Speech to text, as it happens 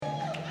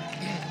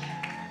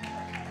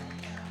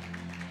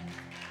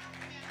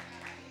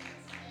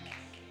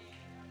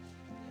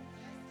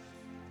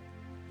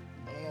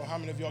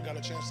many of y'all got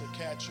a chance to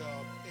catch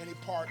any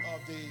part of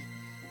the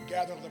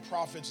Gathering of the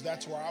Prophets?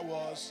 That's where I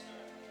was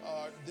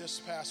this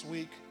past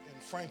week in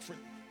Frankfurt.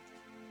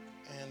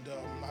 And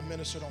I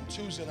ministered on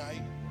Tuesday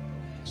night,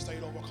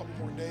 stayed over a couple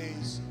more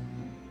days.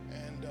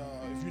 And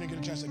if you didn't get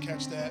a chance to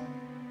catch that,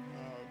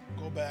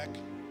 go back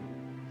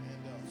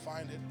and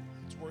find it.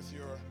 It's worth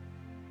your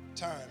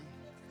time,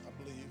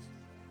 I believe.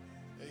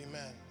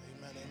 Amen,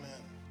 amen, amen.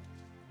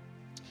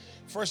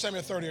 1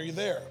 Samuel 30, are you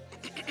there?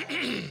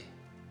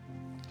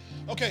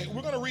 Okay,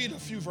 we're going to read a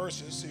few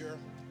verses here.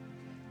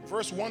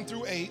 Verse 1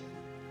 through 8,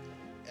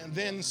 and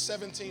then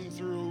 17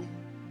 through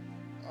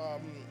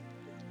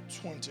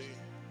 20.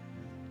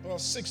 Well,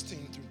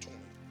 16 through 20.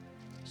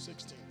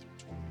 16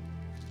 through 20.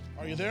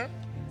 Are you there?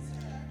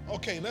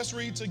 Okay, let's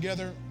read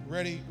together.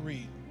 Ready,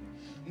 read.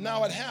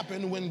 Now it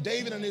happened when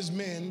David and his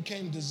men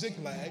came to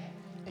Ziklag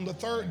on the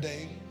third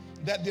day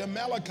that the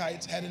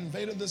Amalekites had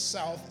invaded the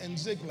south and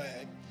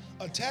Ziklag,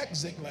 attacked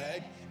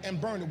Ziklag,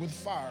 and burned it with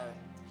fire,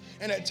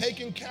 and had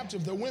taken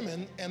captive the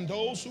women and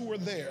those who were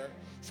there,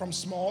 from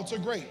small to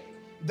great.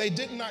 They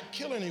did not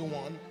kill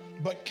anyone,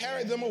 but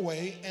carried them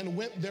away and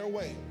went their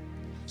way.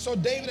 So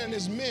David and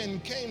his men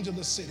came to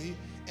the city,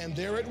 and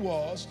there it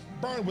was,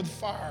 burned with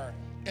fire,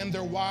 and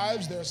their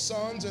wives, their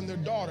sons, and their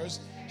daughters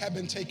had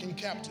been taken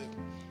captive.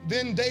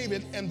 Then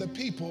David and the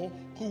people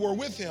who were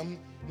with him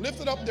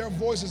lifted up their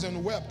voices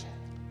and wept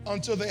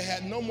until they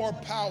had no more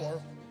power.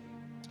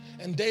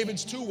 And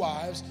David's two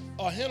wives,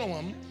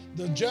 Ahinoam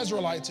the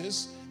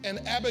Jezreelitess, and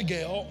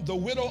Abigail, the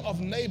widow of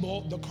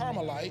Nabal the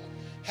Carmelite,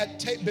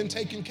 had been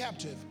taken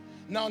captive.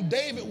 Now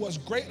David was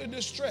greatly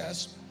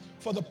distressed,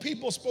 for the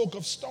people spoke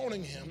of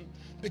stoning him,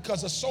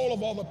 because the soul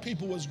of all the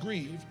people was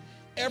grieved,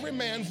 every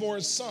man for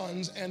his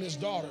sons and his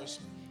daughters.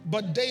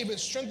 But David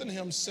strengthened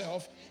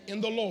himself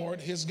in the Lord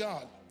his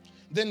God.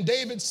 Then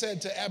David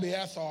said to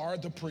Abiathar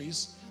the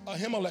priest,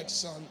 Ahimelech's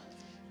son,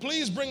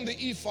 please bring the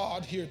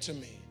ephod here to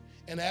me.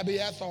 And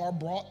Abiathar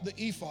brought the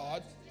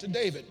ephod to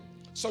David.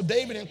 So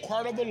David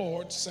inquired of the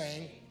Lord,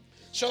 saying,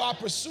 shall I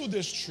pursue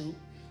this troop?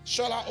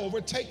 Shall I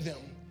overtake them?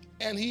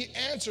 And he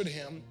answered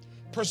him,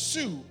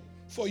 pursue,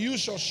 for you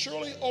shall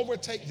surely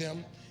overtake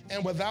them,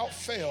 and without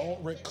fail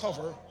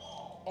recover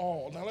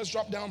all. Now let's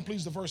drop down,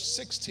 please, to verse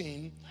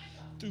 16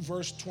 through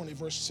verse 20.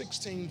 Verse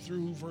 16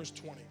 through verse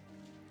 20.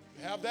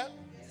 You have that?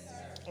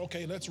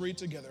 Okay, let's read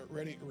together.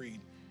 Ready, read.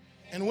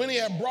 And when he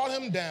had brought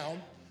him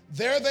down,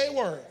 there they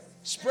were,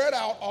 spread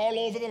out all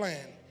over the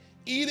land,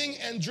 eating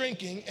and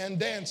drinking and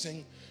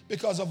dancing,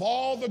 because of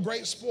all the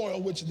great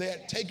spoil which they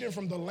had taken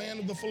from the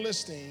land of the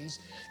Philistines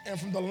and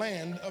from the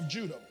land of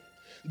Judah.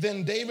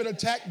 Then David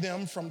attacked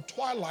them from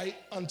twilight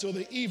until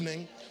the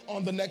evening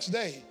on the next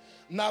day.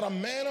 Not a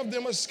man of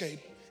them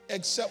escaped,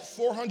 except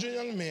 400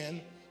 young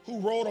men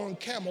who rode on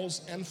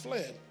camels and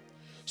fled.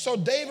 So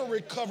David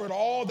recovered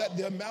all that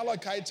the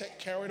Amalekites had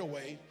carried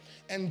away,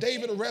 and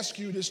David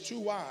rescued his two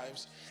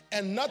wives,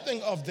 and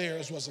nothing of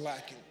theirs was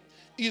lacking,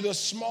 either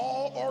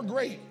small or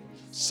great,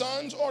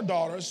 sons or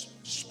daughters,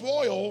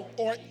 spoil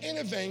or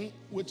anything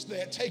which they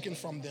had taken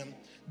from them.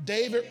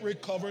 David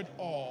recovered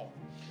all.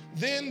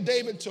 Then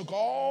David took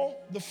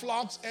all the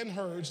flocks and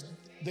herds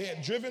they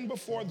had driven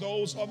before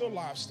those other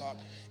livestock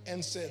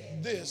and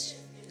said,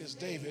 this is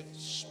David's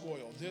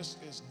spoil. This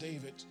is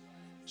David's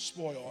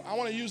spoil. I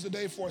want to use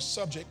today for a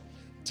subject,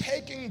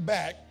 taking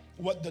back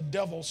what the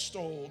devil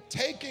stole.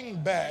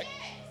 Taking back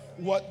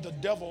what the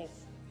devil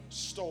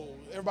stole.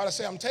 Everybody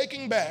say, I'm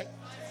taking back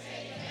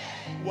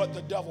what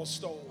the devil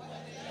stole.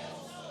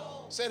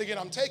 Say it again,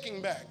 I'm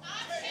taking back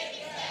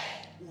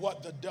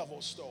what the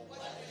devil stole.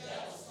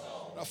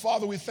 Now,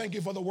 Father, we thank you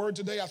for the word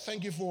today. I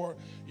thank you for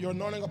your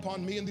anointing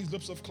upon me and these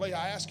lips of clay.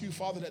 I ask you,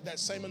 Father, that that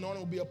same anointing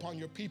will be upon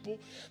your people,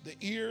 the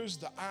ears,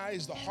 the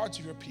eyes, the hearts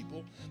of your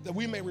people, that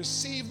we may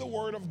receive the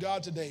word of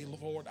God today,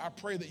 Lord. I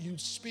pray that you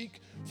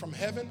speak from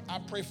heaven. I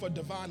pray for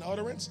divine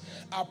utterance.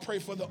 I pray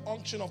for the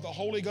unction of the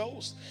Holy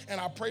Ghost.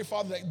 And I pray,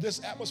 Father, that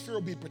this atmosphere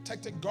will be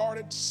protected,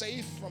 guarded,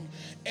 safe from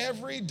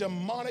every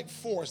demonic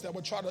force that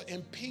would try to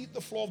impede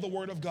the flow of the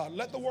word of God.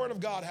 Let the word of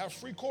God have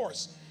free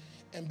course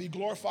and be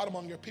glorified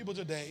among your people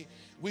today.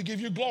 We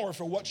give you glory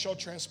for what shall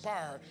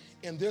transpire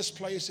in this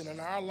place and in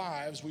our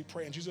lives. We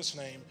pray in Jesus'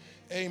 name.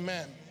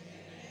 Amen.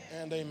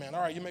 And amen.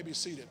 All right, you may be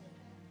seated.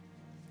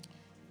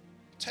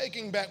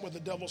 Taking back what the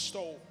devil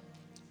stole.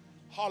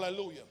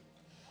 Hallelujah.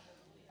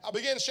 I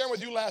began sharing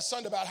with you last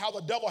Sunday about how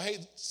the devil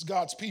hates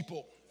God's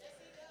people.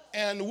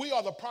 And we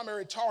are the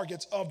primary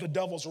targets of the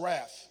devil's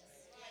wrath.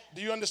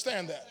 Do you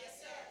understand that?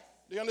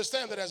 Do you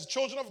understand that as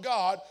children of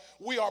God,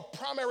 we are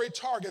primary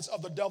targets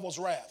of the devil's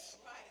wrath?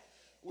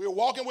 We're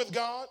walking with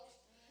God,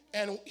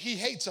 and he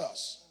hates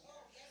us.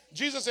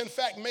 Jesus, in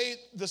fact, made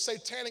the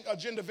satanic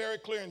agenda very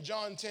clear in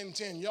John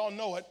 10:10. Y'all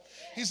know it.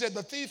 He said,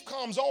 the thief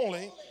comes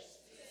only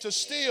to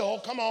steal,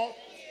 come on,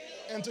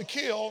 and to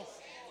kill,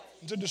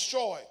 and to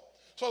destroy.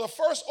 So the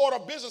first order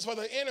of business for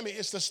the enemy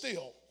is to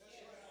steal.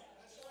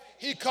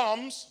 He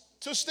comes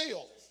to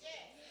steal.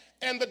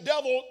 And the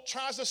devil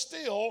tries to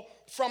steal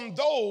from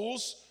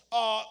those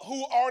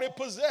who already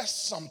possess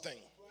something.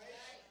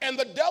 And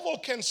the devil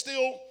can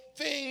steal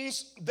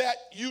things that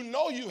you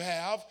know you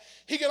have.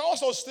 He can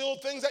also steal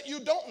things that you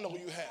don't know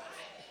you have.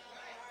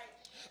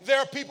 There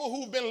are people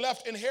who've been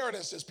left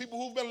inheritances, people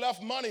who've been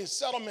left money,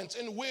 settlements,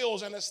 and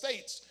wills and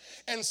estates,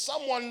 and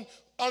someone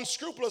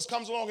unscrupulous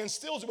comes along and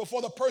steals it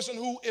before the person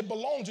who it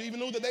belonged to even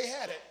knew that they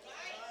had it.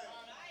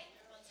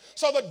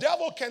 So the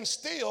devil can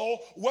steal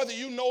whether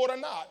you know it or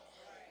not.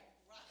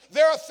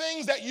 There are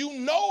things that you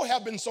know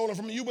have been stolen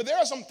from you, but there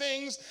are some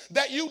things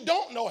that you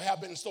don't know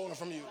have been stolen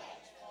from you.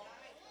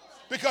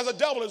 Because the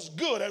devil is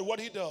good at what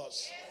he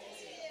does.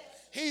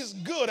 He's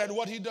good at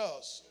what he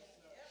does.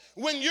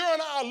 When you and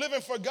I are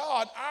living for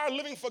God, our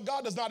living for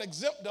God does not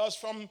exempt us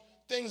from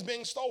things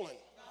being stolen.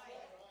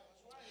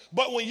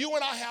 But when you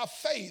and I have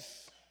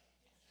faith,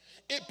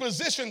 it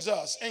positions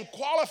us and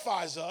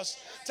qualifies us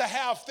to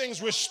have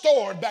things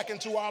restored back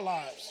into our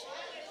lives.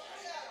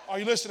 Are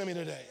you listening to me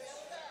today?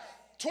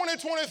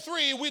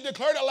 2023, we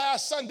declared it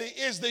last Sunday,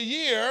 is the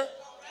year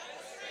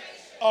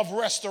of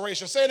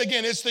restoration. Say it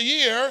again. It's the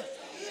year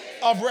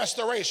of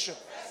restoration.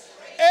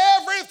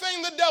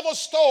 Everything the devil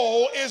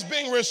stole is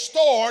being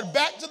restored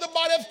back to the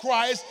body of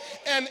Christ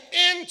and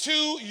into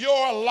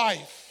your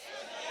life.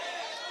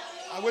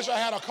 I wish I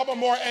had a couple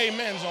more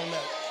amens on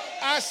that.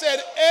 I said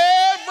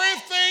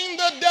everything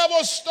the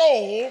devil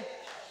stole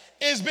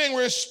is being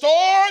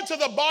restored to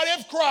the body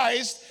of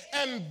Christ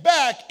and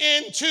back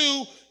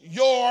into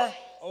your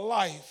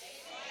life.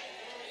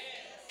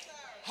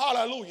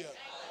 Hallelujah.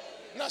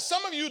 Now,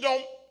 some of you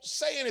don't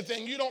say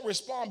anything. You don't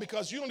respond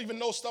because you don't even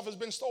know stuff has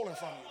been stolen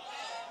from you.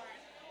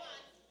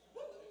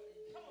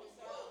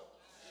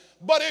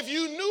 But if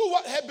you knew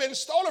what had been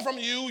stolen from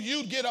you,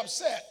 you'd get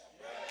upset.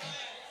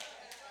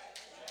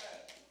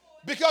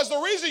 Because the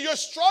reason you're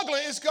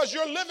struggling is because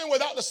you're living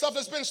without the stuff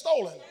that's been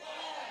stolen.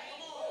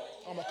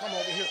 I'm going to come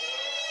over here.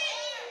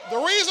 The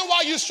reason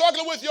why you're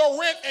struggling with your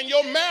rent and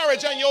your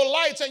marriage and your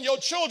lights and your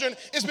children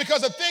is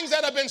because the things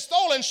that have been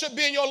stolen should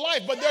be in your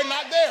life, but they're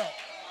not there.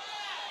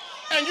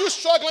 And you're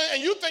struggling,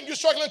 and you think you're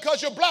struggling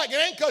because you're black.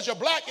 It ain't because you're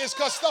black. It's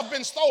because stuff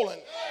been stolen.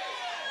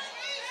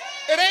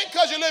 It ain't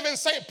because you live in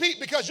St. Pete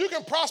because you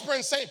can prosper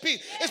in St.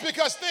 Pete. It's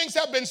because things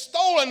have been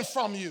stolen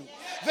from you.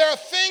 There are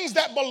things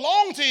that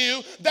belong to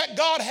you that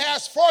God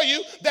has for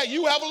you that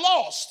you have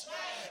lost.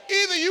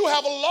 Either you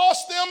have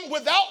lost them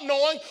without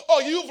knowing,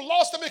 or you've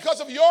lost them because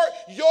of your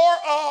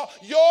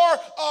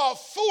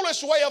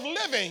foolish way of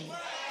living.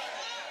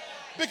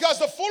 Because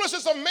the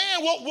foolishness of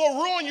man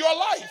will ruin your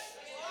life.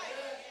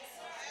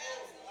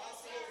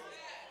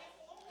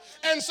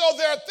 And so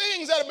there are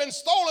things that have been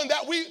stolen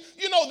that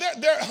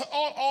they're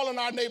all in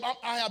our neighborhood.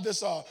 I have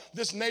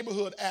this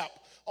neighborhood app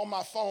on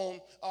my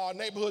phone,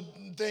 neighborhood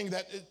thing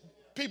that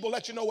people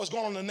let you know what's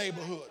going on in the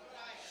neighborhood.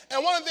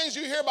 And one of the things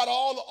you hear about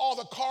all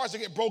the cars that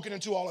get broken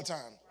into all the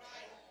time.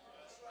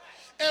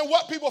 And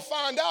what people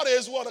find out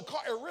is, well, the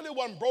car, it really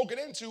wasn't broken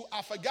into.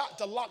 I forgot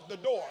to lock the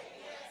door.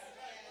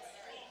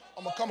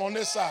 I'm going to come on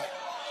this side.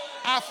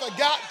 I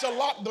forgot to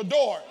lock the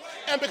door.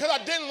 And because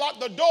I didn't lock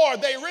the door,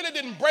 they really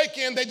didn't break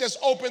in. They just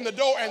opened the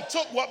door and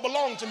took what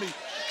belonged to me.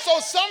 So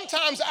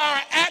sometimes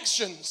our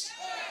actions,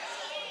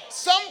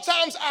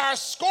 sometimes our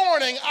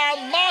scorning,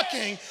 our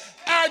mocking,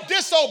 our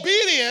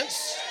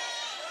disobedience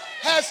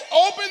has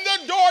opened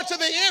the door to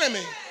the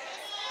enemy.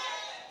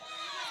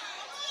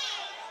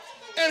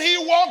 And he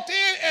walked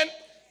in and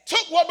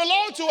took what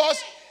belonged to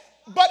us.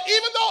 But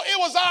even though it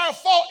was our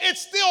fault,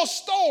 it's still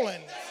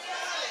stolen.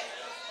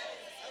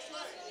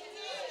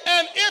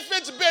 And if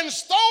it's been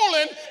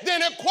stolen,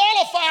 then it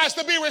qualifies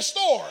to be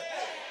restored.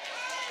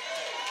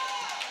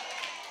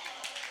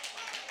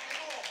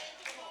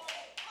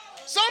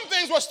 Some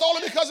things were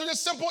stolen because of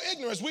just simple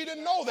ignorance. We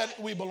didn't know that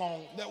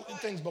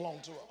things belong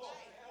to us.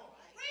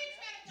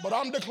 But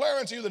I'm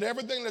declaring to you that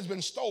everything that's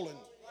been stolen,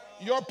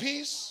 your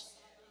peace,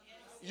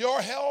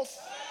 your health,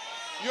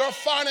 your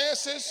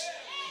finances,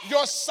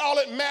 your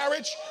solid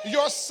marriage,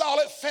 your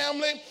solid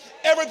family,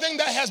 everything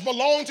that has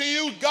belonged to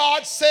you,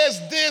 God says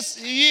this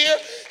year,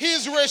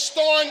 he's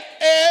restoring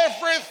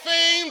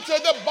everything to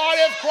the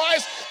body of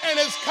Christ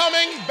and is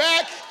coming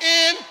back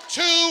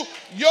into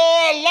your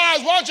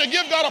lives. Why don't you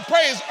give God a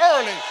praise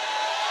early?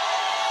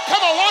 Come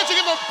on, why don't you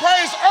give him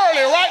praise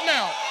early right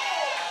now?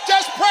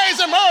 Just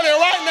praise him early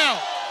right now.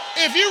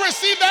 If you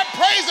receive that,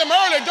 praise him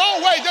early.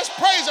 Don't wait, just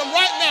praise him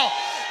right now.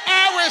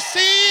 I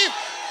receive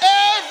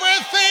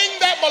everything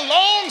that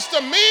belongs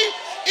to me,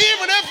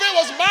 even if it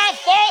was my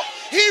fault.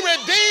 He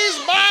redeems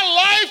my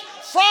life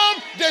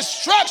from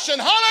destruction.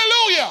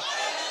 Hallelujah.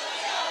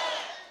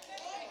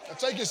 Now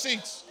take your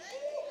seats.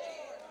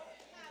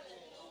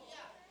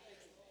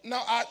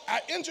 Now,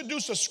 I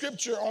introduced a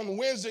scripture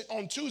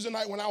on Tuesday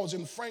night when I was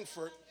in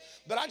Frankfurt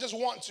that I just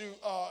want to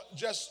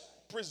just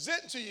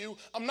present to you.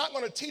 I'm not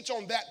going to teach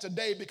on that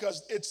today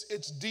because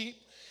it's deep,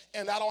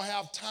 and I don't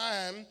have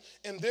time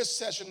in this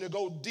session to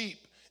go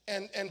deep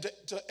and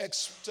to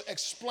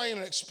explain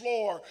and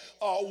explore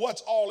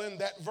what's all in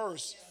that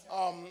verse.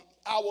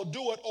 I will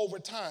do it over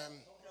time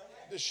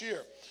this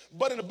year.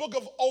 But in the book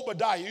of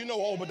Obadiah, you know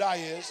who Obadiah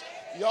is.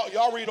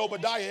 Y'all read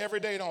Obadiah every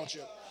day, don't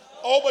you?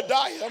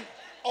 Obadiah,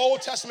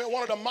 Old Testament,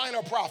 one of the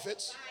minor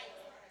prophets.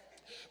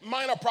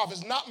 minor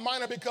prophets, not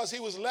minor because he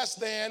was less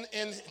than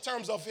in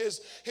terms of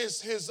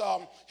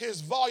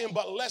his volume,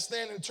 but less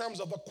than in terms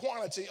of the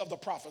quantity of the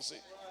prophecy.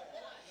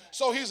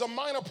 So he's a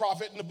minor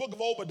prophet in the book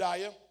of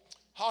Obadiah.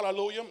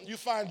 Hallelujah. You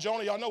find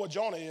Jonah. Y'all know what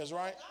Jonah is,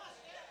 right?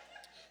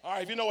 All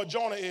right, if you know what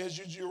Jonah is,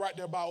 you're right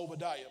there by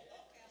Obadiah.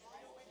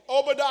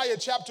 Obadiah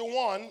chapter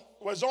 1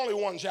 was only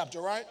one chapter,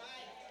 right?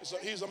 So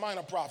he's a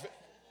minor prophet.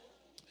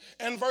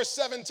 And verse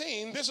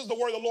 17, this is the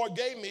word the Lord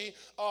gave me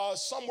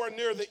somewhere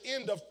near the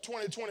end of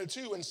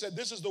 2022 and said,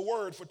 this is the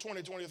word for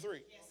 2023.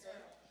 Yes,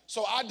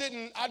 so I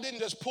didn't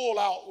just pull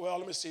out, well,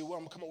 let me see, well, I'm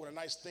going to come up with a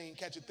nice theme,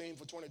 catchy theme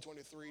for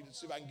 2023 to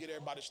see if I can get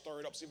everybody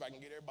stirred up, see if I can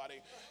get everybody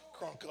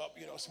crunk up,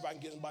 see if I can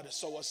get everybody to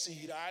sow a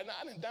seed. I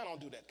don't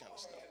do that kind of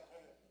stuff.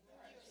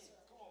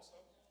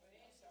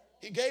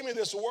 He gave me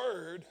this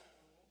word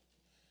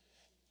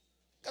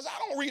because I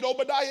don't read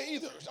Obadiah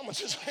either. Let me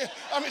just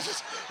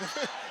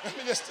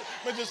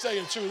tell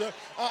you the truth.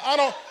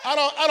 I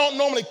don't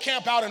normally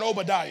camp out in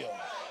Obadiah.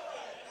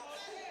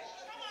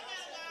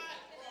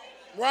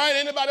 Right?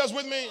 Anybody else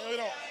with me?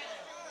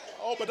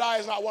 Obadiah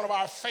is not one of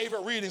our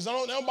favorite readings. I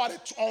don't know nobody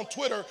on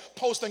Twitter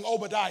posting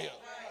Obadiah.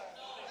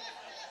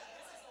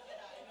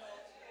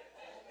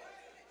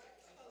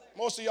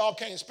 Most of y'all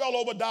can't spell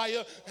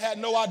Obadiah, had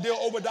no idea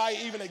Obadiah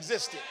even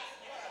existed.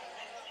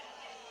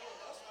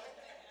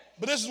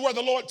 But this is where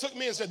the Lord took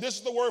me and said, this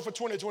is the word for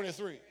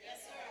 2023. Yes,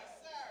 sir.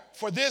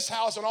 For this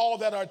house and all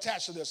that are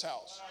attached to this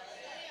house.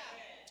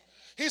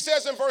 He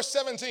says in verse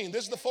 17,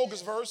 this is the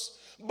focus verse,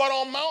 but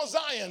on Mount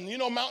Zion,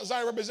 Mount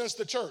Zion represents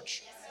the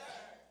church. Yes,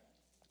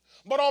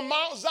 but on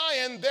Mount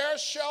Zion there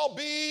shall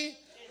be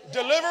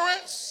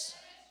deliverance.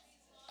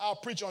 I'll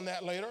preach on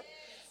that later.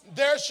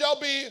 There shall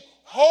be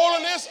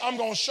holiness. I'm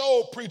going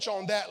to preach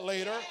on that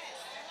later.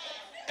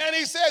 And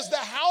he says the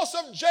house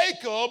of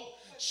Jacob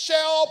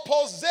shall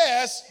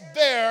possess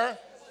their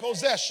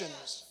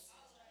possessions.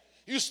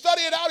 You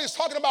study it out, he's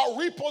talking about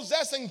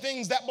repossessing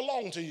things that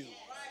belong to you.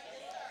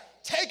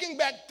 Taking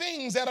back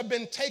things that have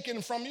been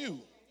taken from you.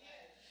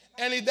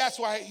 And that's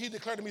why he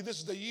declared to me, this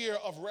is the year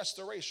of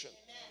restoration.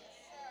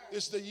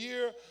 It's the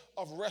year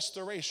of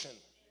restoration.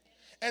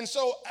 And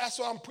so that's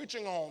what I'm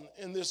preaching on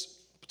in this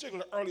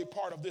particular early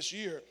part of this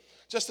year,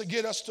 just to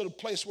get us to the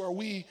place where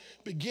we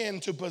begin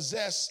to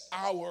possess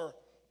our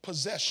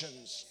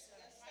possessions.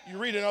 You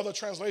read in other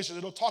translations,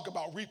 it'll talk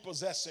about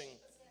repossessing,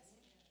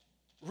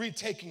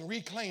 retaking,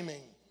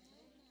 reclaiming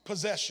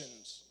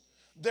possessions.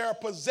 There are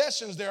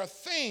possessions, there are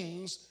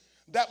things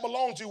that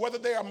belong to you, whether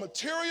they are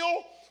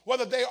material,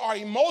 whether they are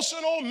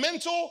emotional,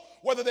 mental,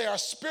 whether they are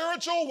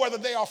spiritual, whether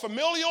they are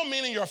familial,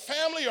 meaning your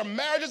family, your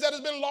marriages that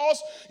has been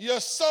lost, your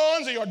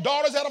sons or your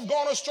daughters that have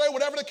gone astray,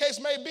 whatever the case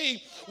may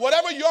be,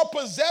 whatever your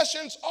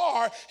possessions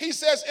are, he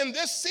says in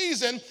this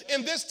season,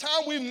 in this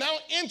time we've now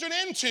entered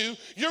into,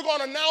 you're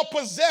going to now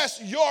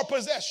possess your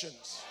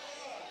possessions.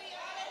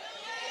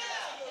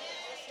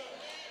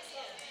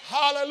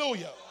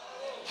 Hallelujah.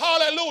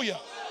 Hallelujah.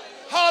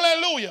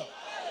 Hallelujah.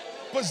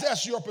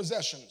 Possess your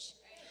possessions.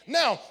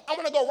 Now, I'm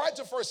going to go right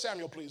to 1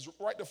 Samuel, please.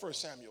 Right to 1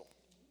 Samuel.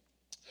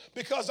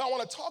 Because I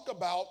want to talk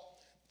about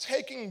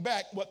taking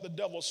back what the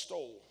devil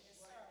stole.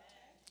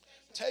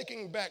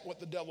 Taking back what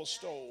the devil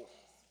stole.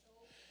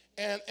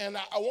 And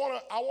I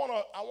want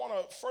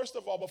to first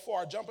of all,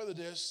 before I jump into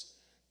this,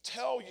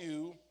 tell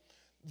you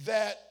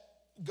that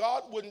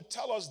God wouldn't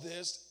tell us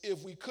this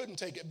if we couldn't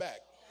take it back.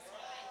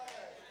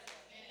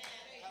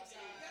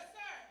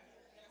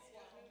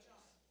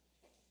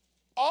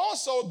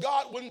 Also,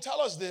 God wouldn't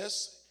tell us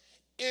this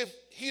if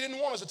he didn't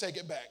want us to take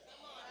it back.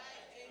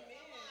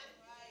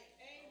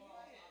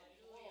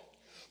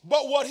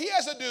 But what he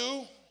has to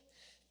do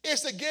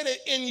is to get it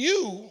in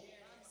you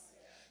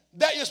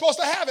that you're supposed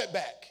to have it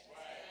back.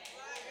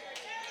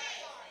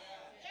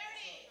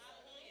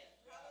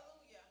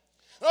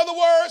 In other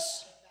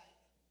words,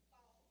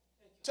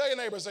 tell your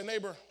neighbor, say,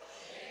 neighbor,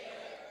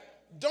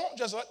 don't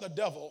just let the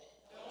devil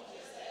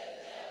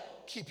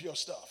keep your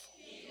stuff.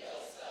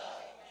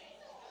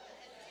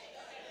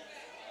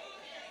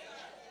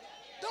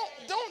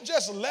 Don't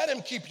just let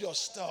him keep your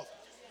stuff.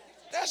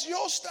 That's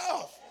your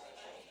stuff.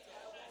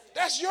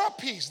 That's your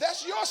peace.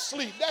 That's your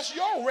sleep. That's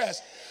your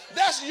rest.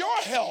 That's your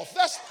health.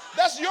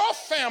 That's your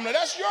family.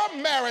 That's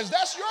your marriage.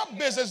 That's your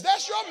business.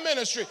 That's your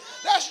ministry.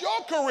 That's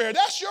your career.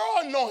 That's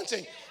your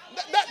anointing.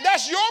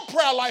 That's your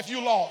prayer life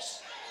you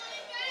lost.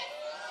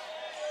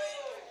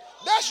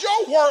 That's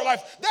your word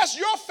life. That's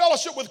your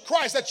fellowship with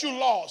Christ that you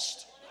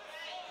lost.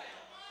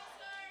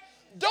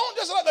 Don't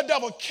just let the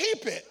devil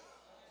keep it.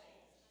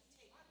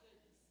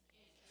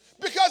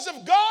 Because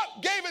if God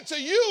gave it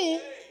to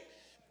you,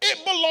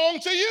 it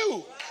belonged to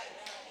you.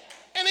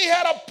 And he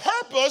had a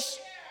purpose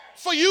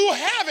for you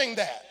having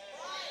that.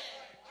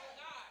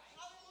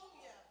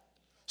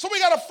 So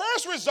we got to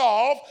first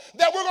resolve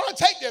that we're going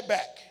to take it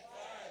back.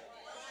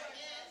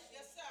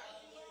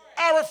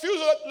 I refuse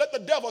to let the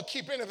devil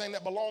keep anything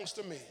that belongs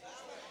to me.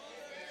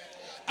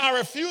 I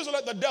refuse to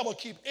let the devil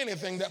keep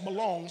anything that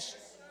belongs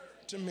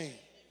to me.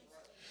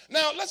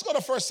 Now, let's go to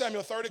 1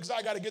 Samuel 30 because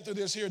I got to get through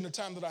this here in the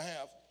time that I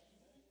have.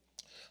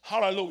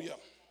 Hallelujah.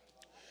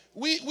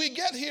 we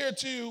get here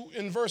to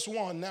in verse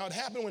 1. Now it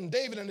happened when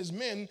David and his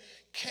men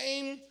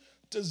came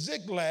to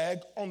Ziklag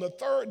on the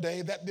third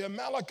day that the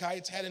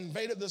Amalekites had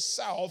invaded the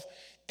south,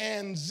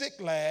 and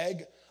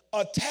Ziklag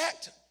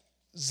attacked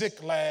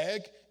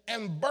Ziklag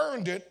and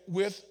burned it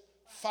with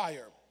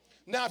fire.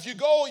 Now, if you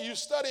go, you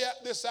study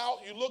this out,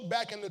 you look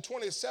back in the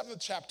 27th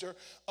chapter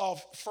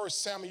of 1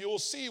 Samuel, you'll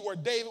see where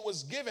David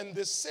was given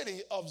this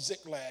city of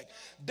Ziklag.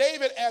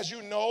 David, as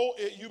you know,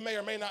 you may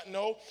or may not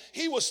know,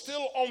 he was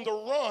still on the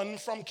run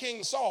from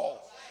King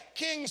Saul.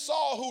 King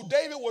Saul, who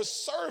David was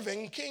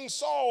serving, King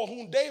Saul,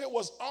 whom David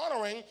was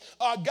honoring,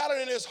 got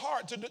it in his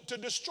heart to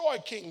destroy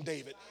King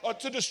David, or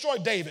to destroy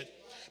David.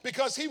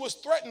 Because he was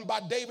threatened by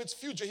David's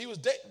future. He was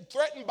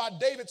threatened by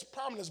David's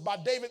prominence, by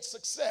David's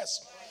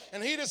success.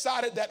 And he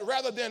decided that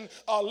rather than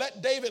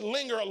let David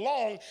linger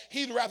along,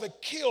 he'd rather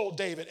kill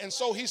David. And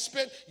so he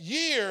spent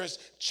years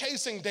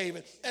chasing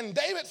David. And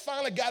David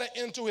finally got it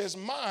into his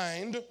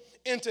mind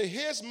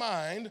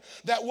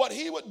that what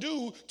he would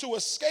do to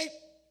escape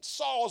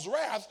Saul's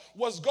wrath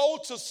was go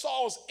to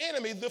Saul's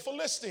enemy, the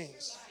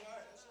Philistines.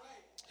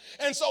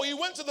 And so he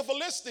went to the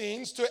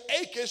Philistines, to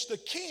Achish, the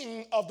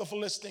king of the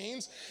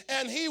Philistines,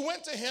 and he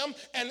went to him,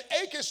 and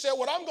Achish said,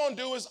 what I'm going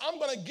to do is I'm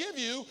going to give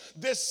you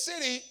this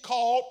city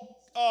called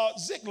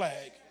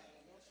Ziklag.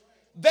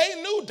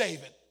 They knew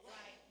David.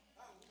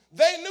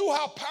 They knew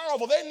how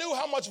powerful, they knew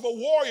how much of a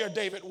warrior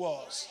David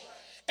was.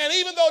 And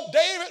even though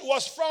David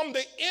was from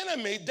the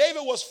enemy,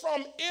 David was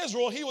from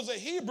Israel, he was a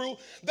Hebrew,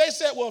 they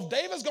said, well, if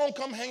David's going to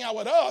come hang out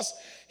with us,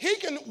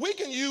 we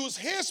can use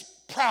his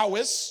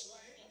prowess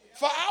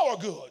for our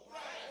good.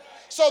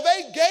 So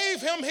they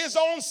gave him his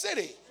own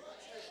city.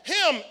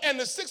 Him and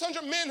the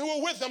 600 men who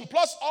were with him,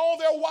 plus all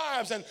their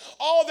wives and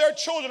all their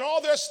children, all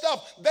their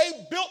stuff, they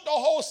built the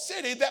whole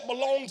city that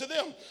belonged to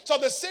them. So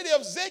the city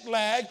of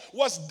Ziklag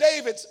was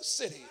David's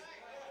city.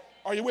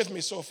 Are you with me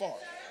so far?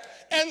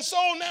 And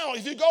so now,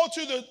 if you go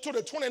to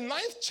the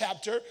 29th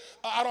chapter,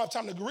 I don't have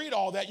time to read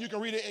all that. You can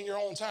read it in your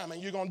own time,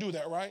 and you're going to do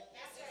that, right?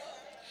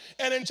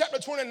 And in chapter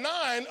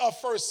 29 of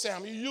 1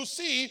 Samuel, you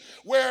see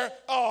where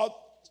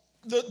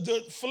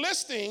the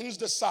Philistines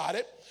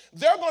decided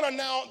they're going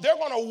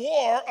to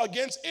war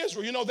against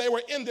Israel. You know, they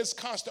were in this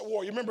constant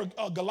war. You remember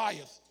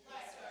Goliath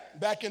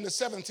back in the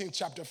 17th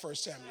chapter of 1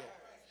 Samuel.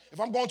 If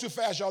I'm going too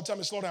fast, y'all tell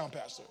me slow down,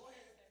 Pastor.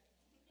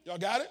 Y'all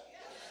got it?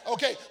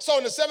 Okay, so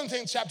in the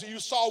 17th chapter, you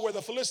saw where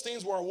the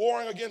Philistines were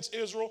warring against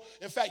Israel.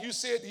 In fact, you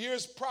see it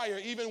years prior,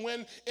 even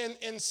when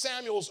in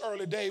Samuel's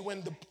early day,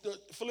 when the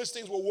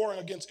Philistines were warring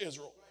against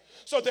Israel.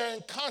 So they're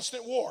in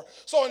constant war.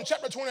 So in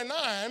chapter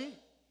 29,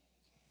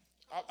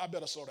 I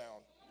better slow down.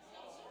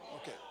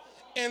 Okay.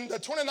 In the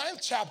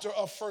 29th chapter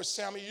of 1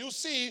 Samuel, you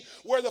see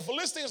where the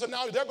Philistines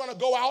they're going to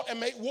go out and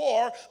make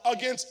war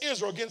against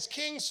Israel, against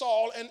King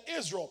Saul and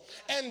Israel.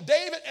 And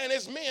David and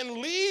his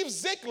men leave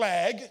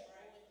Ziklag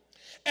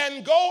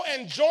and go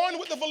and join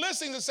with the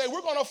Philistines and say,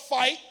 we're going to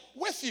fight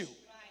with you.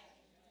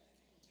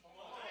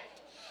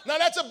 Now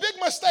that's a big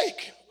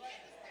mistake,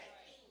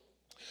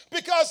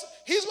 because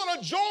he's going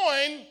to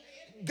join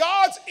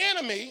God's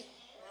enemy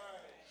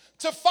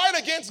to fight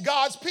against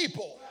God's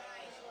people.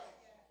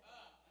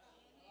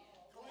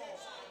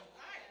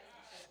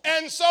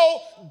 And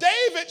so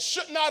David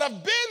should not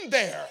have been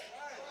there.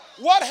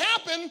 What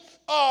happened,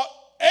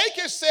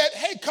 Achish said,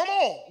 hey, come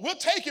on, we'll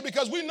take you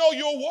because we know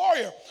you're a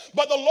warrior.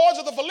 But the lords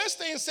of the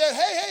Philistines said,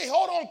 hey,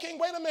 hold on, king,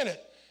 wait a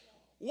minute.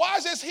 Why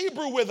is this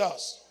Hebrew with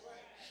us?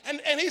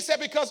 And he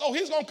said, because,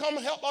 he's going to come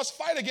help us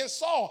fight against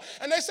Saul.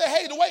 And they said,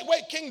 hey,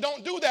 wait, king,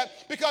 don't do that,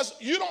 because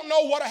you don't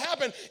know what'll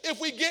happen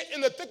if we get in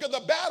the thick of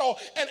the battle,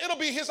 and it'll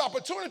be his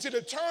opportunity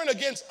to turn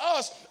against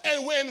us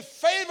and win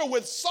favor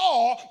with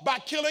Saul by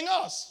killing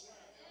us.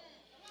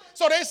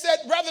 So they said,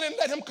 rather than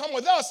let him come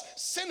with us,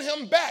 send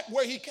him back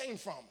where he came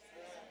from.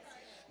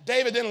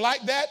 David didn't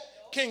like that.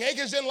 King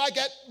Achish didn't like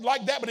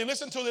that, but he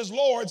listened to his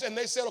lords, and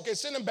they said, okay,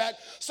 send him back.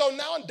 So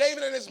now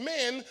David and his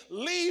men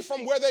leave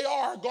from where they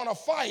are going to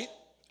fight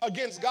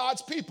against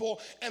God's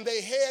people, and they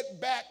head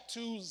back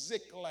to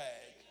Ziklag.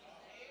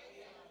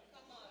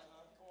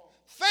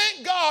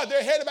 Thank God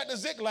they're headed back to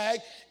Ziklag,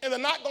 and they're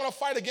not going to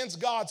fight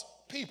against God's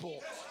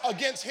people,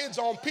 against his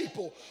own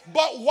people.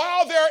 But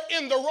while they're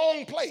in the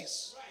wrong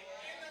place,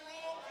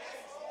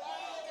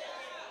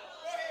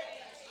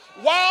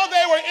 while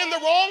they were in the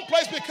wrong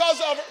place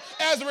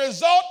as a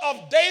result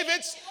of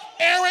David's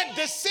errant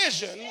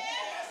decision,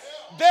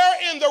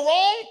 they're in the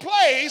wrong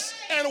place,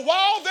 and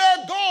while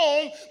they're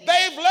gone,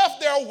 they've left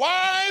their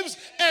wives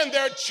and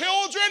their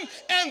children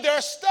and their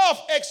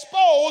stuff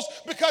exposed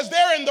because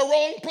they're in the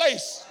wrong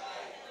place.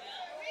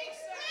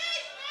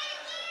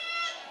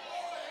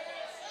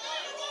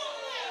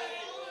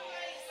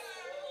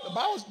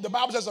 The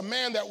Bible says a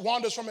man that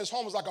wanders from his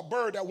home is like a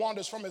bird that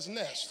wanders from his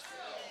nest.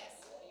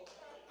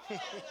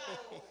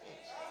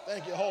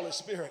 Thank you, Holy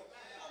Spirit.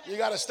 You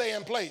got to stay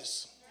in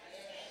place.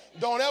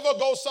 Don't ever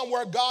go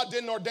somewhere God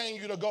didn't ordain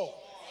you to go,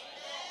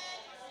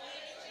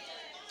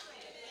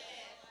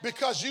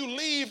 because you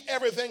leave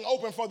everything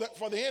open for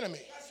the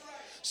enemy.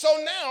 So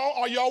now,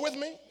 are y'all with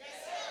me?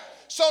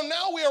 So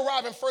now we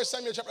arrive in 1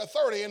 Samuel chapter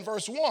 30 and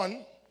verse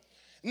 1.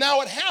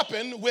 Now it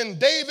happened when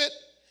David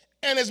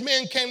and his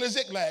men came to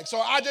Ziklag. So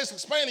I just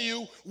explained to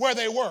you where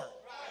they were.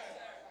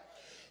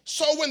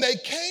 So when they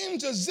came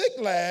to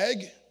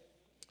Ziklag,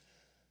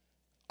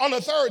 on the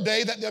third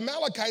day that the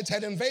Amalekites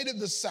had invaded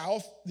the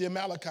south, the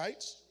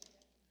Amalekites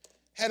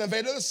had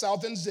invaded the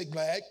south in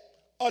Ziklag,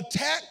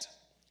 attacked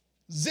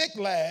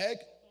Ziklag,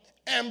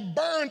 and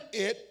burned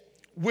it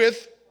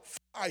with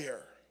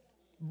fire.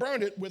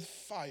 Burned it with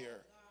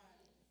fire.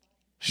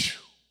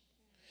 Whew.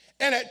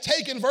 And had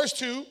taken, verse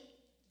 2,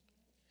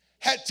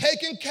 had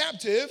taken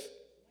captive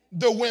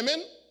the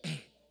women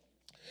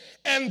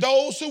and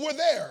those who were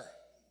there,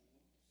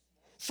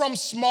 from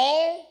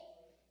small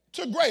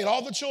to great,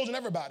 all the children,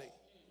 everybody.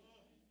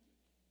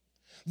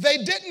 They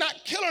did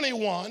not kill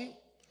anyone,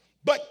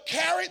 but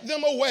carried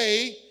them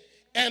away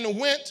and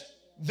went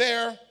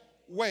their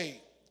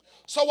way.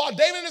 So while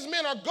David and his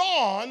men are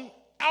gone,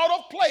 out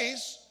of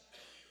place,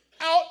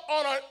 out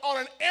on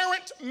an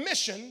errant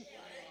mission,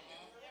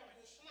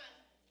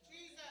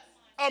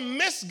 a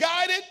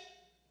misguided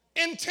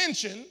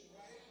intention,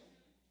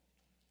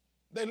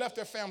 they left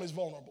their families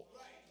vulnerable.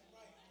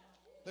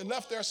 They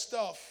left their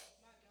stuff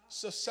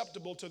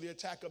susceptible to the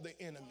attack of the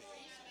enemy.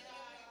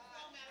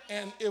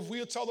 And if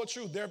we'll tell the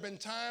truth, there have been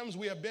times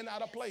we have been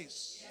out of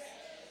place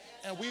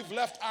and we've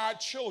left our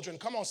children.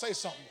 Come on, say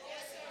something.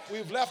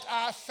 We've left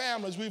our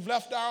families, we've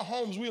left our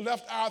homes, we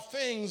left our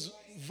things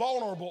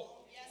vulnerable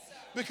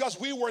because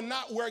we were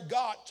not where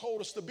God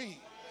told us to be.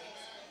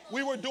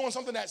 We were doing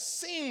something that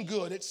seemed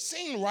good, it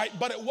seemed right,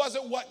 but it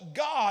wasn't what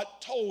God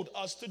told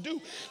us to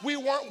do. We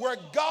weren't where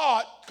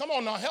God, come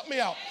on now, help me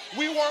out.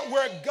 We weren't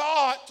where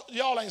God,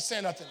 y'all ain't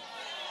saying nothing.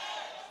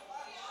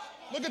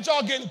 Look at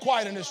y'all getting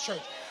quiet in this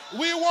church.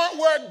 We weren't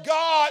where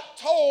God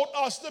told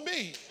us to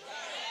be.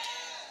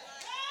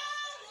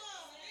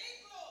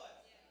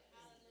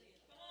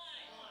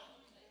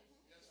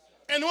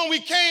 And when we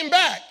came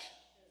back,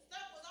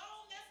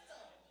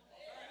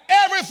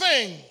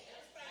 everything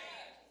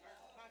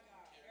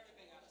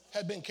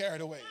had been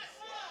carried away.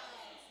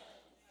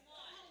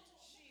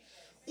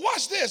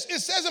 Watch this. It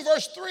says in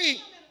verse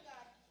 3,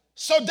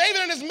 so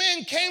David and his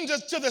men came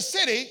to the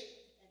city,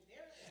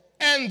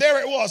 and there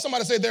it was.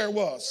 Somebody say, there it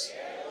was.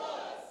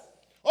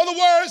 In other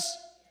words,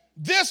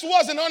 this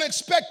was an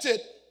unexpected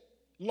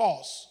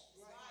loss.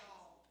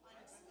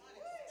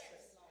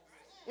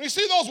 When you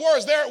see those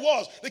words, there it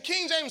was. The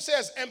King James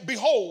says, and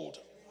behold,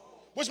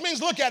 which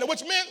means look at it,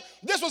 which meant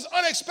this was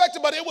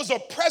unexpected, but it was a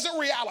present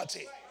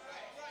reality.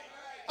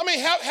 I mean,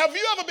 have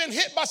you ever been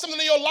hit by something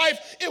in your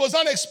life? It was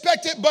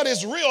unexpected, but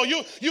it's real.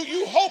 You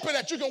hoping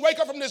that you can wake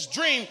up from this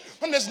dream,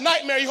 from this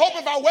nightmare. You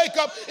hoping if I wake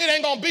up, it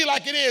ain't going to be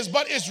like it is,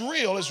 but it's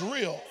real. It's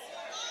real.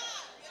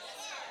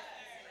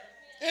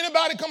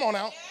 Anybody? Come on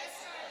now.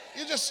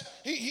 You just,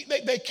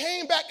 they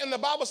came back and the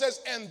Bible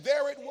says, and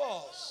there it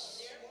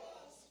was.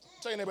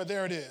 Tell your neighbor,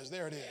 there it is.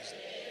 There it is.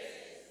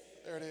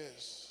 There it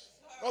is.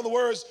 In other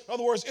words,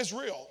 it's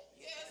real.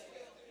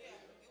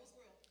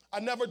 I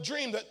never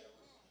dreamed that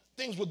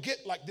things would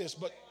get like this,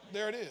 but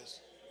there it is.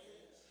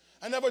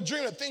 I never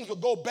dreamed that things would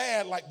go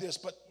bad like this,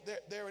 but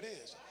there it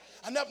is.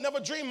 I never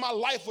dreamed my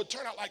life would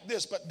turn out like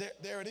this, but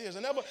there it is. I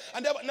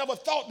never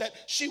thought that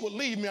she would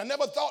leave me. I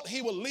never thought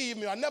he would leave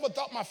me. I never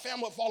thought my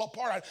family would fall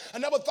apart. I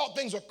never thought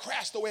things would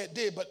crash the way it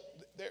did, but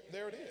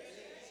there it is.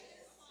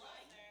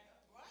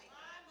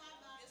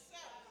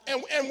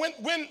 And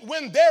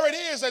when there it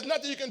is, there's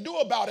nothing you can do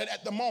about it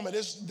at the moment.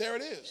 There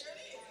it is.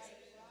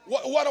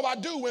 What do I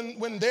do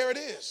when there it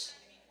is?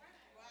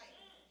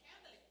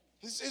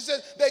 He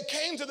said they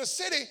came to the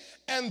city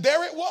and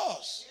there it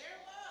was.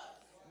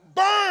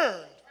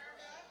 Burned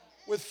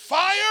with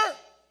fire,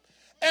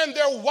 and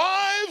their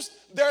wives,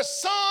 their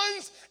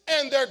sons,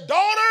 and their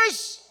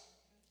daughters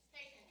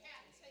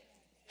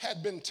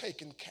had been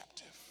taken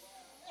captive.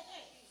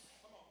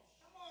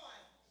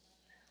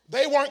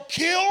 They weren't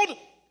killed,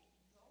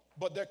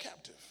 but they're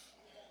captive.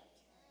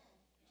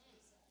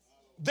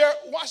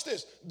 Watch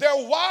this.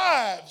 Their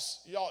wives,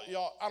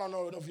 y'all, I don't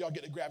know if y'all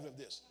get the gravity of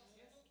this.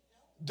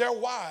 Their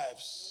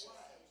wives.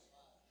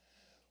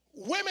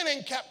 Women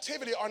in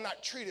captivity are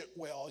not treated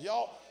well.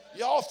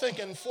 Y'all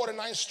thinking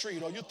 49th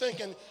Street, or you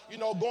thinking,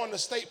 going to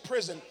state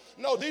prison.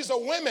 No, these are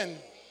women.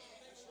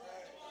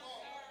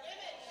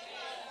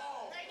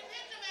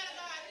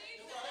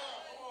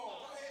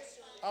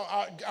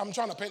 I'm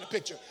trying to paint a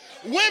picture.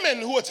 Women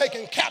who are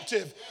taken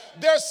captive,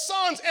 their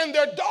sons and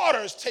their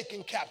daughters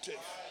taken captive.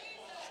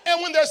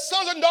 And when their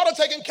sons and daughters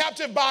taken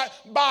captive by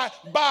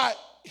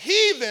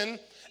heathen,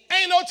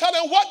 ain't no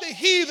telling what the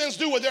heathens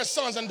do with their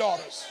sons and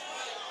daughters.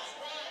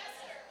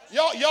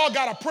 Y'all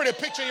got a pretty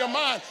picture in your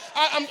mind.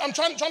 I'm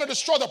trying to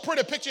destroy the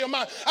pretty picture in your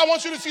mind. I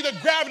want you to see the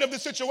gravity of the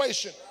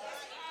situation.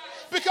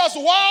 Because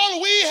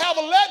while we have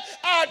let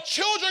our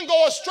children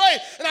go astray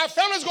and our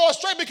families go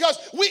astray because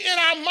we in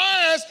our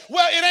minds,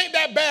 well, it ain't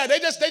that bad. They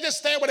just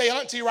stand with their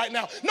auntie right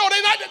now. No,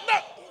 they're not.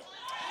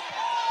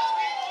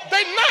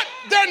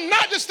 They're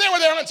not just staying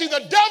with their auntie.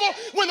 The devil,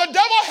 when the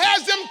devil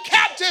has them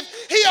captive,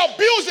 he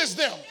abuses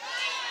them.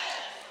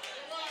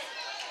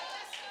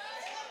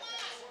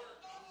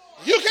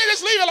 can't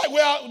just leave it like,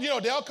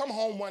 well, they'll come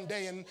home one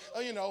day and,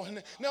 no.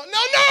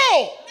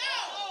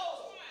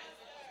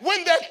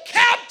 When they're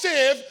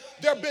captive,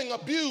 they're being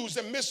abused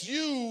and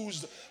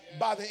misused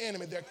by the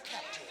enemy. They're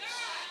captives.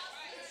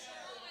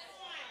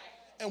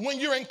 And when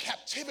you're in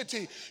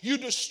captivity, you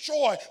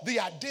destroy the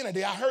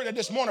identity. I heard it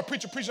this morning, a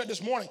preacher preached it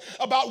this morning,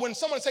 about when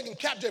someone's taken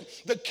captive,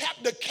 the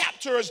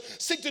captors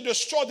seek to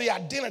destroy the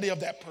identity of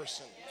that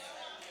person.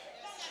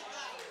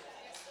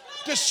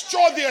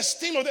 Destroy the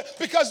esteem of that.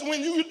 Because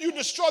when you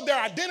destroy their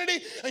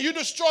identity and you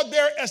destroy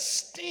their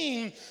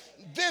esteem,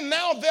 then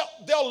now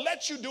they'll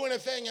let you do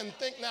anything and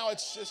think now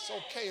it's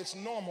okay, it's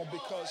normal,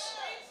 because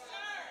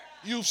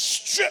you've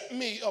stripped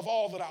me of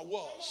all that I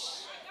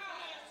was.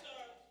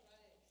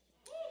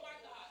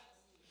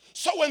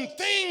 So when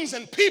things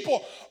and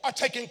people are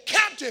taken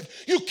captive,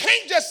 you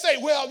can't just say,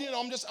 well,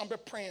 I'm just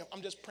praying for them.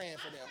 I'm just praying.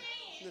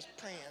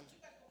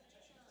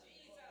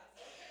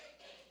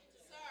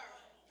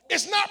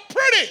 It's not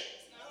pretty.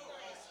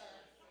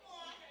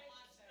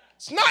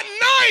 It's not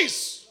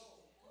nice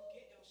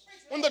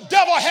when the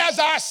devil has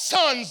our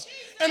sons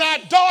and our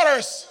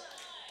daughters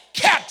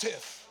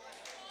captive.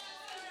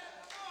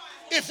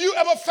 If you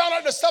ever found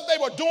out the stuff they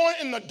were doing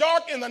in the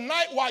dark, in the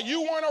night, while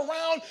you weren't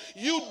around,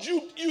 you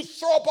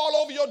throw up all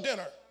over your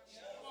dinner.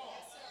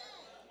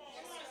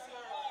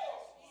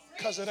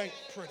 Because it ain't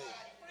pretty.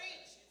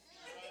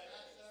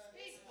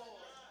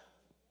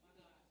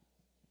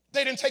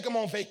 They didn't take them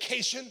on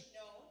vacation.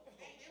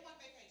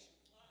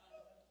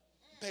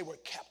 They were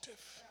captive.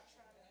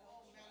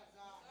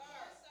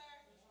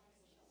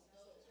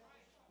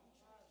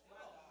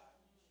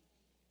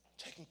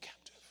 Taken captive.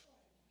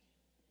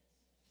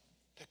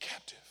 They're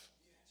captive.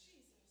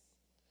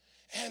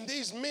 And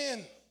these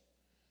men,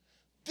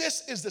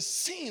 this is the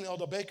scene,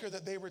 Elder Baker,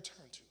 that they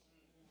return to.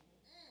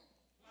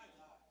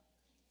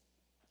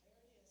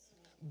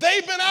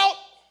 They've been out,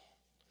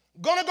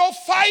 gonna go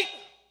fight,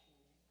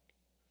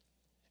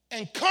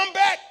 and come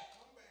back.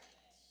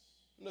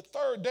 And the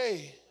third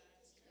day,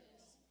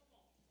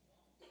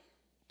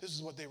 this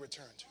is what they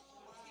return to.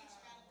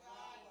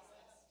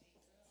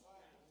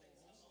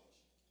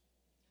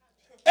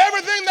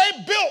 Everything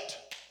they built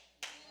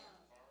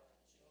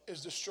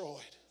is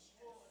destroyed.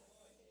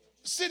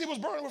 The city was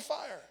burning with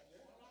fire.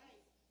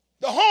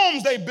 The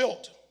homes they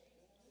built,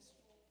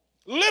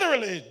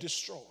 literally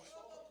destroyed.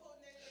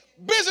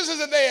 Businesses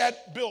that they had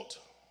built,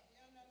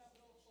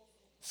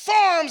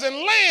 farms and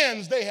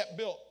lands they had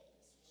built,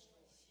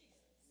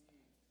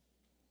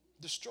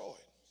 destroyed.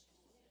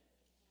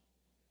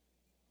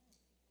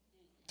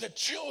 The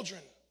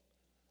children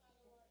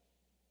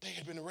they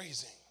had been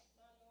raising,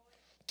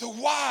 the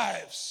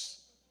wives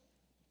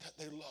that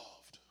they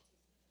loved,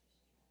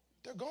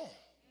 they're gone.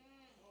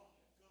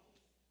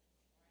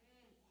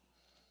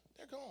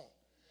 They're gone.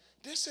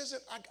 This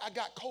isn't, I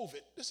got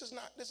COVID. This is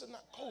not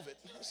COVID.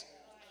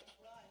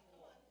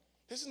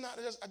 This is not,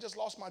 I just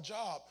lost my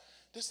job.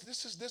 This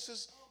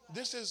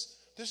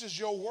is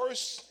your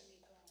worst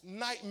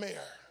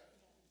nightmare.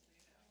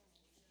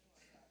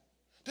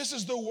 This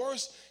is the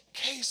worst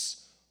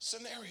case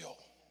scenario.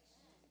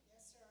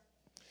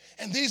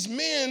 And these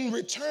men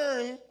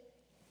return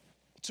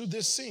to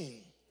this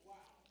scene.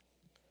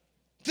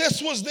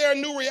 This was their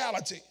new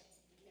reality.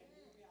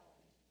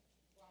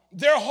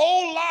 Their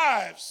whole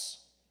lives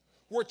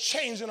were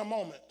changed in a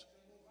moment.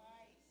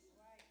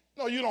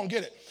 No, you don't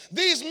get it.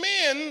 These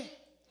men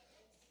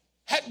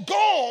had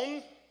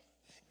gone.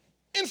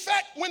 In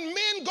fact, when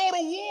men go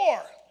to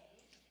war,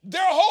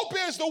 their hope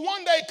is to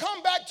one day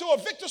come back to a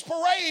victor's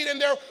parade and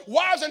their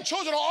wives and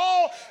children are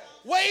all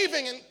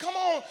waving and come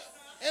on.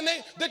 And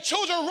the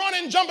children run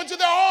and jump into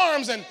their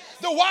arms, and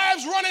the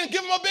wives run and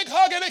give them a big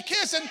hug and a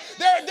kiss, and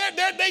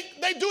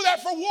they do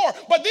that for war.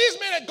 But these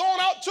men had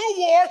gone out to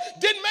war,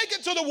 didn't make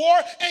it to the war,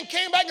 and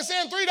came back and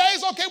said in 3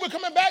 days, okay, we're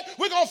coming back.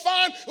 We're going to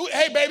find,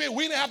 hey, baby,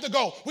 we didn't have to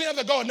go. We didn't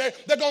have to go. And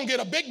they're going to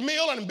get a big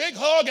meal and a big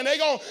hug, and they're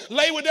going to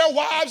lay with their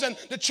wives, and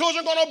the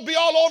children are going to be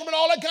all over them and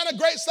all that kind of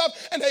great stuff.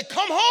 And they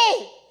come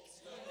home.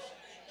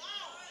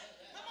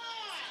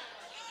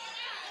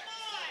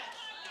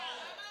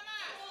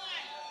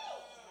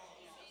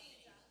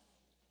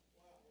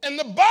 And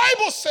the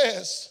Bible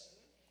says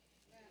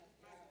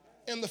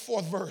in the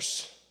 4th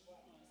verse,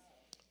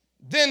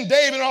 then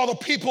David and all the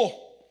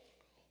people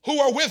who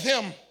are with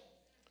him,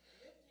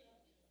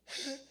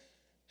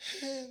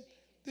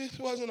 this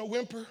wasn't a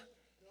whimper.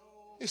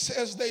 It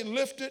says they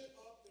lifted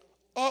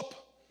up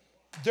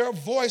their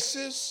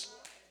voices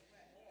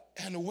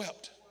and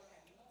wept.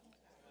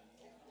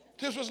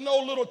 This was no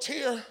little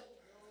tear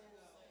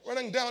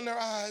running down their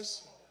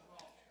eyes.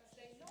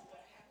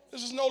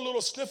 This is no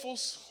little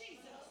sniffles.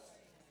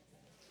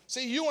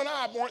 See, you and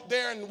I weren't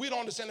there and we don't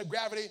understand the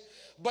gravity,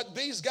 but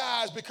these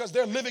guys, because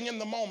they're living in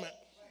the moment,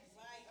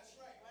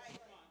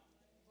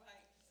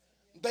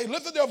 they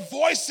lifted their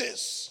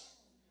voices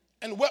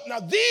and wept.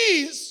 Now,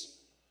 these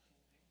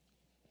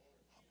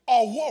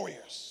are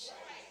warriors.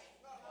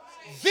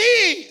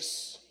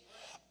 These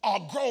are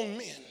grown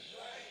men.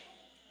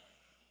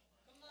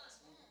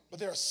 But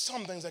there are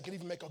some things that can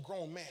even make a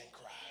grown man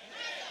cry.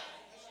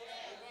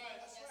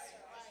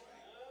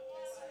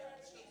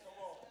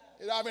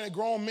 I've been a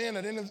grown man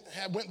that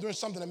went through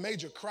something that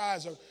made you cry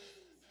as a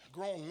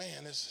grown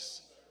man.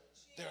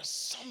 There are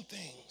some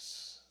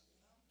things,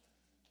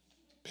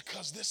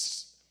 because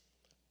this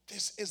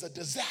is a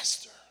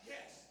disaster.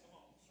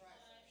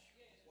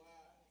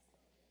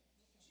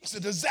 It's a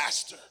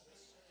disaster.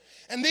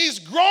 And these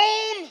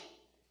grown,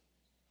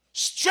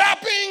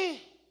 strapping,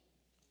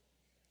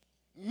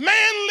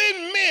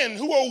 manly men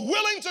who are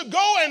willing to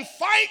go and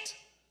fight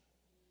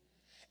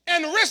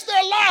and risk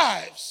their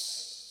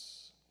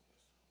lives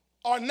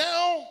are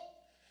now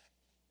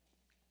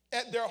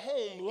at their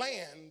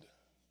homeland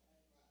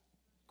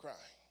crying.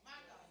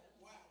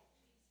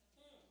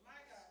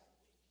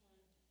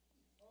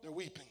 They're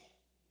weeping.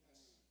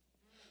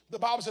 The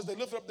Bible says they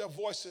lifted up their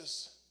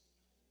voices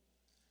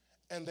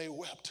and they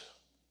wept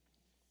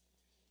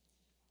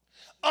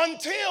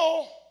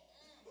until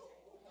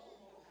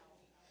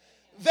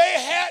they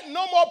had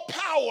no more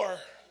power.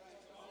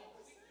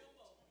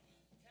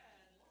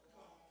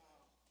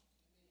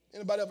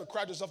 Anybody ever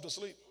cried yourself to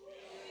sleep?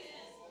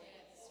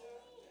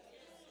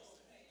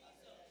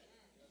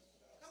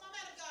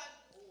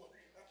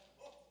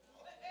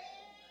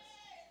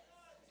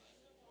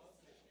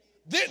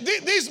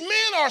 These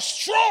men are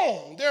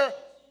strong. They're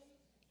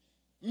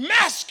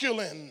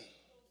masculine,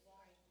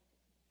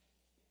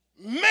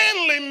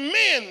 manly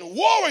men,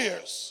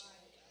 warriors.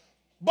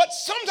 But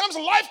sometimes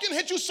life can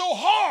hit you so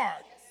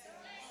hard,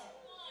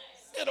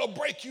 it'll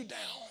break you down.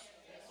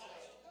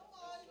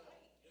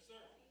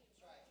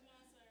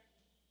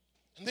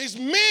 And these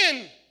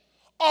men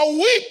are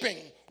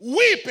weeping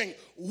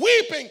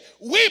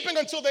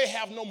until they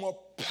have no more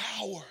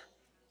power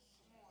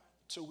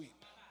to weep.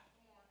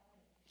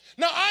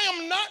 Now, I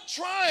am not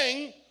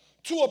trying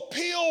to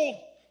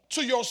appeal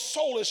to your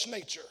soulish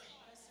nature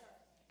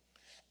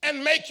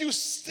and make you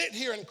sit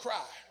here and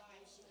cry.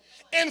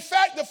 In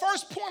fact, the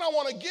first point I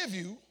want to give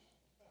you,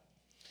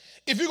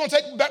 if you're going to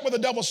take back what the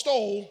devil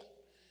stole,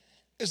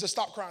 is to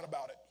stop crying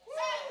about it.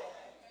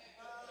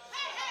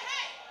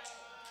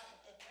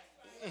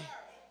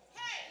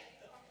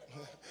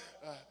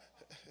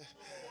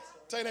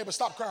 Tell your neighbor,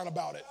 stop crying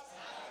about it.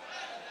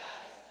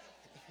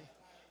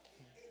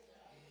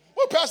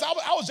 Well, Pastor,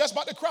 I was just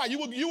about to cry. You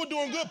were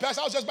doing good,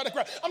 Pastor. I was just about to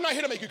cry. I'm not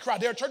here to make you cry.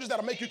 There are churches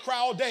that'll make you cry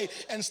all day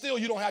and still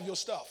you don't have your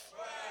stuff.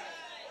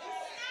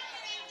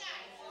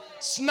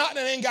 Snot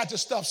and ain't got your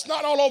stuff.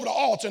 Snot all over the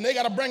altar, and they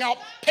got to bring out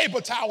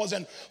paper towels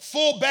and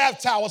full bath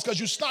towels because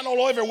you snot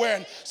all everywhere,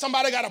 and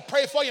somebody got to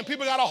pray for you, and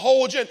people got to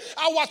hold you. And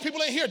I watch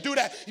people in here do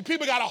that.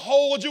 People got to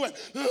hold you, and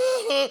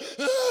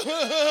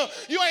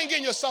you ain't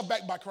getting yourself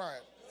back by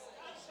crying.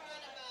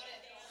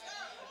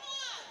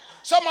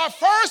 So my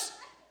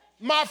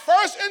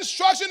first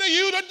instruction to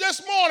you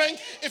this morning,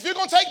 if you're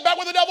going to take back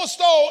what the devil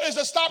stole, is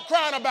to stop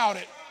crying about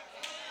it.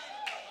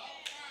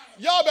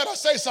 Y'all better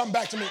say something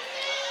back to me.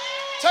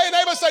 Tell your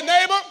neighbor, say,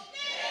 neighbor,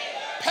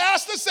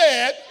 Pastor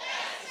said,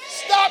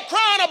 stop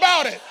crying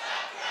about it.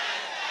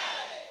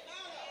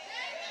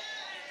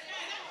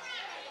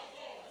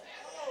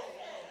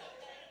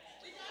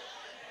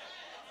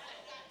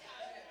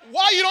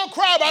 Why you don't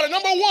cry about it?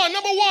 Number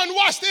one,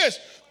 watch this.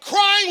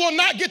 Crying will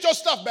not get your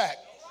stuff back.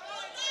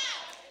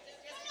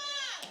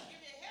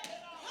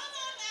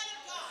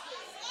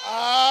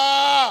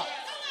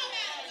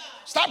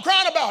 Stop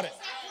crying about it.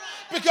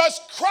 Because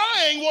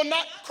crying will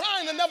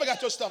never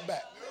got your stuff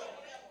back.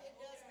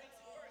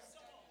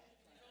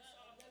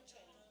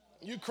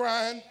 You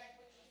crying,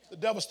 the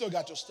devil still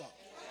got your stuff.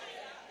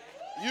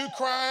 You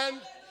crying,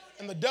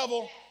 and the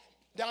devil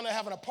down there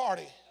having a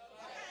party.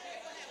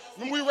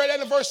 Remember we read that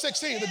in verse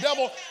 16. The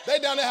devil, they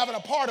down there having a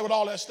party with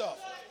all that stuff.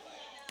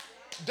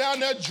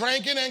 Down there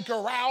drinking and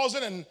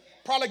carousing, and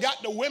probably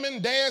got the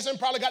women dancing,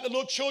 probably got the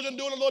little children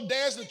doing a little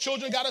dance. The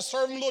children got to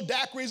serve them little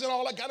daiquiris and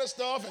all that kind of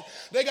stuff. And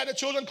they got the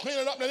children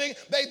cleaning up. And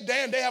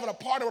they having a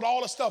party with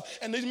all the stuff.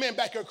 And these men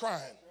back here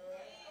crying.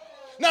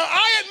 Now,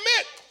 I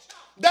admit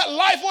that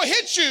life will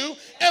hit you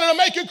and it'll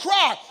make you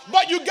cry.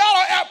 But you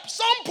got to, at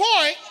some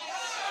point,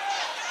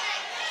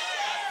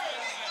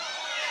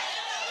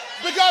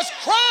 because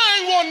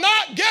crying will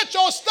not get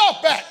your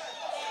stuff back.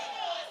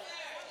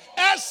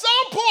 At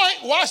some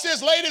point, watch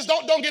this, ladies,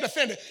 don't get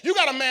offended. You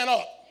got to man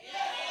up.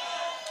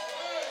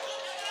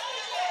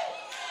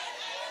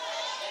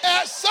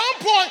 At some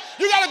point,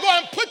 you got to go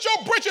and put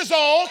your britches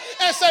on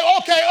and say,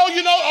 okay, all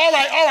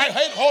right,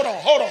 hey, hold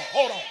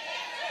on.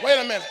 Wait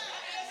a minute.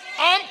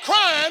 I'm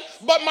crying,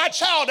 but my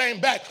child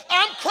ain't back.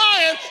 I'm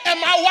crying,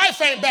 and my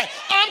wife ain't back.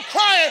 I'm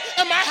crying,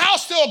 and my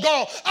house still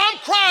gone. I'm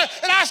crying,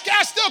 and I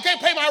still can't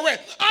pay my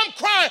rent. I'm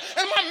crying,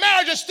 and my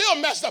marriage is still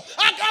messed up.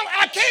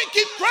 I can't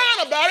keep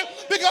crying about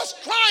it because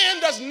crying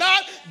does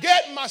not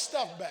get my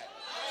stuff back.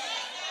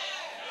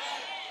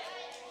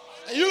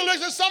 And you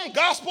listen to some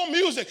gospel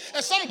music,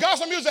 and some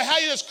gospel music how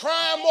you just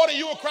crying more than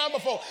you were crying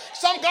before.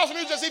 Some gospel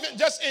music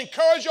just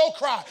encourage your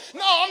cry.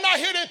 No, I'm not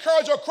here to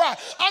encourage your cry.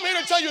 I'm here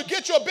to tell you,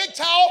 get you a big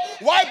towel,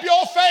 wipe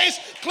your face,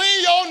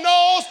 clean your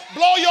nose,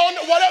 blow your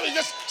nose, whatever.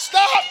 Just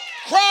stop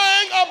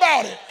crying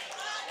about it.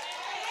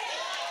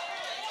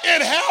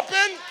 It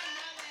happened.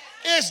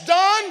 It's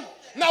done.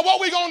 Now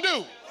what we gonna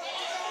do?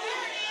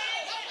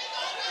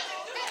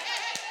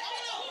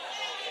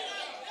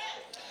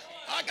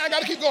 I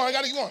got to keep going. I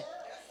got to keep going.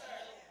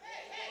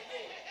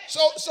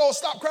 So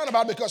stop crying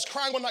about it, because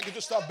crying will not get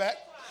your stuff back.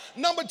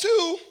 Number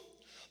two,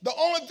 the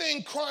only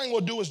thing crying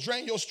will do is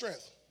drain your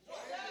strength.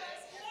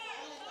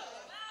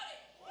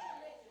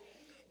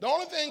 The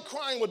only thing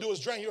crying will do is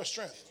drain your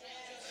strength.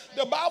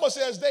 The Bible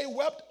says they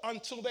wept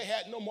until they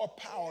had no more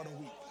power to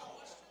weep.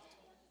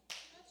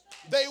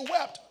 They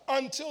wept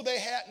until they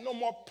had no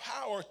more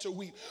power to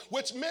weep,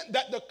 which meant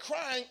that the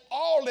crying,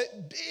 all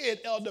it did,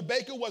 Elder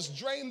Baker, was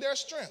drain their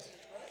strength.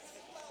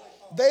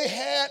 They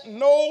had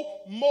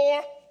no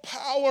more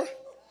power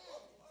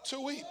to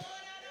weep.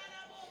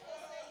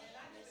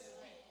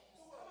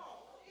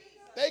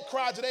 They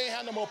cried till they ain't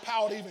had no more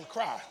power to even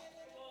cry.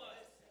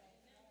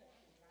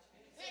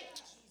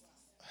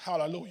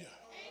 Hallelujah.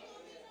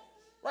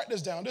 Write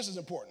this down. This is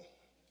important.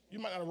 You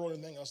might not have wrote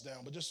anything else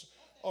down, but just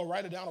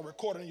write it down or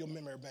record it in your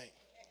memory bank.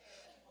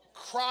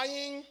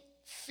 Crying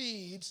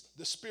feeds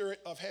the spirit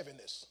of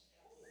heaviness.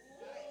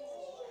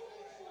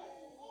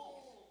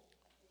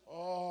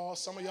 Oh,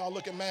 some of y'all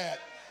looking mad.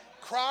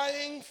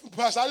 Crying,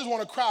 Pastor, I just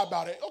want to cry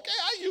about it. Okay,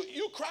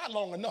 you cried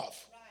long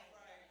enough.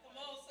 Come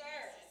on,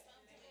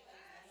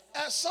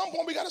 sir. At some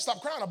point, we got to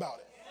stop crying about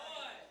it.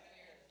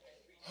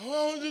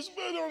 Oh, I just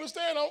don't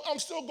understand. I'm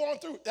still going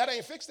through. That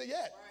ain't fixed it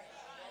yet.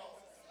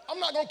 I'm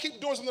not going to keep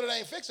doing something that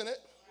ain't fixing it.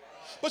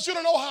 But you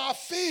don't know how I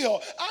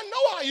feel. I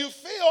know how you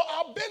feel.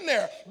 I've been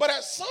there. But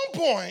at some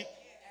point,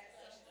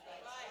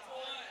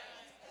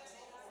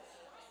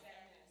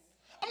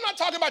 I'm not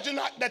talking about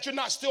that you're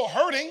not still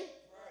hurting.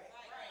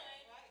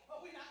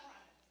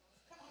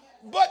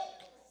 But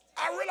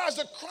I realize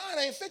that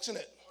crying ain't fixing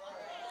it.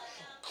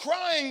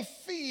 Crying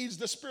feeds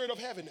the spirit of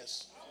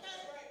heaviness.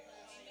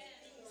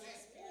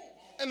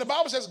 And the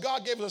Bible says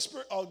God gave us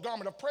a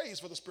garment of praise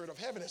for the spirit of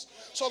heaviness.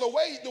 So the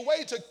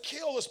way to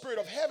kill the spirit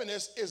of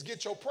heaviness is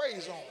get your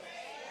praise on.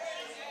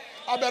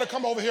 I better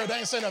come over here. They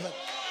ain't say nothing.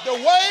 The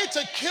way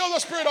to kill the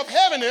spirit of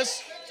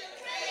heaviness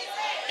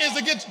is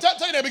to tell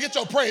your neighbor, get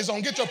your praise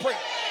on. Get your praise.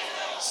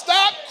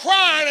 Stop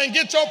crying and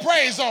get your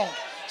praise on.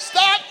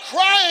 Stop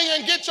crying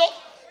and get your.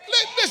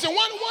 Listen,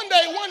 one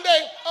day,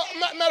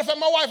 matter of fact,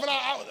 my wife and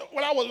I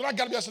when I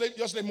got up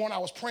yesterday morning, I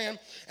was praying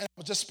and I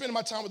was just spending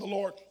my time with the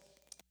Lord.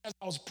 As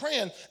I was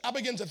praying, I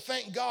began to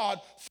thank God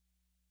for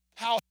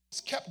how He's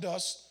kept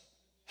us,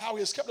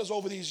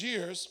 over these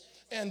years.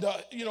 And,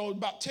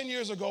 about 10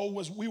 years ago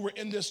we were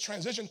in this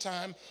transition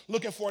time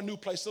looking for a new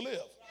place to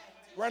live.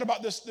 Right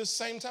about this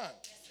same time.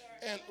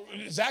 And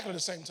exactly the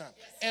same time.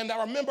 And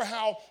I remember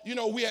how,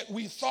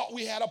 we thought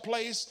we had a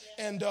place,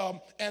 and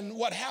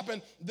what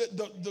happened,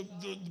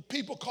 the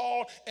people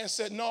called and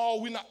said, no,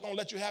 we're not going to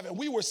let you have it.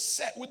 We were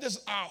set with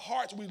this, our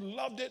hearts, we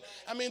loved it.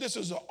 I mean, this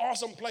is an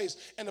awesome place.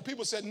 And the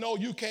people said, no,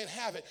 you can't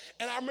have it.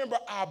 And I remember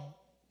I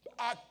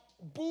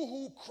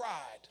boo-hoo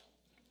cried.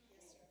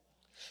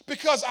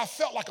 Because I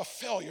felt like a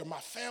failure.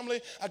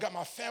 I got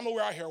my family.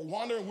 We're out here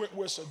wandering.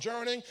 We're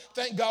sojourning.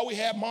 Thank God we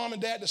had mom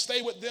and dad to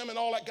stay with them and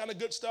all that kind of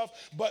good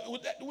stuff. But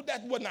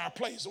that wasn't our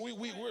place. We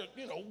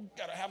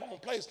got to have our own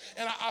place.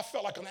 And I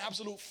felt like an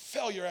absolute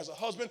failure as a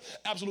husband,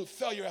 absolute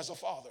failure as a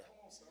father.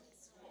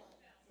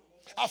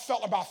 I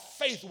felt like my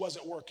faith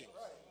wasn't working.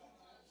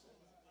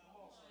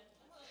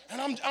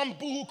 And I'm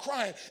boo-hoo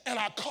crying. And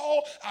I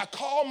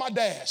call my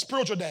dad,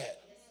 spiritual dad.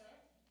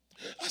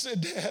 I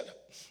said, Dad,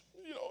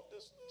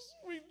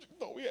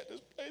 we had this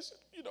place,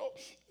 and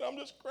I'm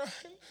just crying,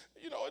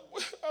 I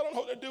don't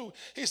know what to do.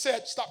 He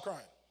said, stop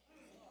crying.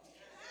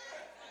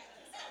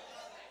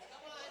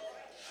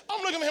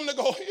 I'm looking at him to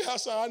go, yeah,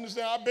 son, I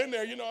understand. I've been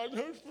there,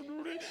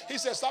 He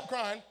said, stop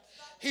crying.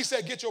 He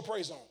said, get your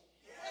praise on.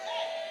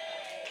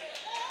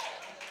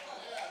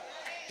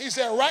 He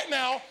said, right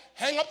now,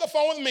 hang up the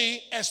phone with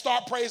me and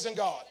start praising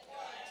God.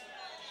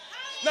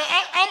 Now,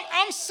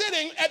 I'm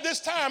sitting at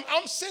this time,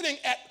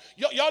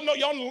 y'all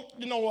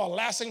know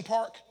Lansing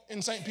Park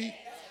in St. Pete?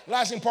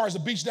 Lansing Park is the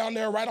beach down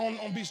there right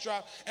on Beach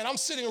Drive. And I'm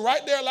sitting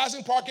right there at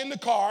Lansing Park in the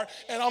car,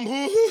 and I'm,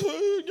 I'm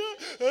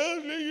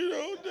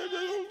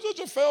such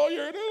a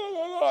failure.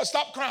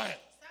 Stop crying.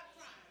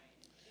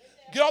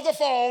 Get off the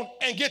phone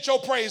and get your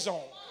praise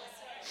on.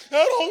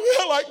 I don't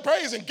feel like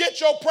praising. Get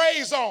your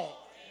praise on.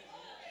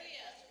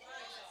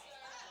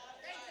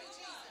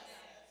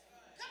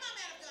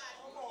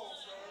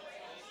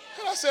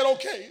 And I said,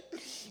 okay.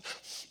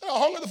 And I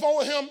hung up the phone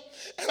with him,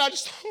 and I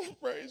just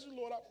praise you,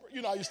 Lord.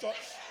 How you start.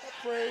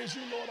 I praise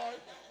you, Lord.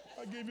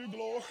 I give you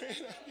glory. I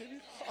give you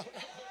honor.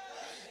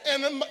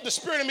 And then the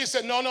spirit of me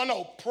said, no,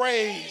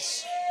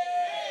 praise.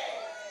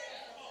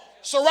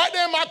 So right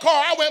there in my car,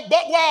 I went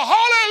buck wild.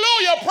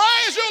 Hallelujah.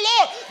 Praise you,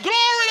 Lord.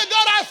 Glory to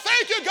God. I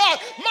thank you, God.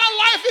 My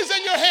life is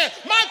in your hand.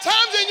 My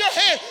time's in your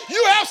hand. You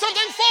have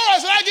something for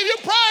us, and I give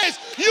you praise.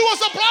 You will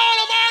supply all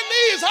of our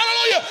needs.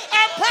 Hallelujah.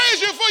 I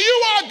praise you, for you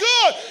are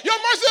good. Your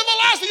mercy is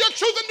everlasting. Your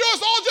truth endures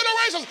to all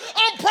generations.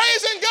 I'm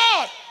praising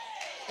God.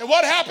 And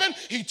what happened?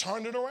 He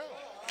turned it around.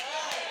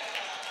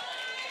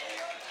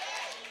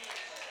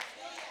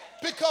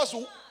 Because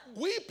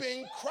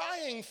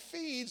crying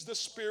feeds the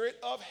spirit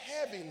of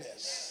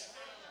heaviness.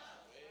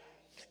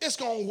 It's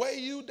going to weigh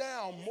you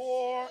down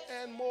more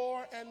and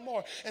more and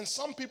more. And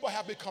some people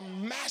have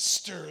become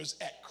masters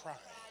at crying.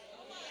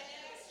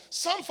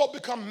 Some folk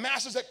become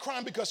masters at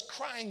crying because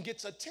crying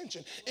gets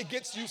attention. It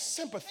gets you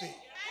sympathy.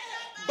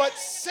 But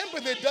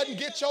sympathy doesn't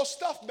get your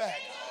stuff back.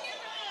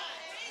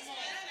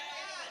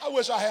 I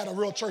wish I had a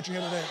real church in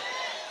here today.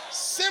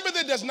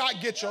 Sympathy does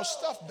not get your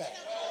stuff back.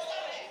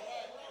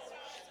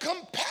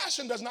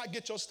 Compassion does not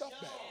get your stuff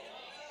back.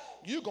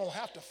 You're going to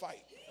have to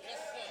fight.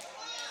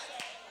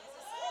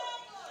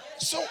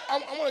 So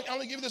I'm going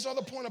to give you this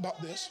other point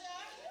about this.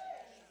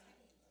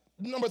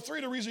 Number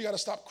 3, the reason you got to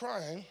stop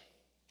crying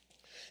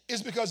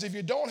is because if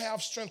you don't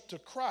have strength to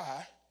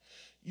cry,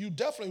 you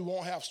definitely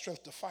won't have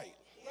strength to fight.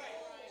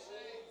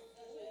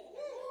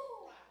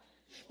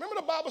 Remember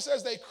the Bible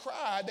says they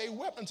cried, they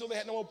wept until they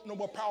had no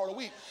more power to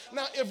weep.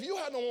 Now, if you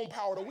have no more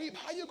power to weep,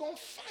 how you going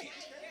to fight?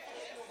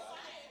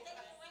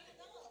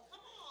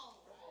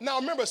 Now,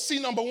 remember, C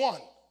number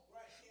 1,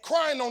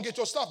 crying don't get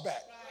your stuff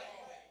back.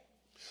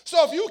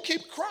 So if you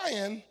keep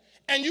crying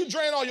and you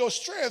drain all your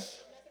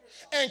strength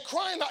and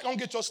crying not going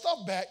to get your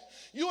stuff back,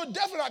 you are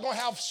definitely not going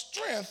to have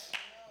strength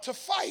to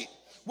fight,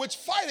 which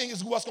fighting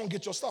is what's going to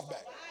get your stuff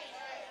back.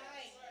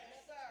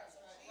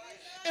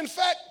 In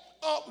fact,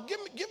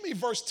 give me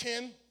verse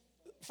 10,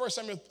 1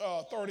 Samuel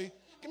 30.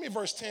 Give me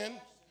verse 10.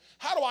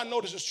 How do I know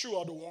this is true,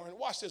 Elder Warren?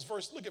 Watch this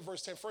verse. Look at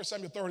verse 10, 1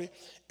 Samuel 30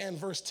 and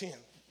verse 10.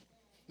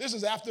 This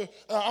is after,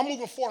 I'm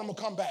moving forward, I'm going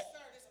to come back.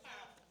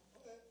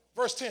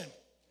 Verse 10.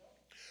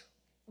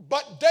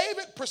 But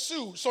David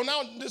pursued. So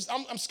now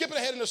I'm skipping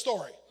ahead in the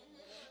story.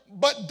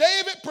 But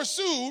David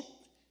pursued,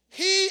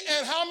 he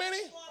and how many?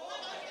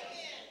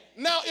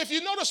 Now, if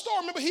you know the story,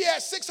 remember he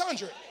had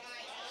 600.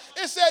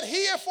 It said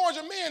he and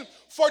 400 men,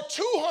 for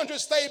 200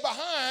 stayed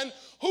behind,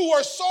 who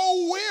were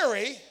so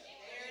weary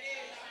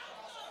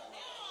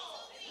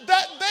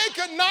that they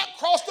could not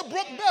cross the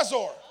brook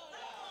Besor.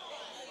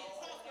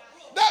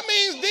 That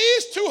means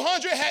these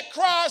 200 had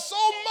cried so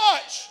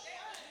much.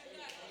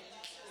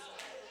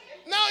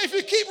 Now, if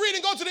you keep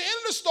reading, go to the end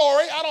of the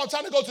story. I don't have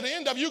time to go to the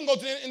end of it. You can go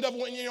to the end of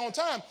it in your own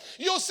time.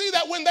 You'll see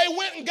that when they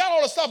went and got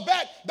all the stuff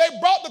back, they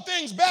brought the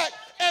things back.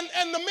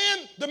 And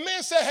the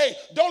men said, hey,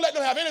 don't let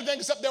them have anything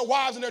except their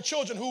wives and their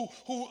children who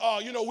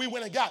we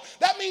went and got.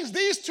 That means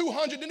these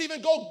 200 didn't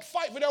even go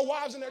fight for their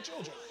wives and their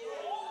children.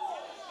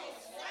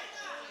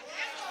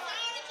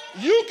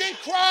 You can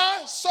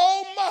cry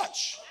so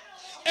much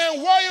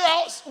and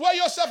wear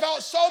yourself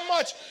out so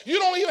much, you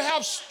don't even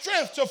have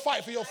strength to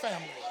fight for your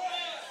family.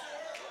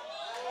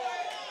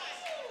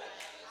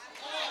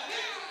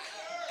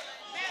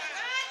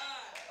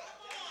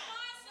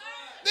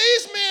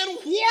 These men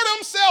wore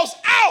themselves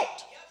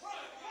out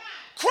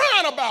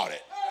crying about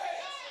it.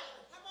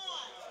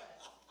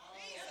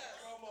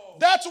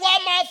 That's why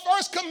my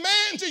first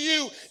command to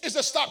you is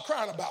to stop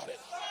crying about it.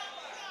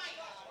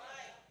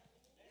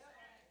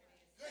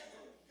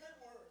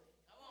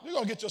 You're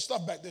going to get your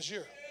stuff back this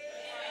year.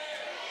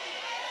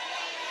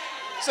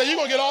 Say, you're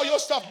going to get all your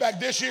stuff back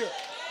this year.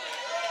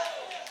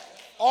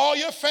 All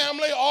your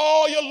family,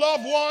 all your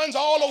loved ones,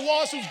 all the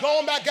ones who's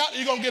gone back out,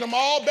 you're going to get them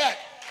all back.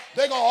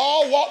 They're going to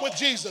all walk with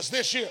Jesus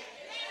this year.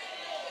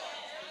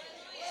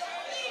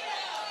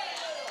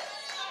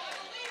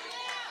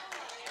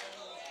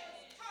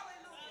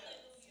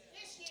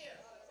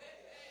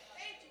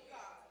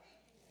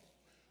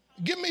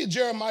 Give me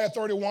Jeremiah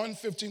 31,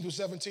 15 through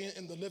 17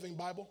 in the Living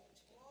Bible,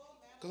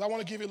 because I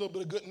want to give you a little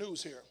bit of good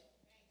news here.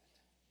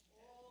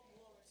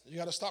 You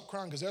got to stop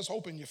crying because there's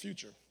hope in your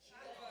future.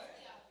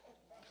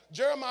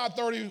 Jeremiah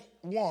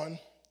 31,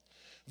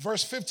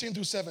 verse 15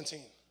 through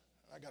 17.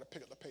 I got to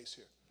pick up the pace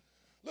here.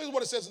 Look at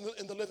what it says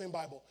in the Living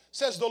Bible. It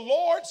says, the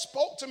Lord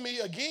spoke to me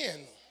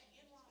again,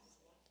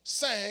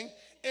 saying,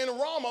 in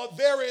Ramah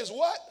there is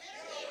what?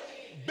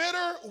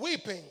 Bitter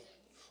weeping.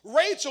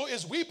 Rachel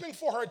is weeping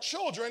for her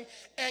children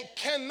and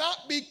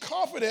cannot be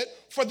comforted,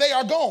 for they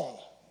are gone.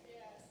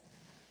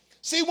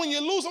 See, when you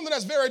lose something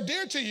that's very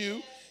dear to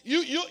you,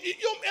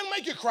 it'll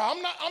make you cry.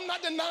 I'm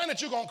not denying that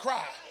you're going to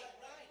cry.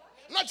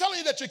 I'm not telling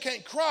you that you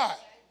can't cry,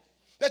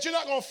 that you're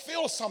not going to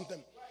feel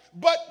something.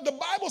 But the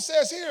Bible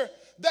says here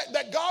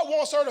that God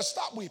wants her to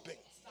stop weeping.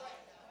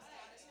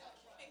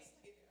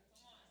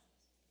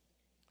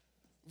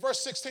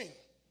 Verse 16.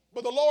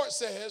 But the Lord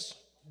says,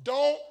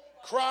 don't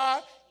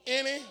cry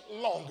any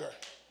longer.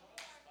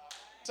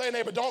 Tell your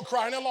neighbor, don't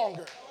cry any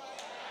longer.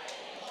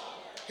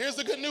 Here's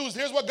the good news.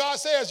 Here's what God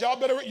says. Y'all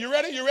better, you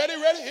ready? You ready?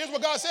 Ready? Here's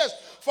what God says.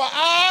 For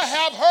I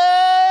have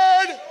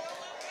heard.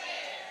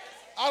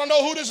 I don't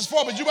know who this is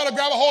for, but you better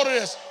grab a hold of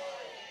this.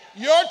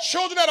 Your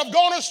children that have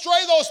gone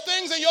astray, those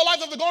things in your life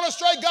that have gone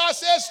astray, God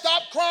says,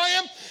 stop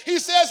crying. He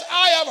says,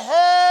 I have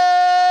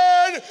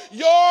heard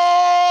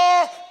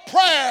your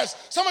prayers.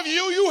 Some of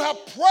you have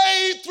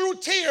prayed through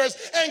tears,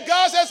 and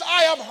God says,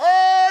 I have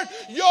heard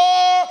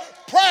your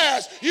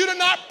prayers. You did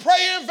not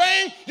pray in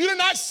vain. You did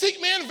not seek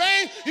me in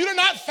vain. You did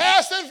not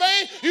fast in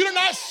vain. You did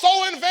not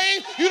sow in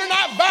vain. You did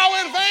not vow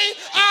in vain.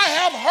 I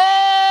have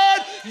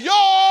heard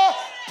your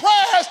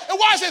prayers. And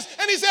watch this.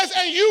 And he says,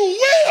 and you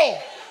will.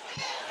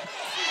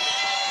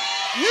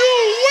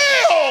 You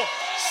will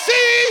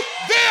see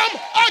them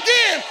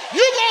again.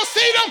 You're going to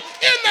see them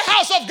in the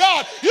house of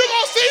God. You're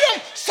going to see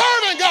them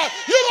serving God.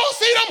 You're going to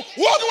see them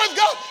walking with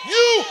God.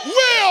 You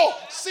will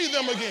see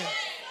them again.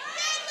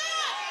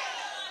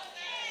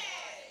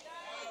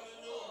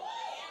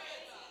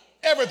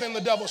 Everything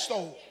the devil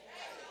stole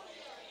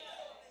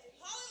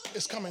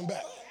is coming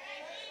back.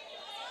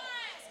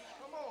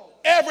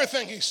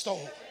 Everything he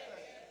stole,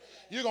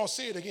 you're going to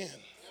see it again.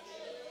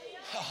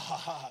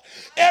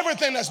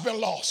 Everything that's been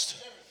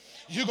lost,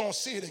 you're going to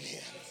see it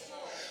again.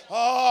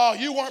 Oh,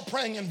 you weren't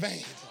praying in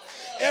vain.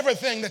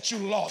 Everything that you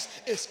lost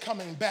is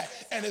coming back,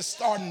 and it's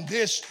starting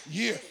this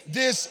year.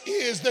 This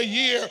is the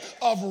year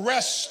of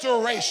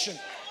restoration.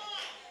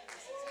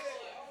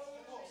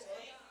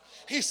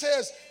 He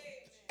says,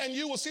 and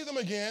you will see them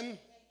again.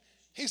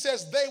 He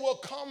says, they will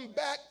come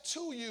back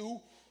to you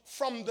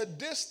from the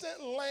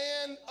distant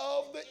land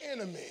of the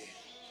enemy.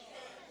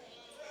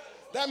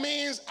 That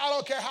means I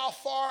don't care how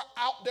far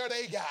out there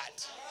they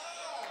got.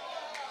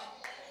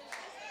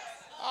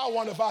 I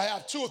wonder if I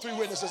have 2 or 3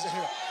 witnesses in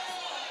here.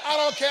 I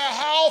don't care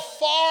how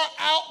far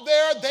out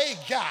there they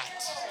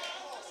got.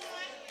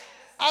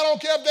 I don't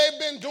care if they've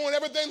been doing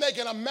everything they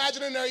can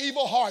imagine in their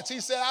evil hearts. He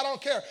said, I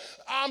don't care.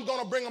 I'm going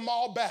to bring them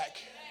all back.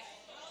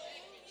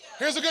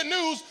 Here's the good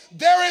news.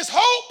 There is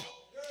hope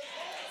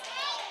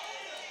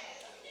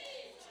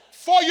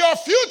for your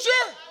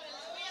future.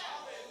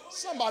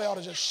 Somebody ought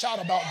to just shout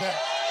about that.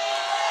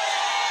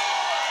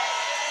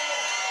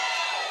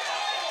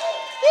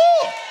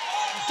 Woo.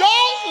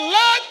 Don't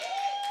let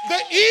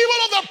the evil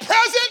of the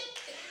present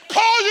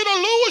cause you to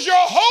lose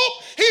your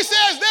hope. He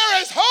says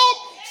there is hope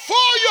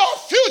for your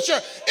future.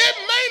 It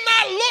may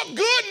not look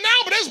good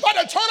now, but it's about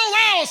to turn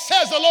around,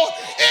 says the Lord.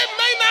 It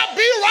may not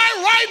be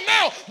right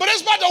now, but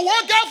it's about to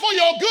work out for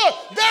your good.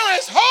 There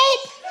is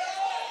hope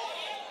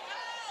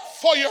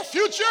for your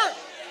future,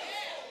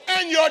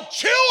 and your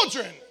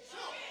children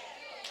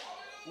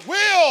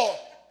will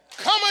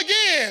come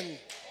again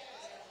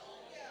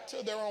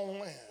to their own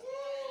land.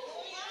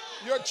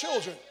 Your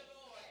children.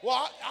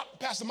 Well,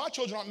 Pastor, my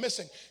children aren't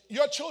missing.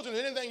 Your children,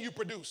 anything you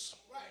produce.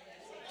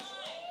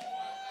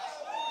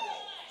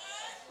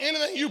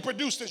 Anything you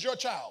produced is your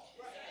child.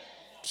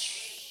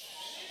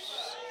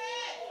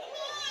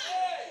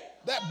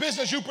 That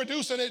business you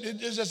produced and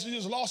you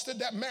just lost it.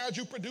 That marriage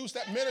you produced,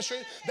 that ministry,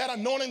 that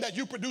anointing that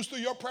you produced through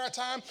your prayer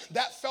time,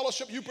 that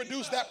fellowship you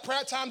produced, that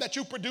prayer time that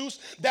you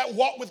produced, that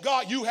walk with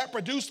God you have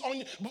produced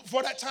on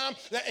for that time,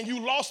 and you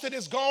lost it,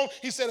 it's gone.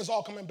 He said it's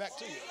all coming back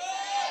to you.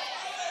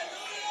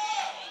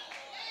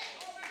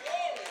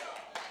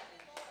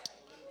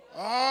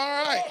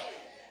 All right.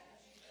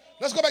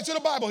 Let's go back to the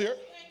Bible here.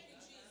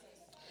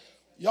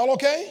 Y'all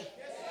okay?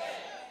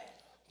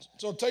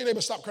 So tell your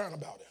neighbor, stop crying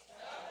about it.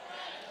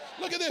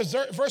 Look at this,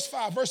 verse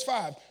 5. 1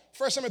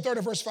 Samuel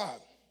 30, verse 5.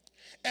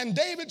 And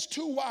David's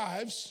 2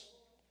 wives,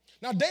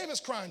 now David's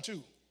crying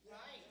too.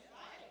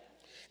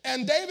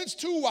 And David's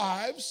 2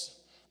 wives,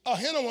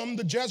 Ahinoam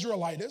the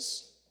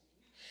Jezreelitess,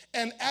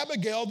 and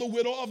Abigail the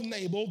widow of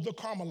Nabal the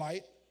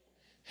Carmelite,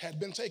 had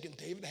been taken.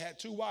 David had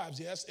 2 wives.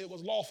 Yes, it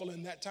was lawful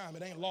in that time.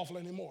 It ain't lawful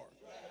anymore.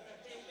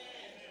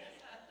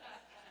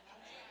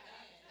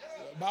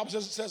 The Bible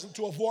says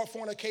to avoid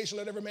fornication,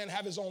 let every man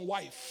have his own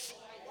wife.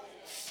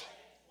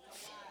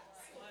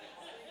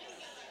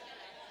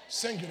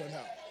 Singular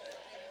now.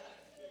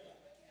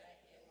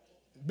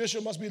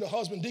 Bishop must be the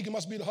husband. Deacon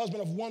must be the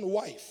husband of 1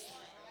 wife.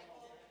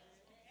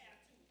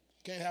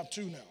 Can't have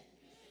 2 now.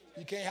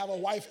 You can't have a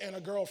wife and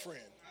a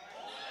girlfriend.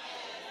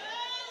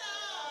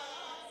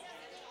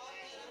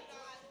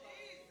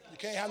 You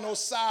can't have no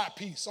side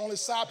piece. Only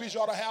side piece you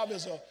ought to have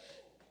is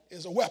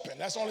a weapon.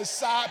 That's the only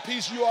side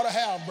piece you ought to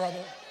have,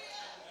 brother.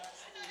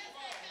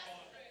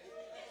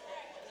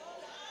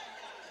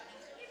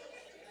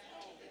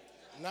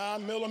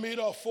 $9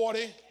 millimeter or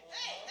 40,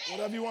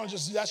 whatever you want,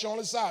 just that's your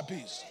only side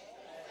piece.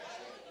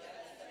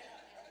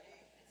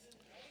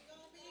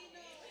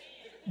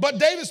 But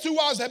David's 2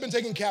 wives had been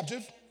taken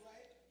captive.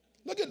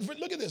 Look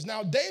at this.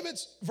 Now,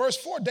 verse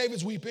 4,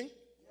 David's weeping.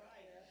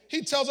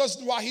 He tells us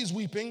why he's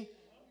weeping,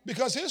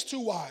 because his 2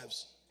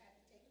 wives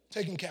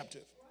taken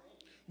captive.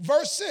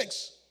 Verse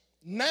 6,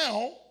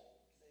 now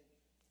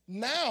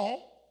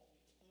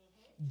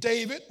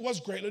David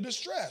was greatly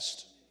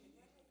distressed.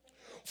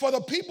 For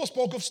the people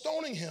spoke of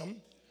stoning him,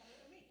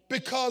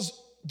 because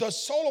the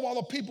soul of all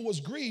the people was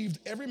grieved,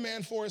 every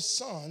man for his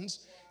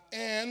sons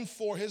and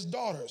for his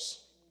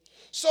daughters.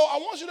 So I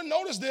want you to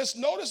notice this.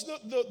 Notice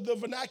the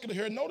vernacular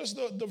here. Notice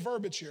the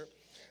verbiage here.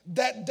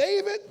 That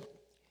David,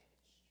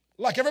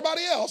 like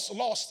everybody else,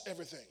 lost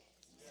everything.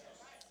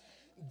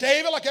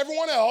 David, like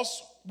everyone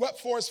else, wept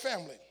for his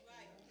family.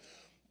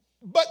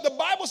 But the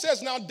Bible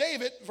says now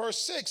David, verse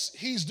 6,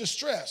 he's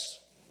distressed.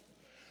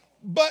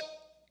 But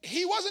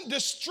he wasn't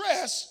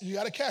distressed, you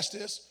got to catch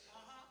this,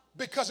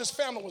 because his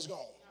family was gone.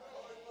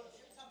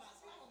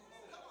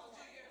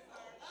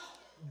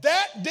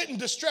 That didn't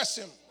distress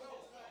him,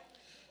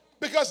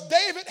 because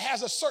David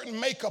has a certain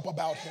makeup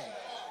about him.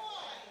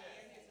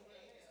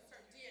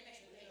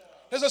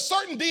 There's a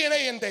certain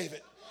DNA in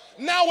David.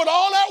 Now, with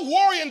all that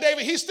worrying,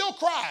 David, he still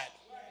cried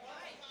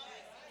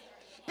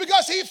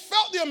because he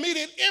felt the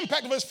immediate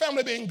impact of his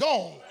family being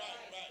gone.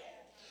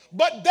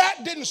 But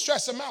that didn't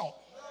stress him out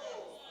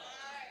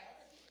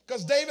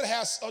because David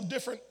has a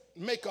different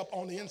makeup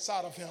on the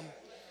inside of him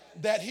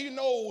that he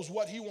knows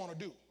what he want to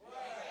do.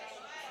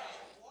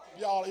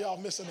 Y'all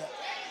missing that.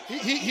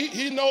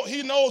 He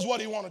knows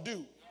what he want to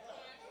do.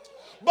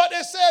 But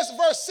it says,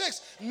 verse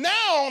 6,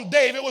 now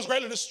David was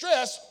greatly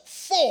distressed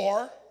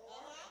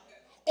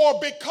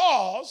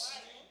because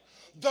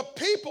the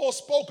people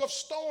spoke of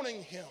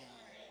stoning him,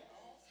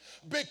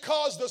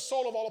 because the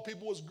soul of all the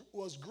people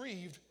was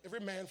grieved, every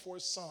man for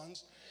his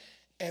sons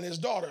and his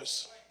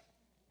daughters.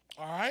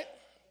 All right?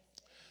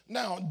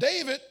 Now,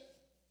 David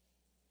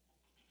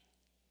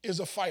is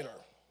a fighter.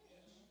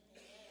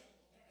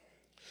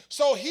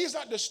 So he's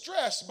not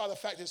distressed by the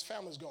fact his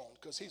family's gone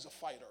because he's a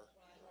fighter.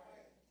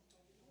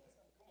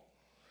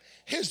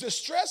 His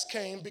distress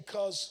came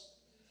because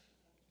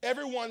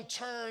everyone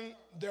turned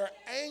their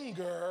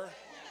anger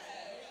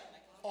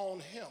on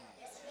him.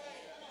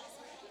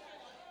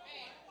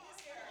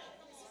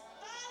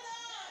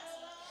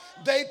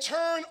 They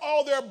turned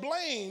all their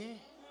blame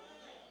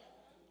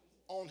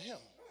on him.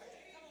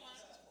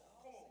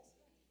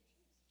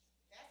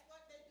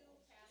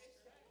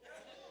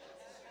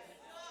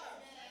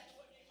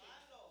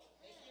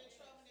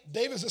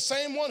 David's the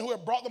same one who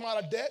had brought them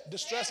out of debt,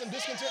 distress, and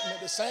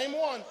discontentment. The same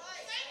one.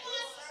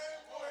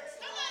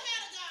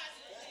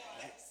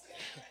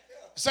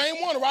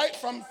 Same one, right?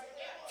 From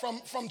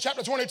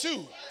chapter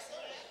 22.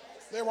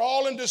 They were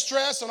all in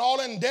distress and all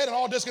in debt and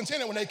all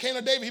discontented. When they came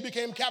to David, he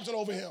became captain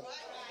over him.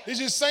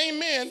 These are the same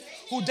men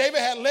who David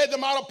had led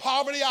them out of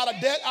poverty, out of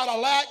debt, out of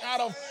lack,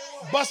 out of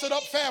busted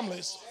up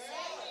families.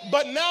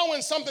 But now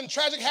when something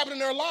tragic happened in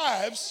their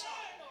lives,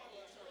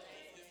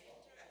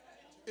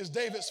 it's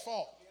David's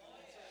fault.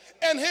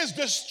 And his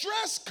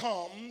distress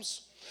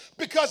comes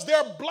because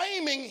they're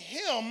blaming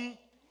him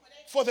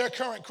for their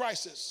current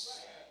crisis.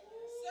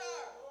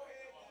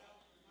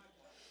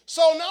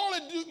 So not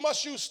only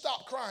must you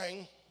stop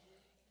crying,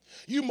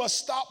 you must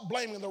stop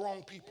blaming the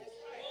wrong people.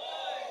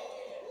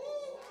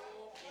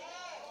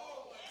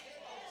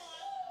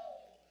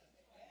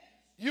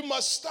 You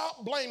must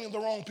stop blaming the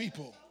wrong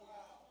people.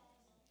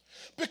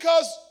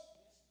 Because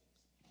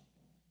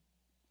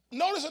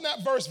notice in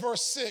that verse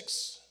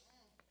 6,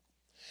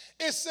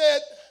 it said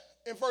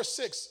in verse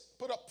 6,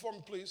 put up for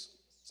me, please,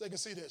 so you can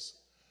see this.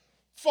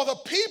 For the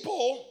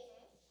people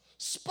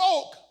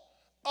spoke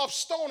of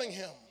stoning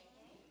him.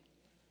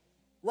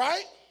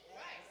 Right?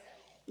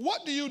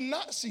 What do you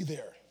not see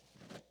there?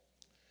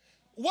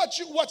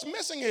 What's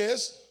missing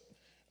is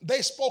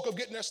they spoke of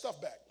getting their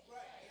stuff back.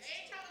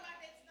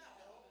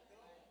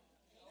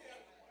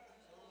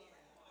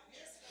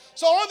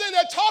 So the only thing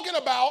they're talking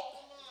about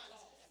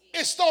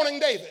is stoning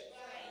David.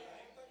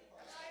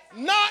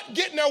 Not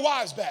getting their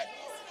wives back.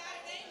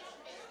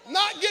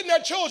 Not getting their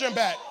children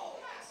back.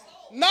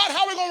 Not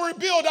how we're going to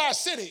rebuild our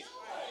city.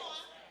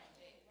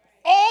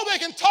 All they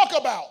can talk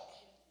about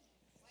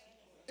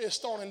is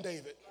stoning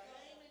David.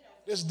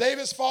 It's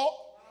David's fault.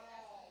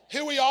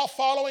 Here we are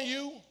following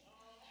you.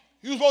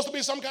 You were supposed to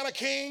be some kind of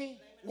king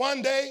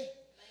one day.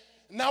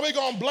 Now we're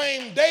going to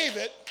blame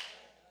David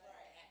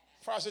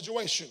for our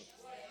situation.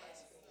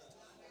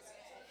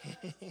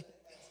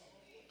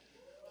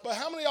 But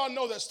how many of y'all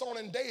know that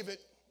stoning David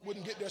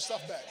wouldn't get their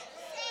stuff back?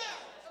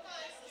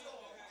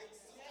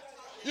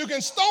 You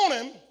can stone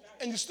him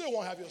and you still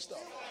won't have your stuff.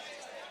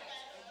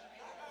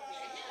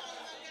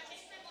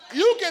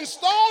 You can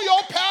stone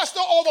your pastor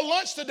over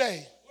lunch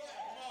today,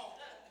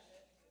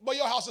 but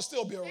your house will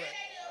still be a wreck.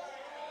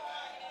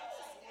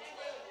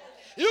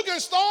 You can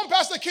stone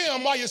Pastor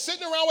Kim while you're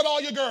sitting around with all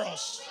your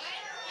girls,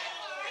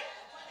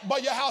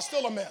 but your house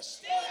still a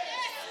mess.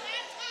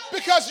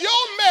 Because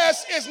your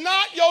mess is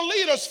not your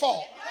leader's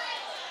fault.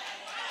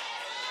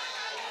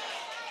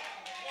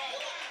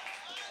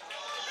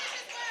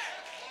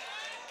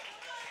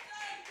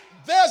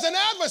 There's an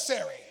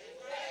adversary,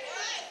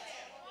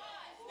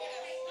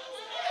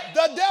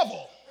 the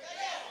devil,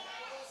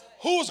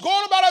 who's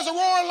going about as a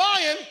roaring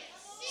lion,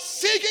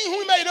 seeking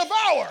whom he may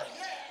devour.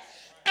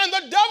 And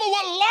the devil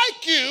would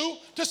like you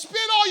to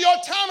spend all your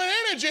time and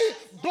energy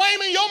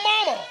blaming your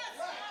mama.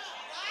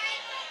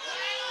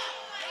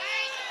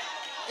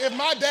 If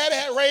my daddy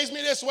had raised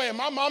me this way, and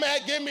my mama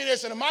had given me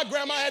this, and if my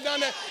grandma had done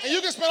that, and you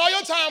can spend all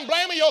your time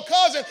blaming your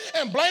cousin,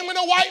 and blaming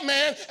the white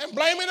man, and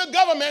blaming the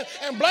government,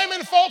 and blaming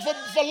folk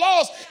for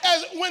laws,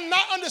 as when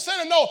not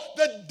understanding, no,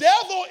 the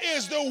devil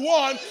is the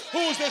one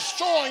who's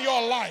destroying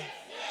your life.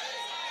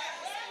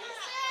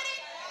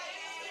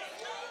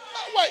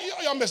 Wait,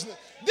 y'all missing it.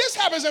 This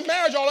happens in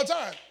marriage all the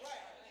time.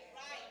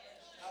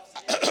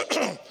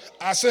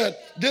 I said,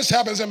 this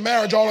happens in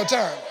marriage all the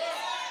time.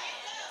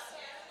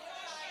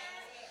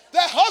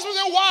 That husbands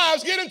and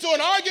wives get into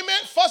an argument,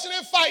 fussing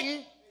and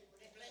fighting,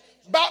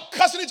 about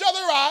cussing each other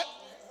out,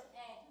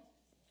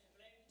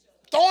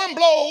 throwing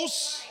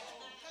blows,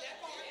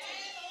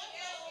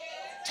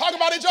 talking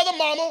about each other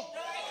mama.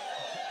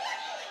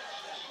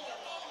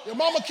 Your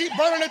mama keep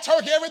burning the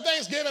turkey every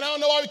Thanksgiving. I don't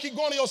know why we keep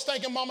going to your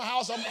stinking mama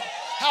house.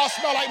 House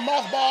smell like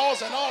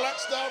mothballs and all that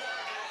stuff.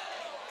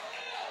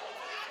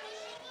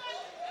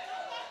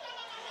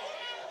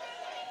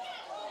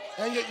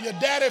 And your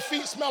daddy's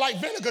feet smell like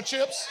vinegar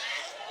chips.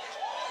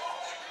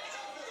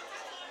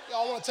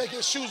 Y'all want to take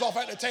his shoes off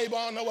at the table.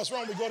 I don't know what's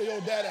wrong. We go to your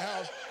daddy's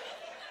house.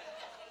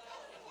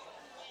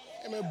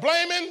 I mean,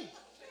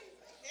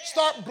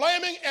 start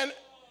blaming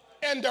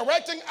and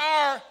directing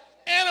our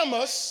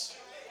animus,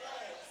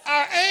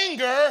 our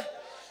anger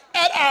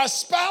at our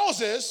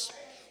spouses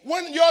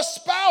when your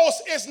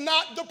spouse is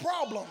not the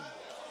problem.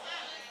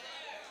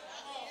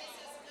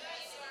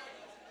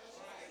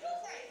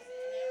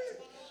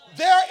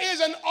 There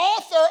is an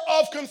author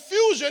of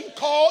confusion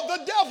called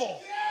the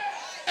devil.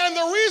 And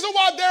the reason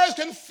why there is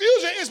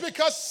confusion is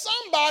because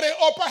somebody,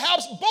 or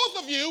perhaps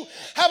both of you,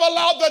 have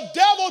allowed the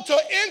devil to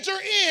enter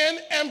in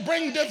and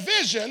bring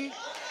division.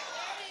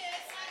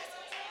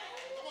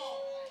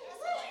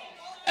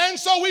 And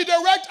so we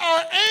direct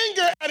our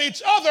anger at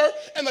each other,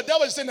 and the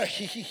devil is sitting there.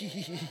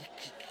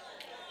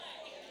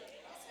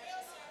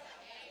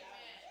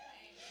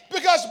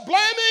 Because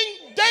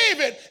blaming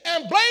David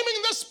and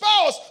blaming the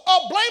spouse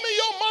or blaming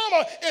your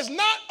mama is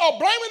not, or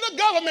blaming the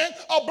government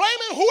or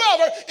blaming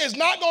whoever is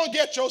not going to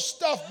get your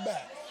stuff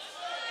back.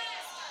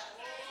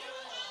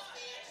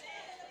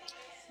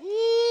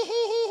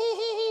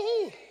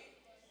 Ooh.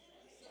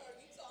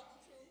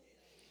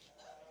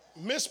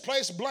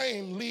 Misplaced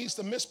blame leads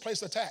to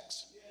misplaced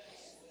attacks.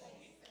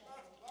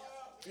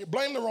 If you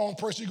blame the wrong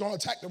person, you're going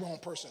to attack the wrong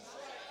person.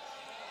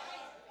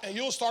 And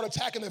you'll start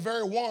attacking the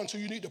very ones who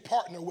you need to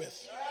partner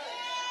with.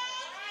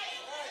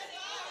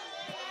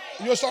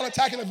 You'll start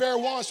attacking the very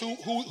ones who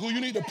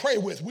you need to pray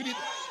with.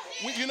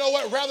 You know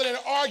what? Rather than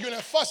arguing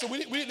and fussing, we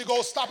need to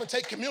go stop and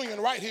take communion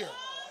right here.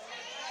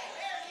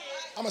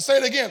 I'm going to say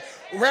it again.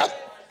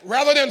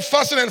 Rather than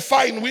fussing and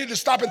fighting, we need to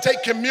stop and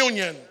take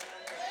communion.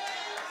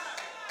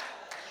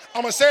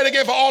 I'm going to say it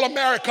again for all the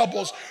married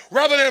couples.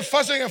 Rather than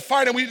fussing and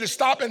fighting, we need to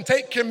stop and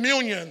take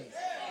communion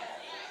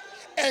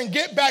and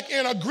get back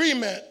in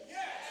agreement.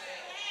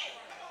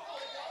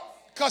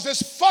 Because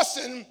this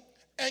fussing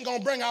ain't going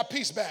to bring our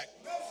peace back.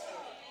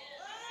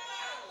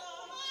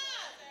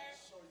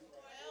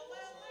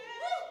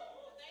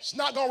 It's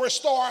not going to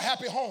restore our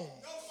happy home.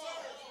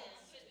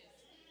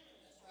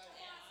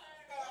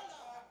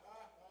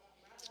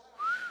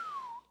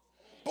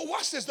 But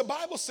watch this. The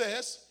Bible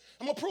says,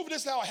 I'm going to prove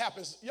this how it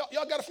happens. Y'all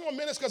got a few more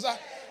minutes because I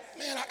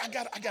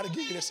got to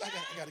give you this. I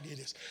got to give you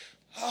this.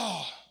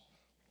 Oh.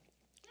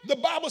 The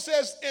Bible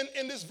says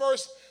in this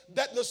verse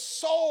that the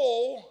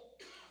soul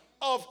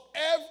of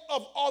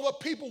all the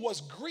people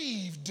was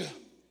grieved.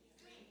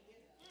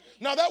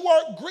 Now that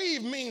word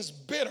grieve means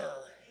bitter.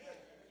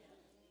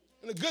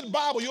 In a good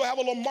Bible, you'll have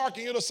a little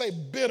marking. It'll say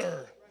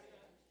bitter.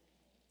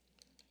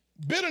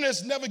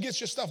 Bitterness never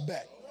gets your stuff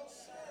back.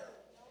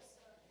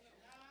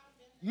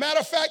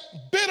 Matter of fact,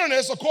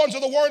 bitterness, according to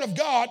the word of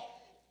God,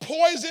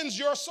 poisons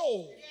your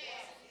soul.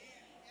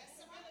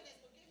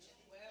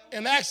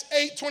 In Acts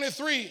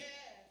 8:23,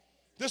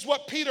 this is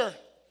what Peter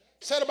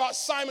said about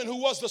Simon, who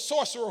was the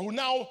sorcerer, who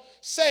now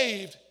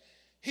saved.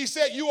 He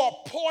said, you are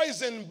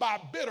poisoned by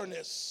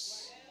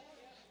bitterness.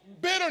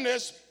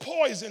 Bitterness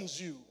poisons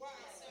you.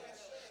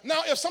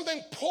 Now, if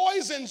something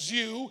poisons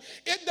you,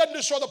 it doesn't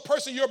destroy the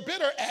person you're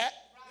bitter at.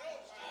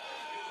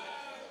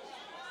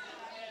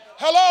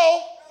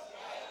 Hello?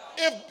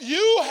 If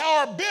you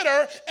are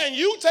bitter and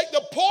you take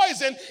the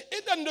poison,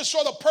 it doesn't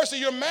destroy the person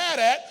you're mad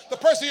at, the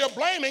person you're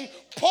blaming.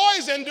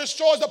 Poison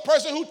destroys the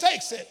person who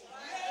takes it.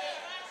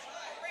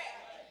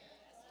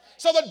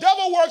 So the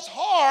devil works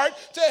hard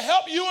to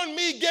help you and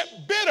me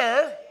get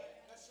bitter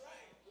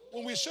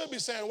when we should be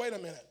saying, wait a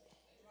minute.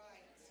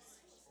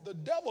 The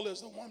devil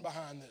is the one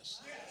behind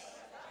this.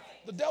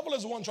 The devil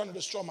is the one trying to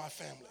destroy my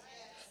family.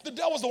 The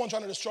devil is the one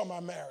trying to destroy my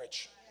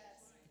marriage.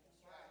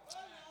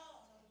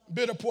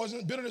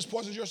 Bitterness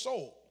poisons your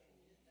soul.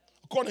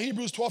 According to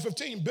Hebrews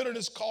 12:15,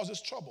 bitterness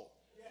causes trouble.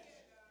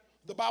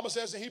 The Bible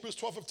says in Hebrews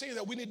 12:15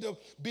 that we need to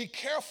be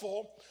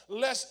careful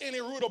lest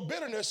any root of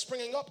bitterness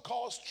springing up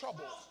cause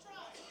trouble.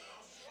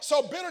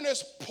 So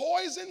bitterness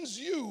poisons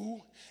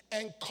you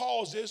and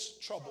causes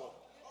trouble.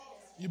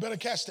 You better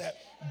catch that.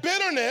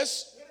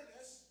 Bitterness.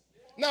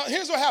 Now,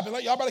 here's what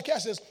happened. Y'all better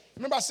catch this.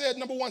 Remember I said,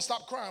 number one,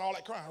 stop crying, all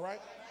that crying,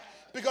 right?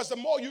 Because the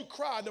more you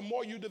cry, the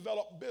more you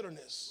develop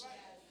bitterness.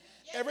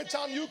 Every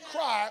time you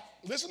cry,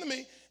 listen to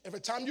me, every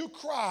time you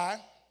cry,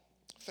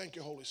 thank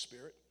you, Holy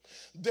Spirit,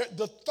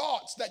 the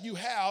thoughts that you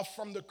have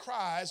from the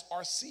cries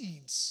are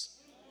seeds.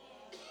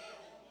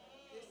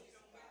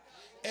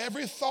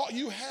 Every thought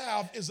you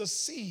have is a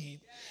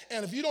seed.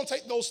 And if you don't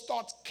take those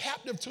thoughts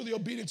captive to the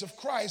obedience of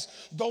Christ,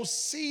 those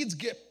seeds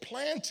get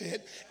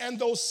planted. And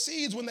those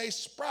seeds, when they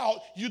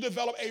sprout, you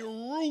develop a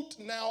root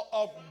now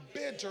of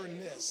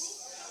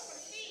bitterness.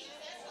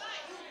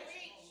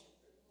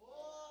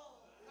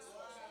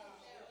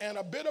 And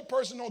a bitter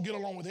person don't get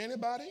along with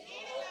anybody,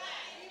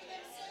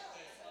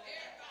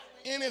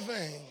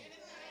 anything.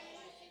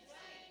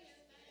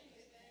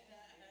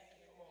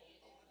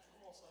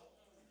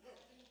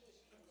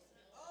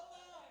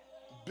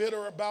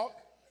 bitter about.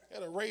 I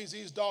had to raise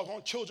these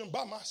doggone children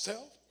by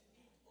myself.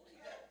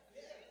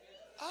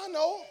 I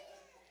know.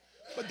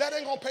 But that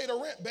ain't going to pay the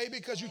rent, baby,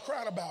 because you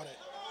crying about it.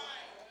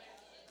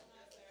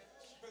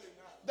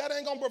 That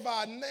ain't going to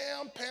provide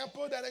now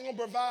pamper. That ain't going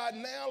to provide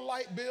now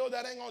light bill.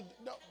 That ain't going to,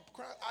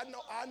 no,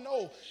 I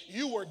know.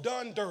 You were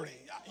done dirty.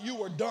 You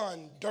were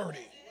done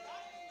dirty.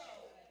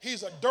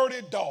 He's a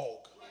dirty dog.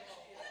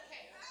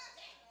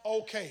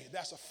 Okay,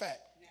 that's a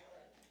fact.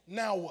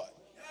 Now what?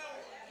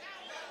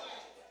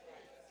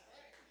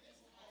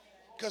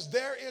 Because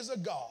there is a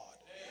God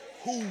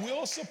who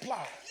will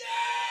supply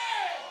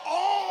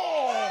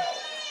all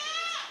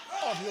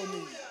of your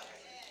needs.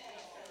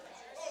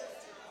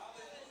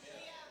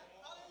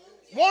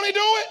 Won't he do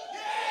it?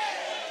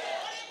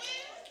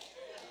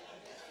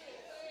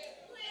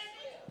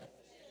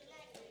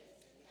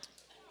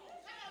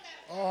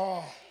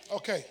 Oh,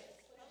 okay.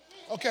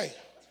 Okay.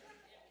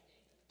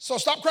 So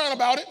stop crying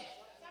about it.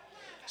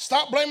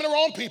 Stop blaming the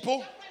wrong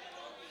people.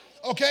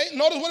 Okay,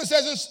 notice what it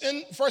says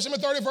in 1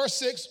 Samuel 30, verse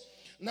 6.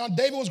 Now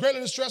David was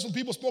greatly distressed when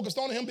people spoke of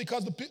stoning him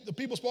because the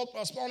people spoke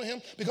of stoning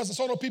him because the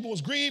soul of the people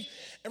was grieved.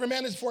 Every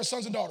man is for his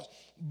sons and daughters.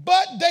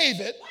 But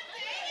David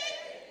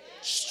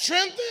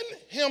strengthened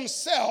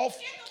himself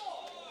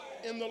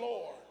in the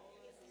Lord.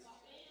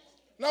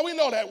 Now we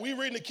know that. We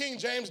read in the King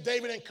James,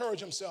 David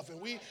encouraged himself.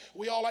 And we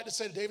all like to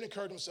say that David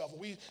encouraged himself.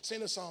 And we sing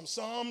the psalm,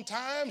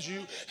 sometimes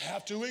you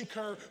have to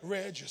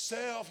encourage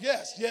yourself.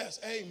 Yes, yes,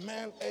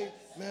 amen,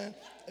 amen,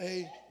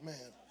 amen.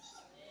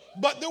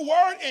 But the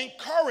word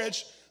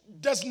encourage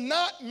does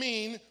not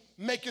mean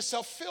make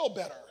yourself feel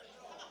better.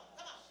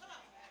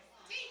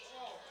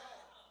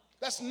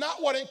 That's not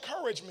what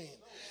encourage means.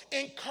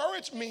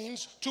 Encourage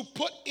means to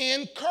put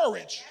in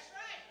courage.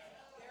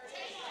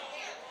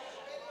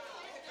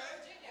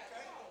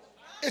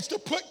 It's to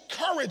put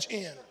courage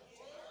in.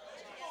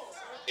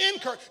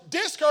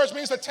 Discourage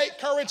means to take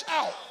courage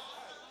out.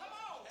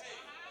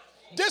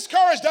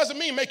 Discourage doesn't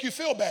mean make you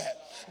feel bad.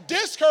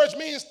 Discourage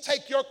means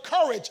take your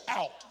courage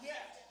out.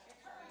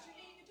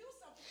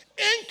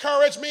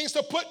 Encourage means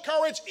to put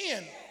courage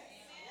in.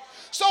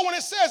 So when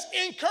it says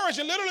encourage,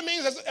 it literally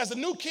means, as the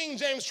New King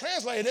James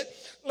translates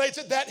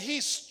it, that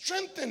he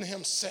strengthened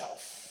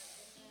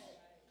himself.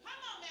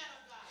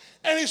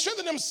 And he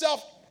strengthened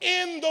himself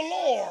in the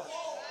Lord.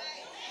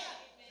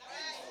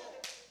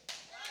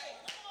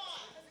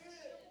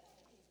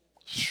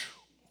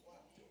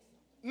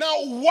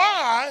 Now,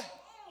 why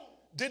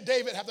did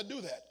David have to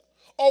do that?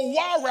 Or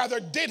why,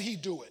 rather, did he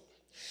do it?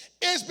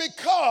 It's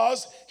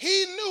because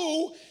he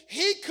knew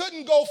he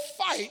couldn't go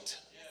fight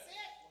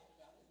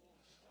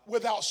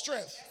without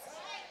strength.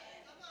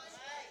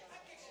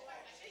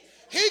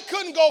 He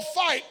couldn't go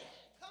fight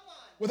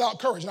without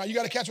courage. Now, you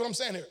got to catch what I'm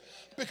saying here.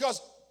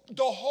 Because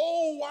the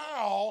whole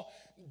while,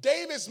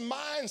 David's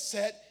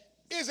mindset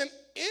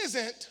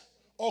isn't,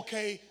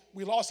 okay,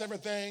 we lost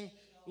everything,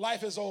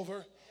 life is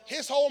over.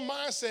 His whole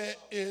mindset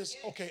is,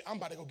 okay, I'm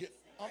about to go get,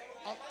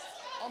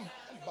 I'm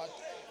about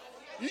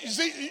to. You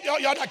see, y'all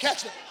not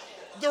catching it.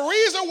 The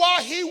reason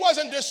why he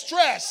wasn't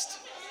distressed,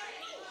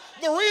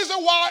 the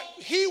reason why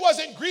he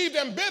wasn't grieved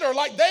and bitter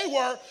like they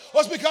were,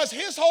 was because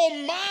his whole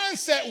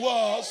mindset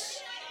was,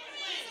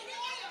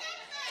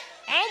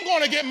 I'm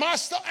going to get my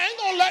stuff. I ain't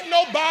going to let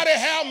nobody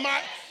have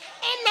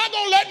I'm not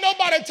going to let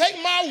nobody take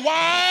my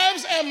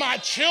wives and my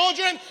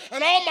children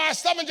and all my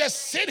stuff and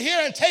just sit here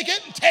and take it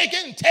and take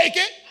it and take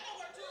it.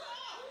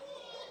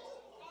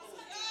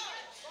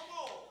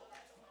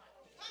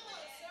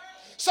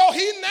 So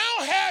he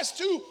now has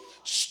to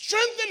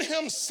strengthen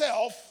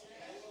himself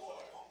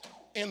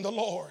in the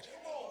Lord.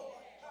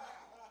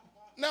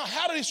 Now,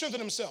 how did he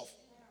strengthen himself?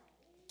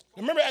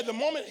 Remember, at the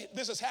moment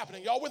this is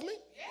happening, y'all with me?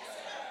 Yes, sir.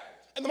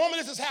 At the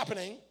moment this is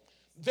happening,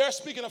 they're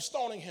speaking of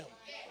stoning him.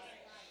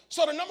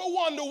 So the number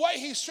one, the way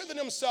he strengthened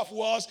himself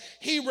was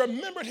he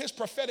remembered his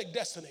prophetic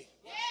destiny.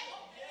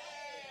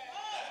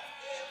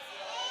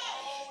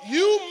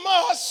 You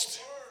must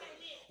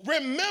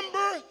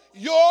remember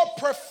your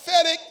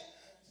prophetic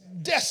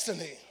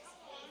destiny.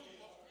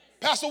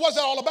 Pastor, what's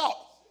that all about?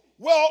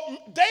 Well,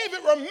 David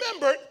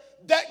remembered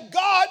that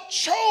God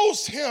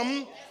chose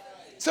him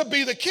to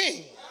be the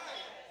king,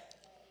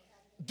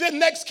 the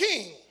next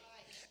king.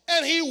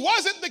 And he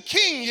wasn't the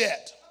king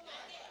yet.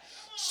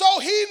 So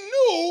he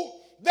knew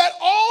that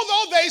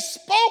although they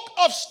spoke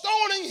of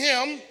stoning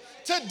him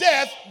to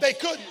death, they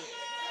couldn't.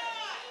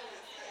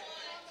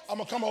 I'm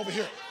going to come over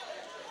here.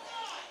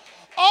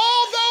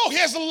 Although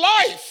his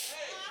life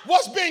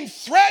was being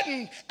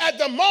threatened at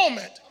the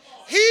moment,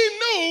 he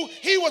knew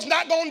he was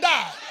not going to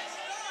die.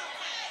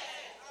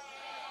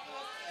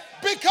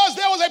 Because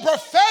there was a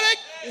prophetic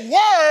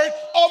word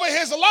over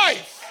his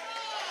life.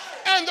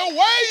 And the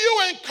way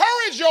you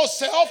encourage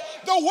yourself,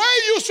 the way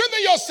you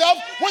strengthen yourself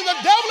when the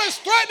devil is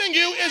threatening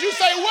you is you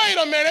say, wait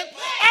a minute,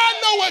 I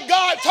know what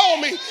God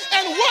told me.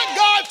 And what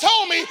God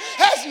told me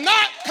has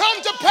not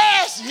come to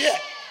pass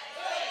yet.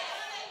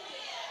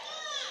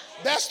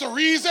 That's the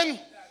reason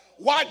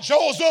why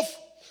Joseph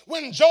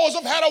When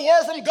Joseph had a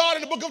word from God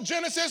in the book of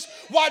Genesis,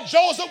 why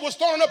Joseph was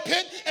thrown in a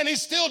pit and he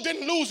still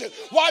didn't lose it.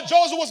 Why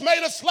Joseph was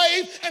made a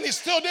slave and he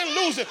still didn't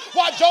lose it.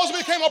 Why Joseph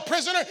became a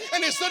prisoner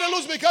and he still didn't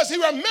lose it, because he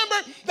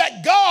remembered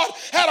that God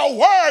had a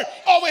word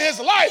over his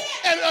life.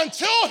 And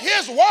until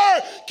his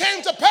word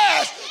came to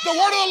pass, the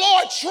word of the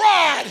Lord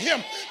tried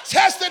him,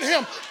 tested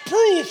him,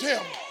 proved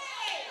him.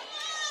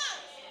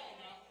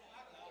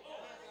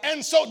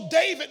 And so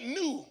David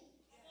knew,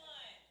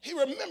 he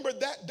remembered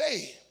that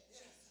day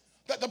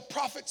that the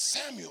prophet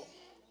Samuel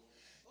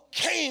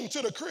came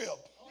to the crib.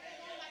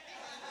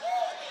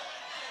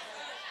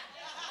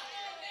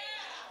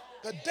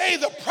 The day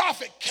the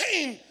prophet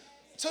came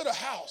to the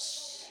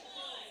house.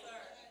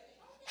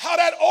 How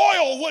that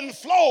oil wouldn't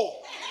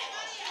flow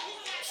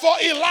for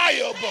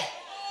Eliab.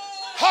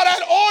 How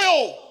that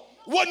oil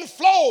wouldn't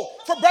flow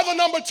for brother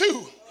number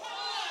 2.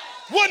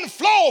 Wouldn't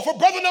flow for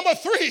brother number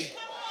 3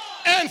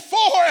 and 4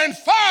 and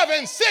 5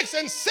 and 6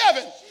 and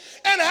 7.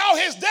 And how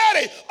his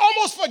daddy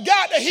almost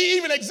forgot that he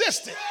even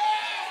existed.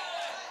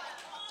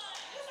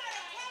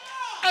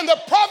 And the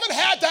prophet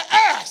had to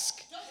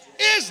ask,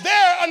 is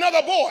there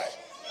another boy?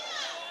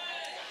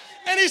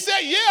 And he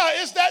said,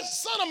 yeah, it's that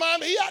son of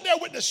mine. He out there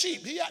with the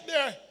sheep. He out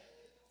there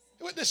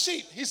with the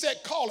sheep. He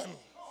said, call him.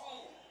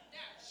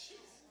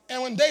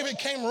 And when David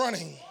came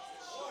running,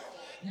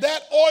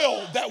 that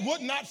oil that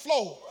would not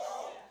flow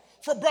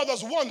for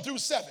brothers 1 through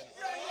 7,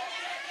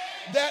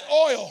 that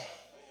oil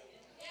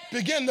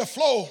began to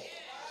flow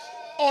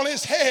on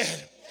his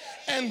head.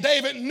 And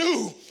David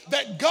knew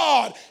that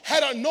God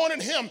had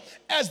anointed him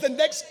as the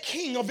next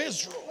king of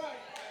Israel.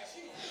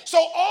 So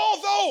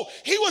although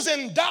he was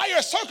in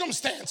dire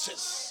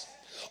circumstances,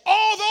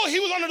 although he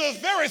was under the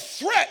very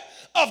threat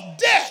of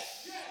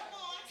death,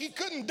 he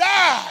couldn't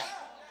die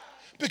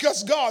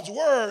because God's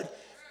word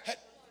had.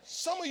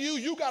 Some of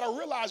you got to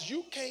realize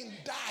you can't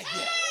die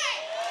yet.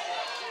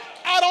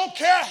 I don't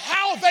care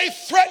how they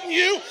threaten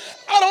you.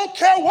 I don't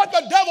care what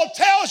the devil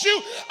tells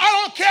you. I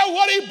don't care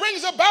what he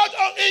brings about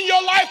in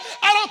your life.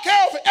 I don't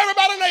care if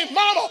everybody named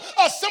mama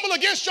assemble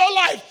against your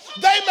life.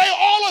 They may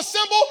all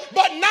assemble,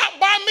 but not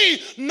by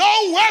me.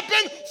 No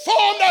weapon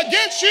formed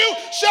against you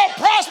shall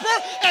prosper,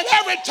 and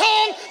every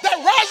tongue that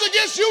rises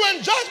against you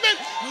in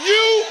judgment,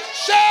 you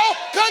shall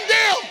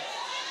condemn.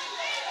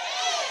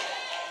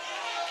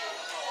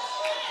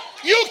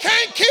 You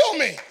can't kill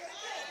me.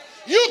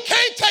 You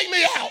can't take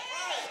me out.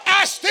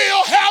 I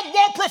still have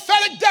more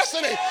prophetic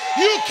destiny.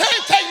 You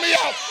can't take me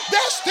out.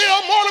 There's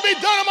still more to be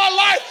done in my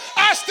life.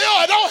 I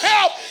still don't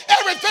have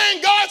everything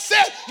God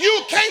said.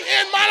 You can't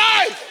end my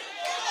life.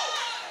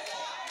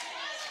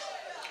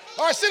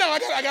 All right, sit down.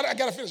 I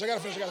gotta finish.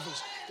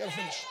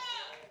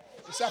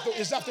 It's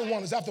after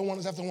one.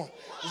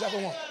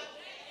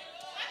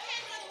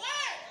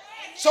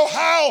 So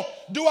how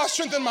do I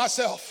strengthen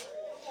myself?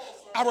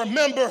 I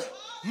remember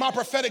my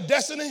prophetic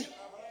destiny.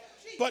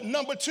 But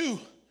number 2,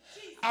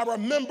 I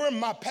remember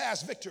my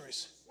past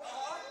victories.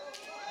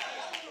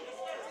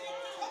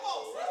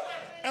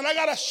 And I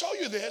got to show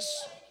you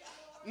this.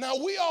 Now,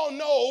 we all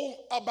know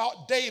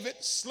about David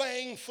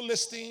slaying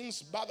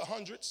Philistines by the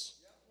hundreds,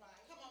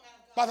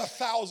 by the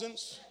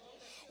thousands.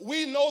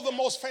 We know the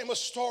most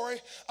famous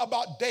story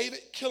about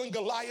David killing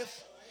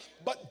Goliath,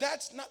 but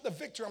that's not the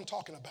victory I'm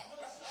talking about.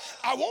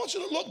 I want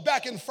you to look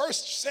back in 1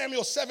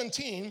 Samuel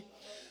 17.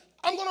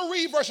 I'm going to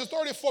read verses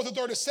 34 to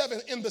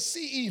 37 in the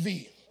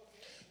CEV.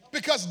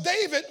 Because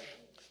David,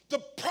 the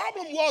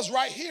problem was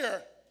right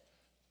here,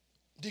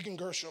 Deacon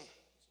Gershom,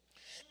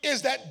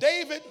 is that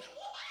David,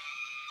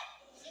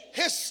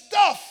 his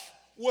stuff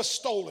was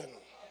stolen.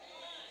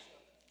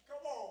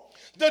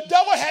 The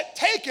devil had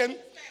taken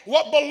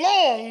what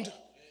belonged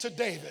to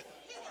David.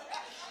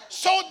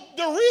 So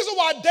the reason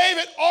why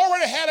David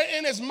already had it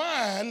in his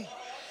mind,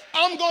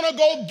 I'm going to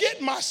go get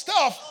my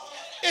stuff,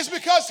 is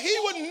because he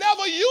was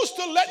never used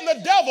to letting the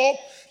devil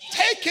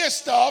take his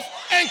stuff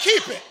and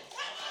keep it.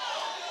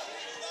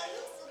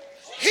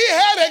 He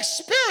had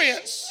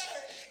experience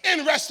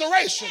in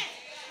restoration.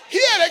 He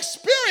had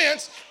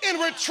experience in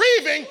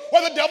retrieving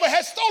what the devil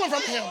had stolen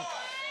from him.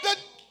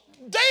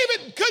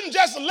 David couldn't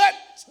just let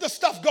the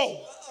stuff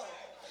go.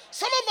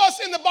 Some of us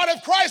in the body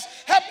of Christ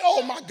have,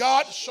 oh my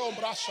God, some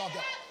of us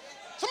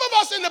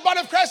in the body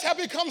of Christ have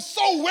become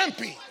so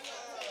wimpy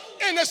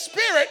in the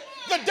spirit,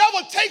 the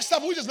devil takes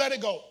stuff, we just let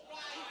it go.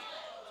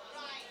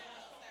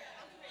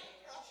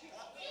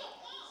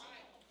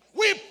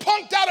 We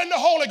punked out in the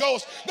Holy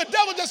Ghost. The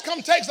devil just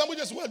come take something.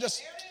 We'll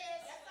just.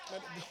 Yeah,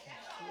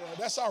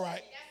 that's all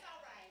right.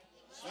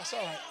 That's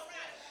all right.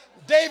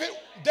 David,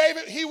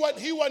 he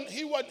wasn't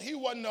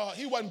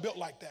built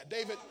like that.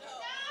 David,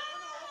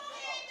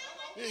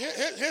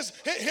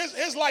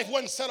 his life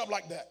wasn't set up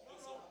like that.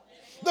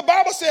 The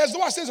Bible says,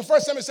 watch this in 1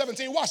 Samuel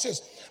 17, watch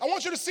this. I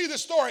want you to see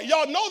this story.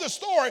 Y'all know the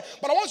story,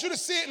 but I want you to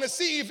see it in the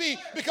CEV,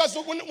 because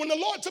when the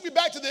Lord took me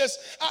back to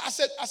this, I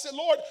said,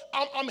 Lord,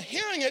 I'm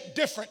hearing it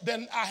different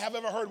than I have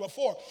ever heard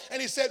before.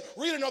 And he said,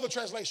 read another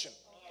translation.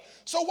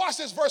 So watch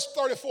this, verse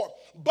 34.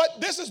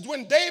 But this is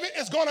when David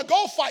is going to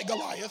go fight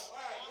Goliath.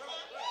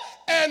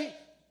 And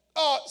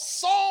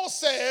Saul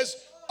says,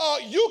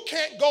 you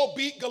can't go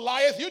beat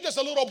Goliath. You're just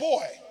a little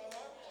boy.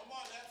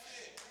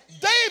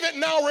 David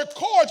now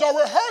records or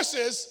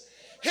rehearses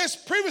his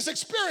previous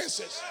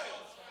experiences.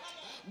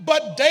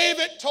 But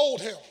David told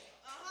him,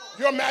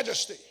 Your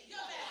Majesty,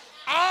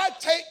 I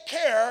take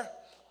care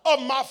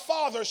of my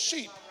father's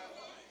sheep.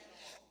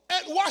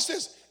 And watch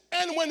this.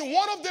 And when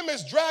one of them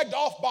is dragged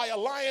off by a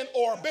lion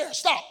or a bear,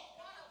 stop.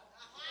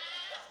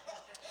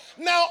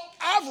 Now,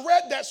 I've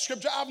read that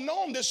scripture. I've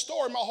known this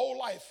story my whole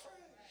life.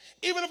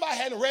 Even if I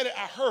hadn't read it,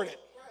 I heard it.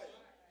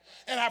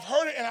 And I've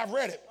heard it and I've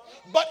read it.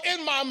 But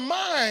in my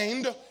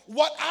mind,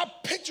 what I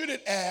pictured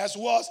it as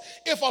was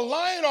if a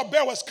lion or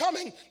bear was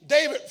coming,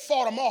 David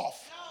fought him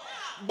off.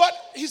 But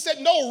he said,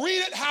 no,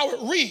 read it how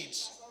it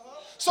reads.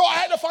 So I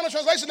had to find a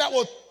translation that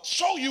will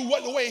show you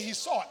what the way he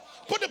saw it.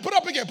 Put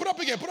up again.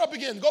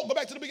 Go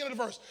back to the beginning of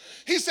the verse.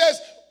 He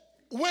says,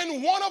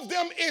 when one of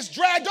them is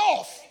dragged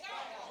off.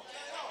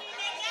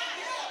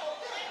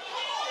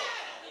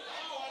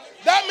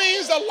 That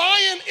means the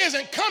lion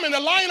isn't coming. The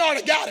lion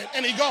already got it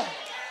and he gone.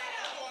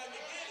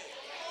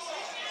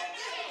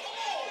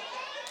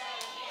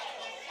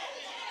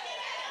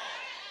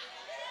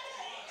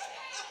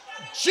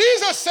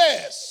 Jesus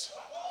says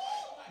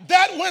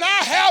that when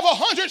I have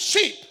 100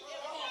 sheep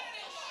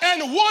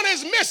and one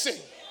is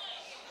missing,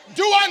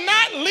 do I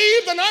not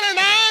leave the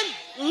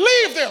 99?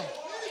 Leave them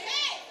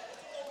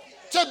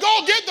to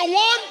go get the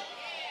one?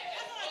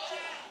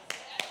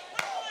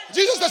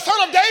 Jesus, the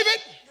son of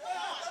David?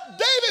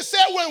 David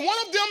said when one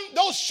of them,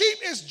 those sheep,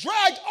 is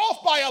dragged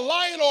off by a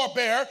lion or a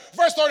bear,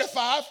 verse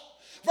 35,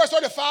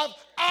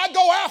 I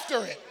go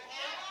after it.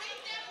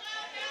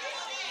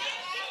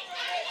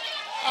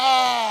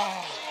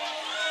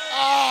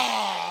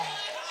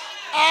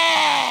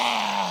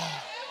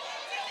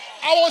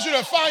 I want you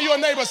to find your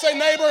neighbor. Say,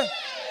 neighbor.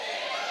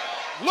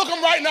 Look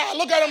him right now.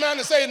 Look at him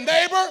and say,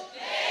 neighbor,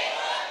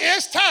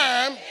 it's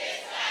time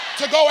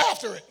to go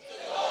after it.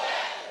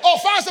 Oh,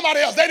 find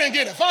somebody else. They didn't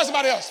get it. Find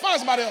somebody else.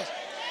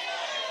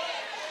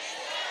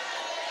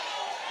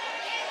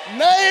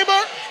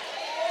 Neighbor.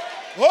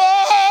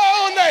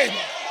 Oh,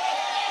 neighbor.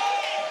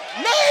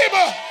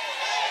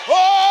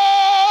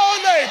 Oh,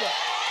 neighbor.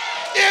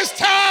 It's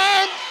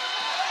time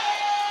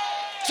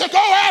to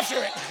go after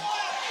it.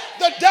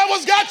 The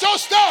devil's got your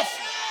stuff.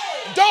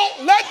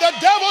 Don't let the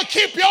devil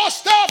keep your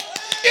stuff.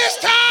 It's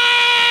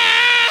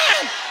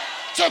time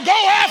to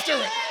go after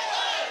it.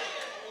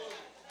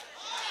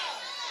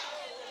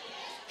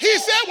 He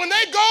said when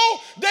they go,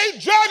 they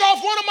drag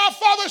off one of my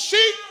father's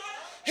sheep.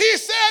 He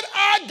said,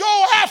 I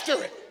go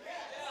after it.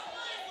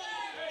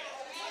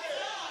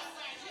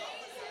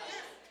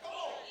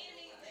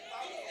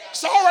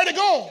 It's already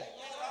gone.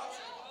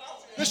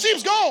 The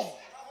sheep's gone.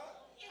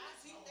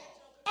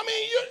 I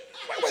mean,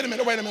 wait a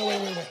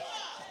minute.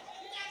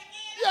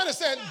 You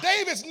understand,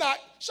 David's not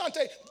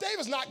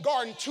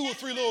guarding 2 or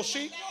 3 little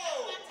sheep.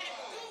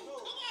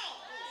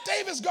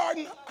 David's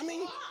guarding,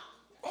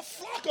 a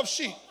flock of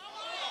sheep.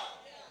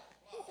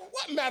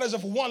 What matters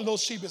if one little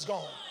sheep is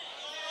gone?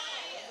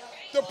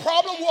 The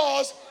problem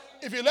was,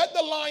 if you let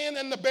the lion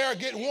and the bear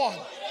get one,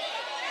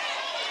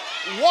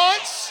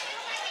 once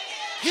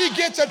he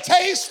gets a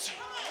taste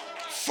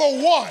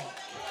for one.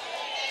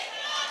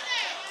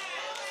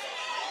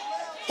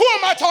 Who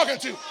am I talking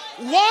to?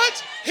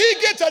 Once he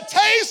gets a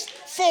taste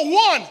for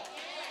one,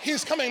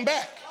 he's coming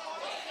back.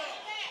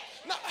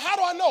 Now, how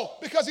do I know?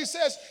 Because he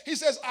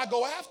says, I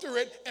go after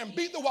it and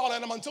beat the wild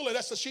animal until it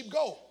lets the sheep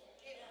go.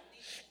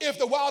 If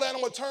the wild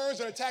animal turns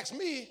and attacks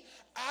me,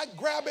 I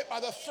grab it by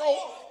the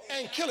throat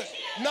and kill it.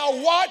 Now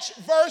watch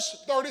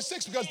verse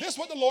 36, because this is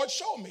what the Lord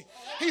showed me.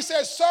 He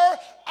says, sir,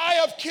 I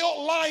have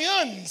killed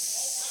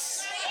lions.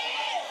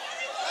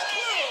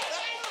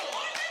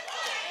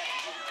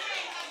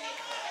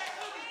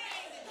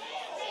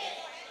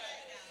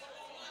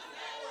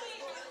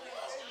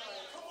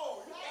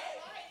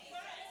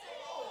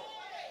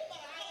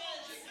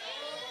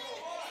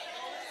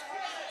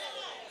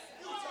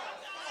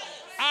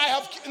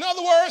 In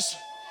other words,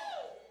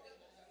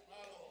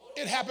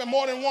 it happened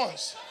more than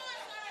once.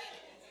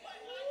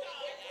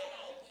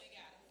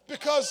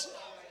 Because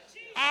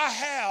I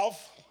have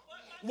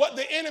what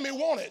the enemy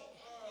wanted.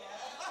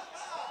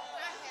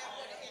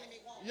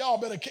 Y'all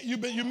better,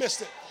 you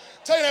missed it.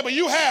 Tell your neighbor,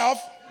 you have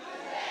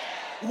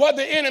what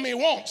the enemy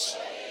wants.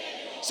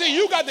 See,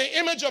 you got the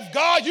image of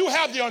God. You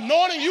have the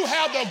anointing. You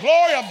have the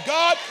glory of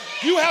God.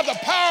 You have the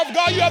power of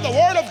God. You have the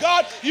word of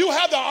God. You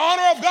have the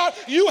honor of God.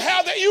 You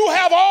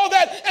have all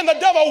that, and the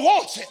devil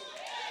wants it.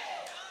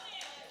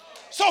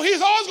 So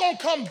he's always going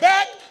to come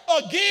back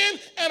again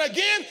and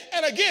again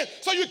and again.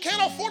 So you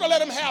can't afford to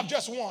let him have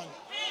just one.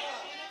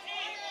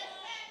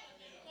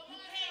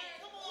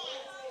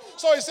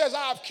 So he says,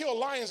 I've killed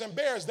lions and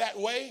bears that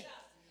way.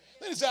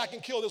 Then he said, I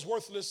can kill this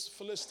worthless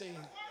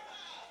Philistine.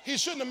 He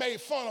shouldn't have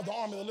made fun of the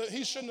army of the living.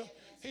 He shouldn't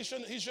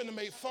have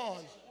made fun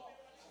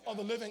of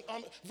the living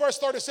army. Verse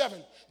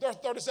 37.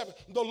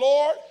 The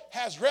Lord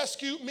has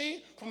rescued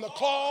me from the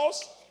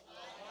claws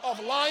of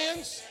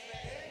lions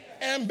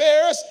and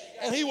bears,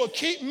 and he will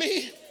keep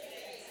me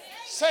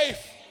safe.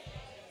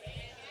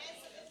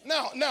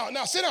 Now,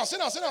 sit down.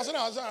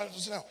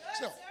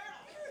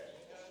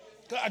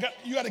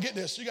 You got to get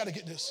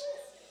this.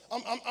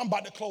 I'm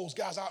about to close,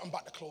 guys. I'm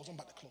about to close.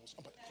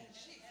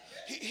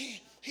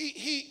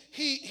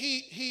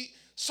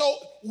 So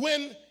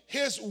when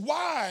his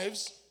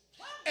wives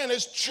and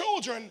his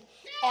children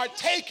are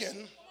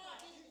taken,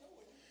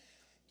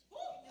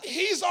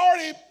 he's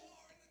already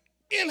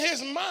in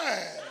his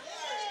mind.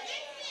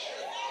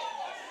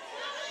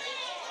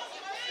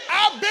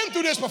 I've been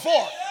through this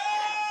before.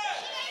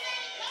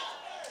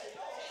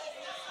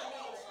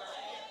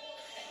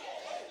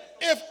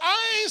 If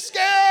I ain't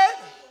scared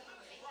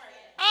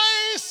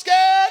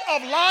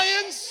of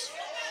lions.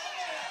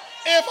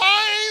 If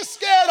I ain't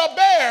scared of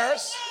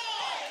bears,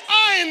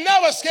 I ain't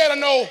never scared of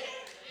no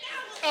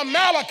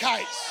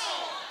Amalekites.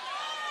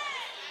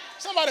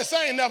 Somebody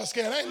say I ain't never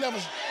scared. I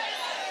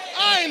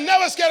ain't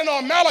never scared of no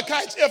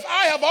Amalekites if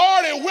I have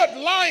already whipped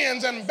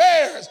lions and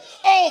bears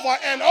over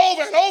and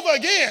over and over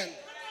again.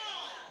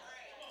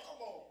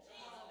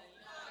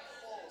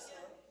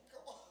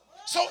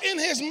 So in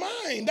his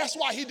mind, that's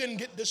why he didn't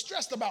get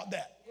distressed about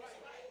that.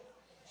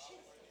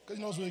 Because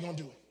he knows what he's going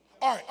to do.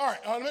 All right.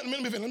 Let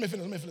me finish.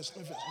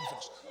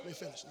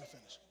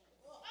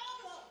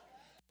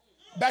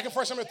 Back in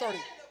 1 Samuel 30.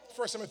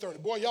 1 Samuel 30.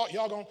 Boy,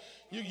 y'all gonna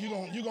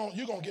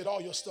get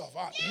all your stuff.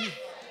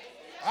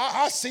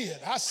 I see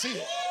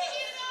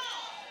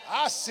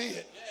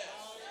it.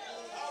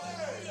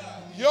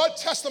 Your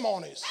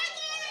testimonies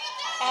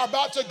are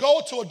about to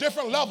go to a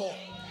different level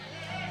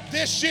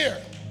this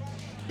year,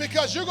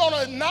 because you're going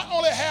to not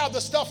only have the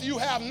stuff you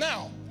have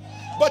now,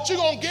 but you're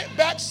going to get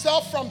back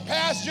stuff from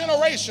past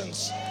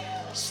generations.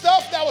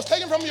 Stuff that was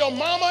taken from your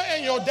mama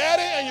and your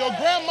daddy and your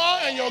grandma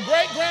and your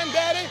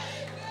great-granddaddy.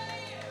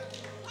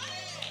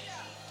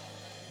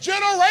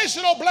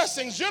 Generational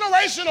blessings,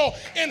 generational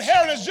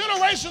inheritance,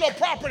 generational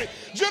property,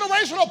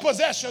 generational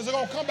possessions are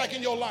going to come back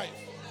in your life.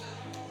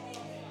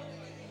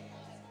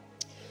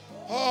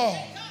 Oh.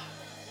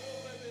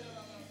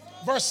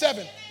 Verse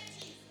 7.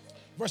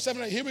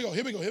 Here we go.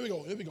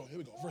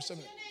 Verse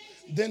 7.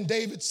 Then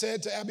David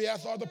said to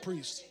Abiathar the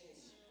priest,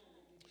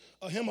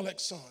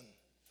 Ahimelech's son,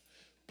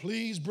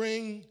 please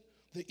bring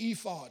the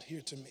ephod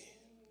here to me.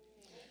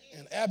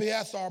 And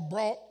Abiathar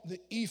brought the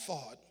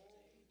ephod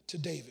to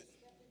David.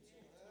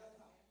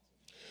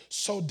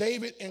 So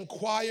David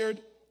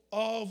inquired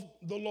of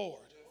the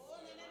Lord.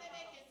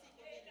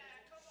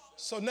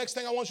 So next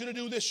thing I want you to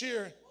do this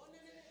year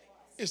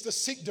is to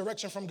seek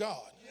direction from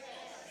God.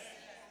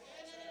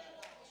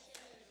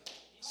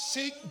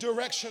 Seek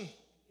direction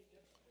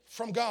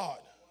from God.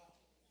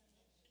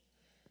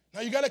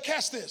 Now you got to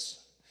catch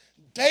this.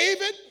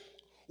 David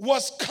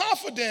was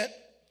confident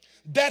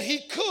that he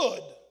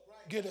could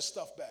get his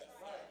stuff back.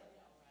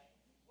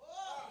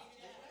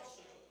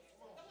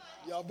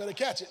 Y'all better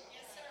catch it.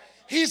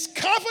 He's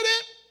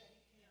confident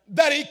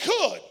that he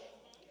could,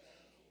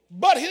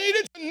 but he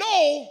needed to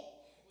know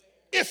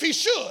if he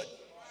should.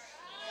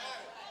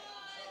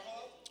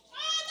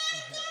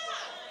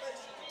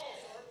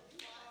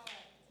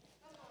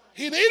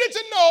 He needed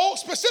to know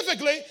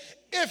specifically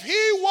if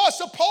he was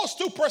supposed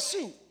to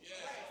pursue.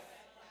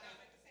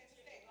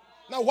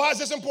 Now, why is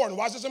this important?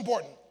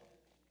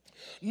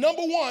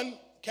 Number one,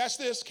 catch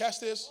this.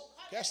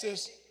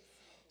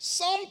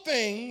 Some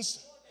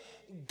things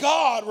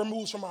God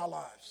removes from our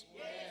lives.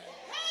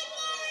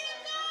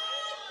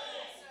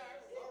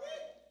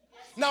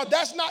 Now,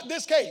 that's not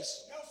this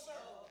case.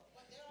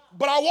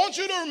 But I want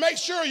you to make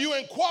sure you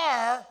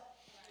inquire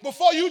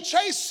before you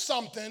chase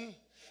something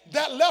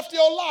that left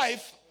your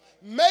life.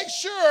 Make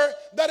sure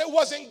that it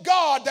wasn't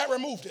God that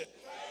removed it.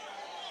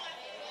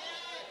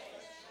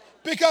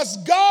 Because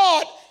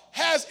God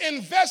has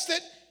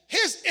invested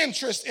his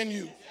interest in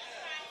you.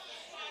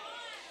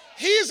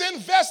 He's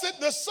invested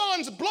the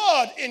Son's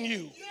blood in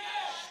you.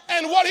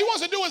 And what he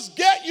wants to do is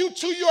get you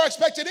to your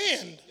expected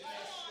end.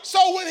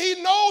 So when he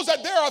knows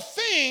that there are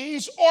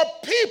things or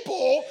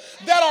people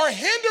that are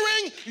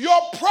hindering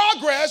your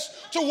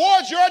progress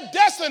towards your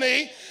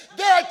destiny,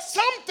 there are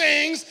some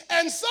things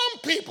and some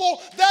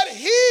people that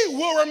he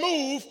will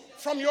remove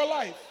from your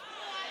life.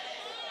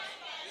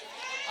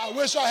 I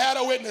wish I had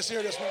a witness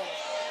here this morning.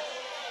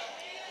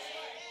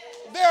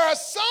 There are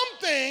some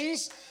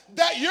things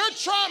that you're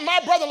trying,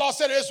 my brother-in-law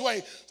said it this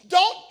way,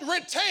 don't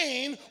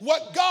retain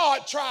what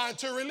God tried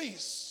to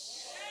release.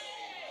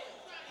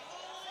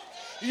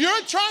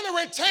 You're trying to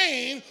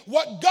retain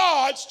what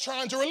God's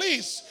trying to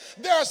release.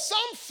 There are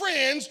some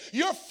friends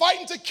you're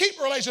fighting to keep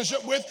a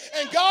relationship with,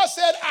 and God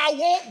said, I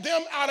want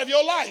them out of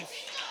your life.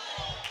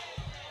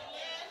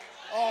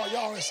 Oh,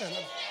 y'all ain't saying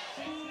that.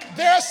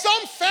 There are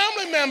some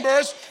family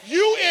members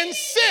you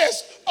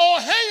insist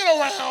on hanging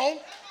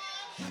around,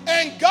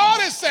 and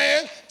God is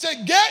saying, to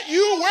get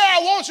you where I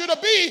want you to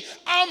be,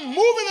 I'm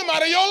moving them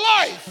out of your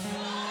life.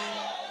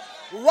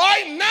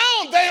 Right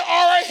now, they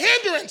are a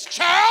hindrance,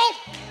 child.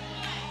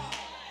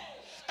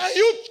 And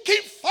you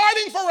keep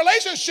fighting for a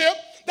relationship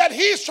that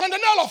he's trying to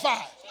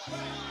nullify.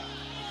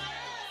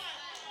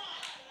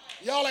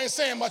 Y'all ain't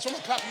saying much. I'm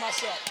going to clap for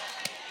myself.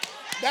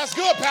 That's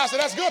good, Pastor.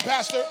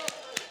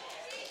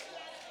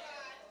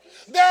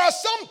 There are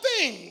some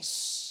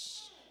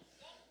things,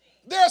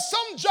 there are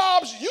some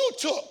jobs you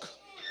took,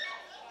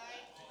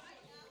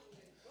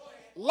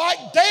 like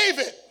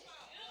David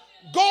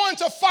going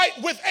to fight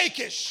with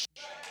Achish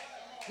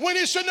when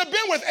he shouldn't have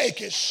been with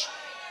Achish.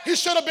 He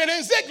should have been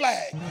in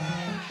Ziklag.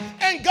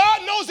 And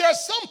God knows there are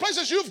some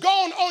places you've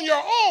gone on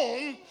your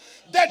own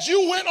that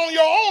you went on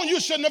your own. You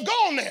shouldn't have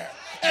gone there.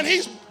 And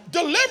he's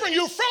delivering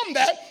you from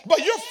that, but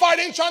you're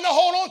fighting, trying to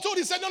hold on to it.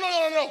 He said,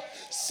 no.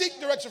 Seek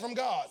direction from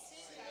God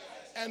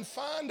and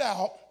find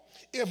out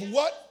if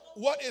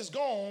what is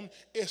gone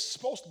is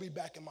supposed to be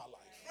back in my life.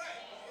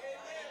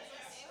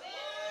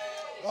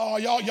 Oh,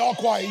 y'all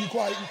quiet. You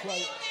quiet.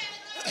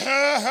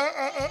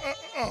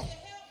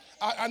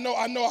 I know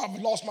I've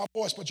lost my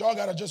voice, but y'all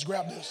got to just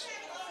grab this.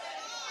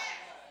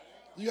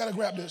 You got to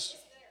grab this.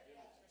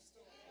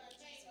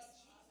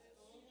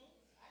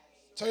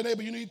 Tell your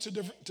neighbor you need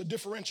to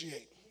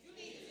differentiate.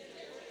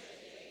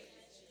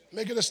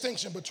 Make a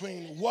distinction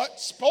between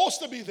what's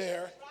supposed to be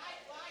there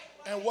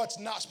and what's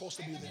not supposed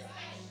to be there.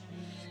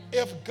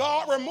 If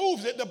God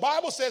removes it, the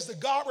Bible says that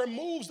God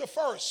removes the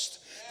first,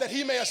 that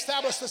he may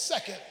establish the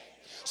second.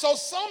 So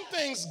some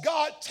things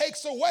God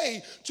takes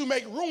away to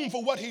make room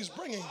for what he's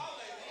bringing.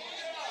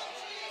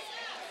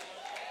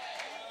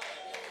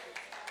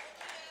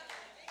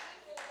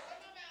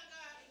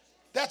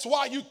 That's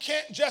why you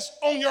can't just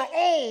on your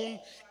own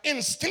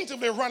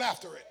instinctively run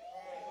after it.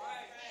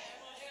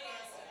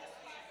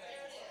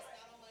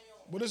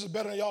 Well, this is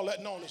better than y'all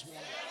letting on this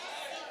morning.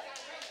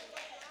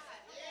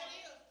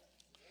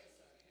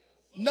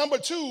 Number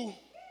 2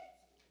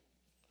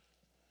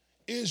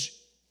 is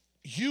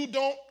you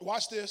don't,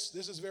 watch this,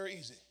 this is very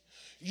easy.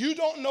 You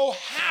don't know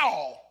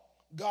how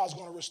God's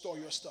going to restore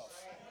your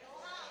stuff.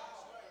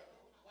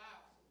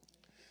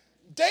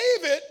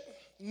 David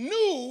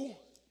knew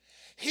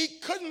he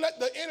couldn't let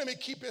the enemy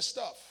keep his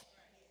stuff.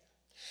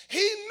 He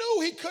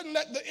knew he couldn't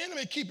let the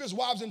enemy keep his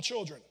wives and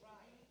children.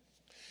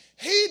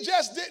 He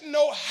just didn't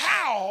know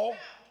how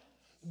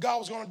God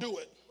was going to do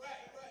it.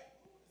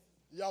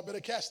 Y'all better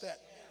catch that.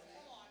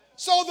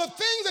 So the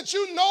things that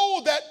you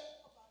know that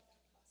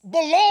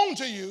belong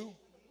to you,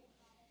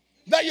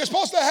 that you're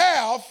supposed to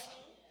have,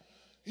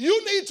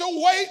 you need to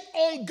wait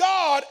on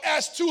God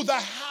as to the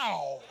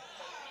how.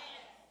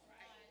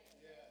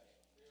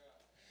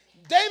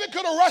 David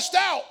could have rushed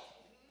out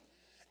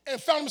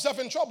and found himself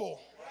in trouble.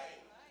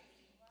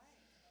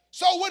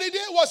 So what he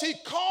did was he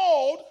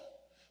called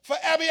for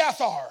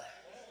Abiathar,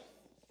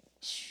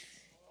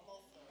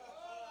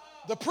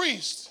 the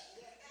priest,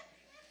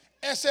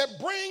 and said,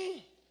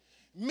 bring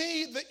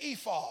me the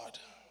ephod.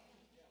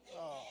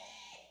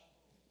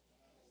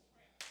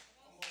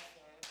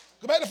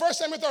 Go back to 1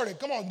 Samuel 30.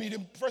 Come on, meet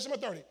him. 1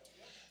 Samuel 30.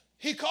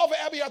 He called for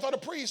Abiathar, the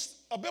priest,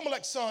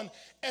 Abimelech's son,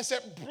 and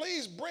said,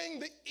 please bring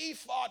the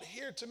ephod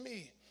here to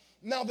me.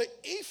 Now, the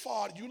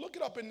ephod, you look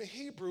it up in the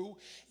Hebrew,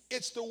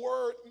 it's the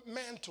word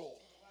mantle.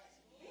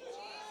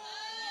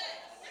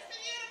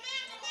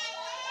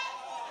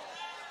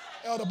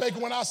 Elder Baker,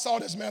 when I saw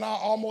this, man, I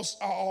almost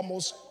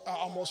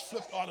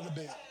flipped out of the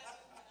bed.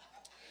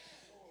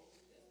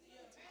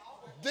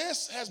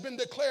 This has been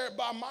declared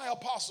by my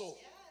apostle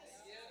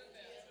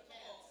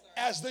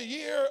as the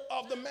year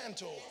of the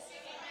mantle.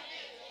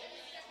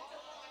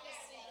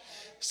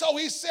 So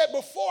he said,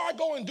 before I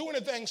go and do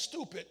anything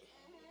stupid,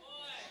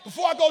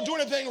 before I go do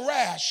anything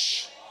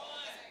rash,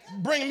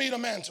 bring me the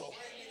mantle.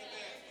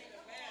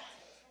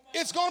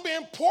 It's going to be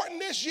important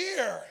this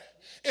year,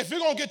 if you're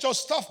going to get your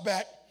stuff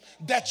back,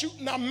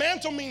 now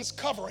mantle means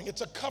covering.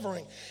 It's a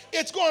covering.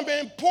 It's going to be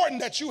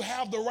important that you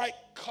have the right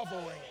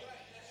covering.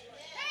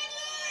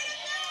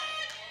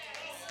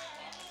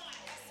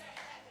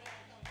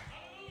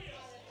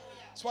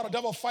 That's why the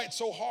devil fights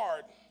so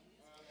hard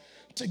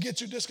to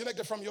get you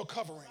disconnected from your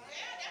covering,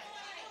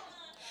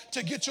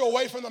 to get you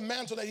away from the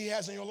mantle that he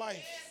has in your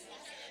life.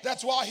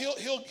 That's why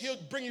he'll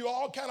bring you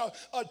all kind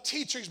of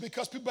teachers,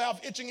 because people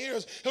have itching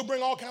ears. He'll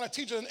bring all kind of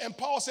teachers. And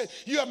Paul said,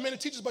 you have many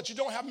teachers, but you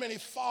don't have many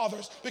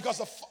fathers, because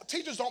the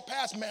teachers don't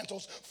pass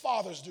mantles,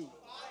 fathers do.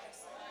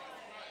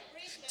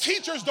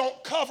 Teachers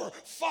don't cover,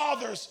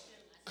 fathers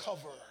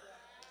cover.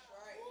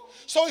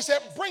 So he said,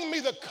 bring me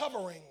the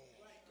covering.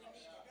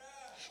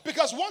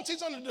 Because once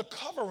he's under the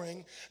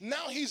covering,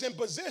 now he's in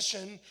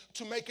position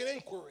to make an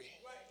inquiry.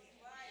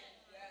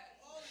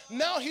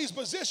 Now he's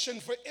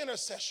positioned for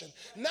intercession.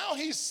 Now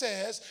he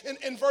says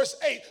in verse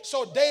 8,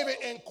 so David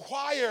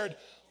inquired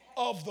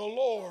of the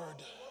Lord.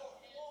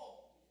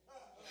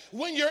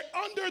 When you're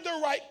under the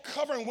right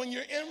covering, when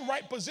you're in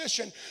right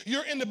position,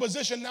 you're in the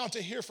position now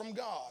to hear from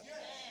God.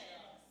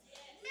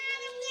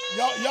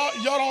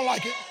 Y'all don't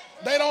like it.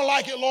 They don't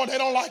like it, Lord. They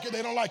don't like it.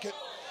 They don't like it.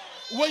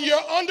 When you're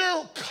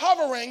under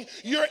covering,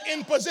 you're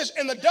in position.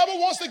 And the devil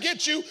wants to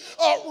get you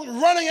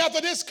running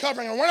after this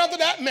covering and running after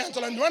that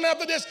mantle and running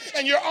after this,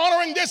 and you're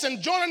honoring this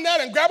and joining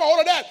that and grabbing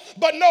hold of that.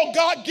 But no,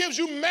 God gives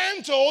you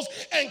mantles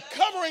and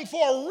covering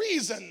for a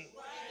reason.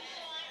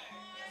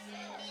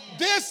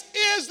 This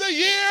is the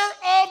year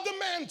of the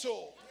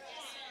mantle.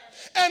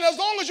 And as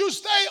long as you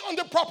stay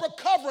under proper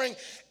covering,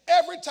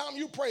 every time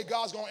you pray,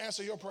 God's going to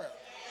answer your prayer.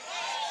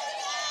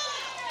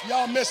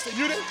 Y'all missed it.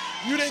 You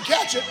didn't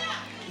catch it.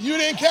 You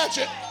didn't catch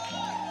it.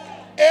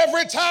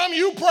 Every time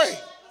you pray,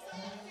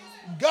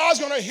 God's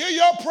going to hear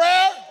your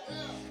prayer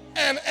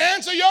and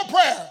answer your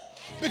prayer,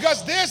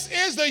 because this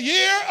is the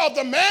year of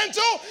the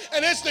mantle,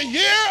 and it's the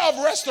year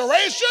of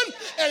restoration,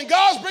 and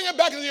God's bringing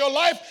back into your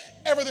life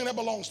everything that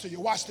belongs to you.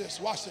 Watch this.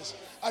 Watch this.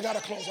 I got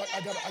to close.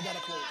 I got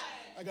to close.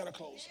 I got to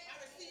close.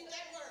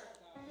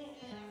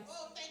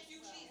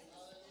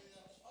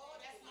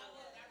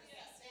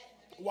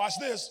 Watch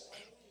this.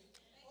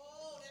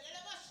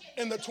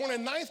 In the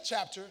 29th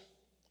chapter,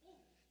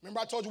 remember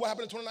I told you what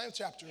happened in the 29th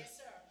chapter?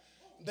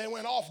 They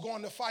went off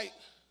going to fight.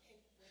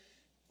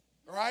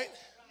 Right?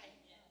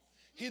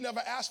 He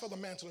never asked for the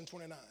mantle in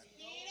 29.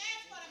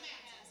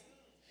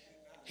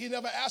 He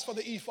never asked for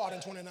the ephod in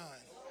 29.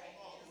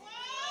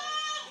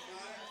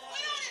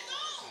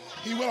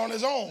 He went on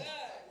his own.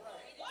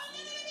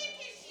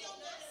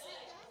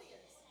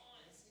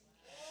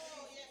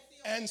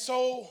 And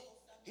so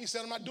he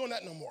said, I'm not doing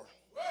that no more.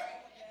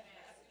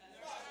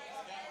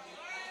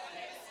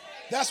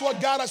 That's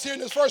what got us here in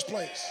the first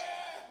place.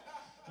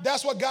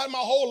 That's what got my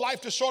whole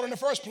life to short in the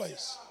first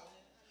place.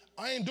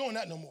 I ain't doing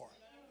that no more.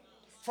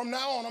 From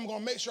now on, I'm going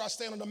to make sure I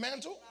stay under the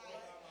mantle,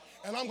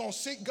 and I'm going to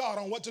seek God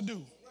on what to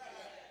do.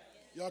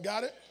 Y'all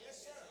got it?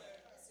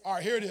 All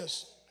right, here it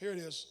is. Here it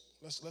is.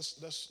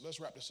 Let's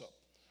wrap this up.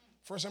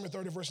 1 Samuel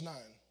 30, verse 9.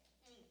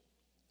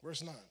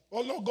 Verse 9.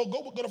 Oh, no, go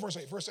to verse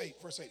 8. Verse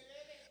 8. Verse 8.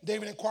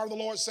 David inquired of the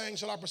Lord, saying,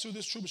 shall I pursue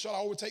this troop, or shall I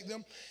overtake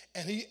them?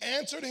 And he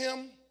answered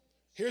him,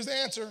 here's the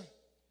answer,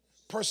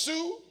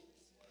 pursue,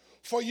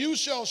 for you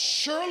shall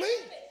surely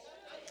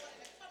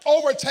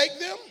overtake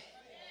them,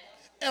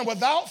 and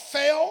without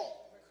fail.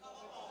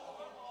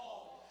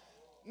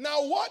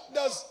 Now, what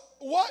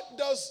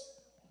does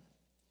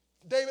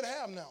David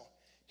have now?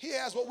 He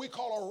has what we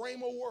call a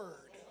rhema word.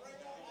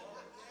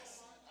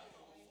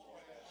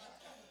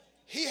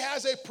 He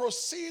has a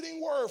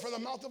proceeding word from the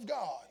mouth of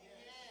God.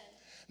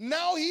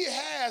 Now he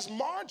has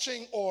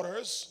marching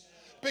orders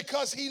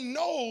because he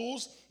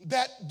knows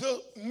that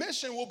the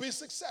mission will be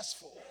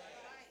successful.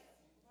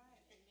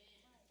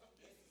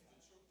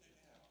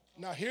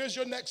 Now here's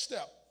your next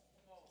step.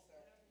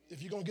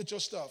 If you're going to get your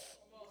stuff,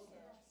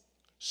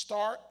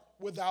 start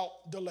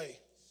without delay.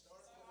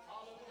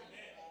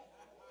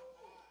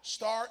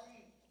 Start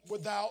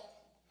without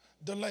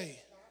delay.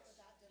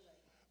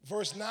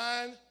 Verse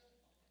 9,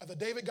 after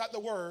David got the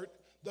word,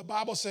 the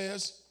Bible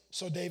says,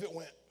 so David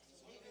went.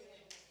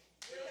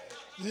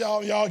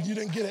 Y'all, you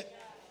didn't get it.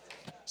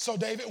 So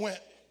David went.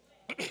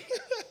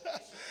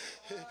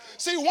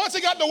 See, once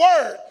he got the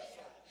word,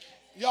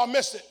 y'all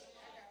missed it.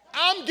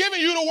 I'm giving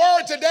you the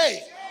word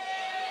today.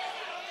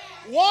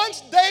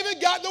 Once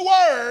David got the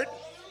word,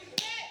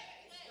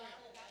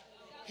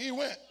 he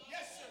went.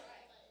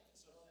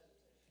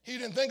 He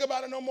didn't think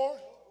about it no more.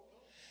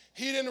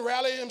 He didn't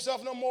rally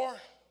himself no more.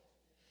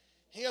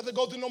 He had to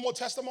go through no more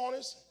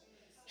testimonies.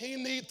 He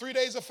need 3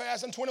 days of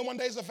fasting, 21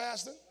 days of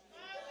fasting.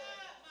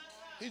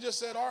 He just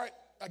said, all right,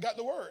 I got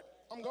the word.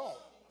 I'm gone.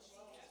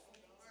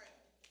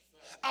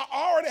 I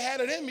already had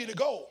it in me to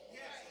go.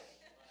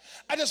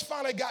 I just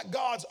finally got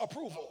God's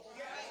approval.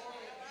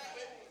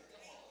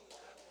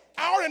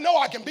 I already know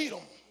I can beat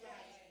him.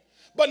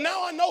 But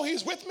now I know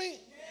he's with me.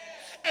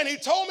 And he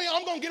told me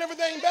I'm going to get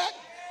everything back.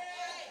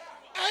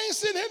 I ain't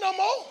sitting here no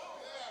more.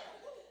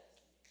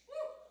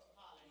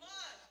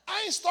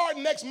 I ain't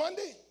starting next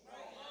Monday.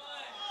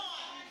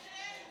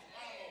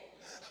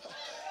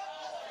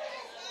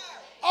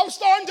 I'm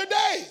starting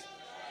today.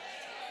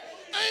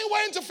 I ain't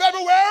waiting till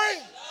February.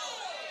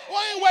 Well,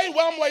 I ain't waiting.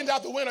 Well, I'm waiting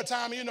out the winter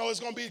time. You know, it's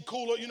going to be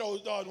cooler,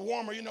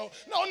 warmer, No,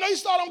 you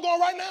start. I'm going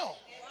right now.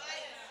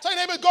 Tell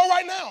your neighbor, go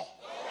right now.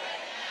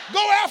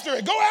 Go after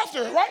it. Go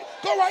after it, right?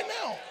 Go right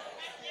now.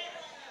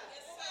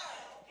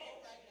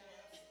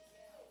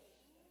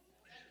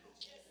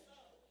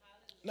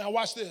 Now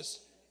watch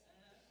this.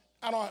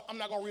 I'm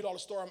not going to read all the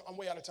story. I'm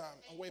way out of time.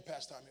 I'm way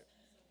past time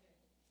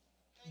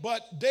here.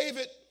 But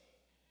David,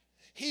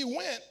 he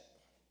went,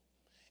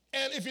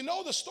 and if you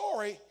know the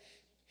story,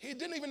 he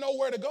didn't even know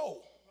where to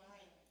go.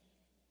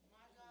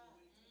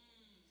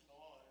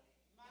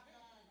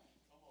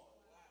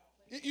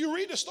 You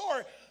read the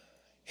story,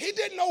 he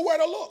didn't know where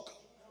to look.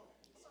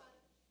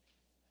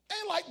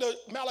 Ain't like the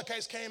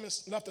Malachites came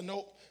and left a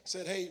note,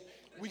 said, hey,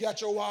 we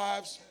got your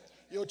wives,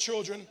 your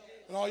children,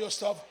 and all your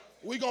stuff.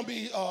 We're going to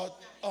be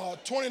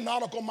 20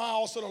 nautical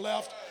miles to the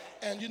left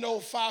and,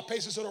 5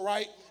 paces to the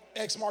right.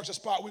 X marks the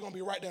spot. We're going to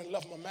be right there and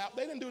left them a map.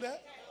 They didn't do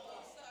that.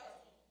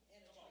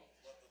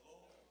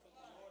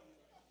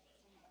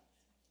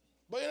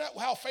 But isn't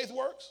that how faith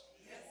works?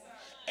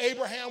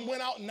 Abraham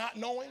went out not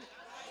knowing.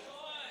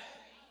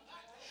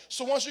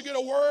 So once you get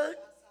a word,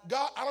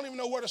 God, I don't even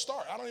know where to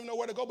start. I don't even know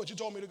where to go, but you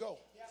told me to go.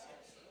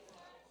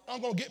 I'm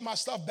going to get my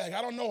stuff back.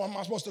 I don't know. Am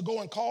I supposed to go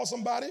and call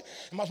somebody?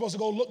 Am I supposed to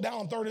go look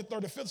down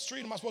 35th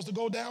Street? Am I supposed to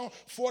go down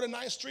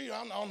 49th Street?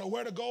 I don't know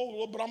where to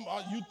go, but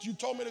you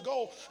told me to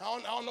go. I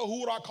don't know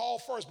who would I call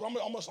first, but I'm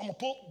going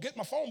to get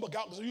my phone book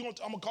out because I'm going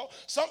to call.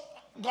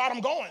 God,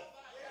 I'm going.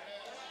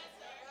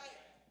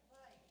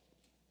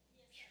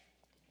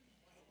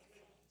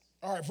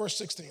 All right, verse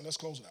 16. Let's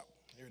close it out.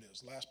 Here it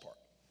is, last part.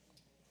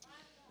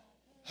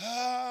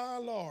 Ah,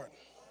 Lord.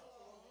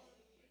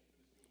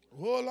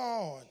 Oh,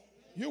 Lord.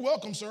 You're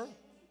welcome, sir.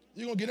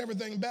 You're going to get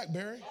everything back,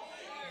 Barry.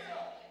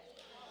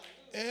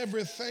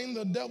 Everything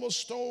the devil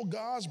stole,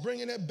 God's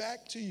bringing it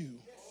back to you.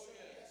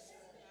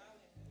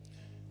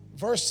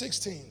 Verse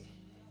 16.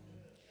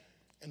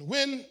 And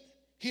when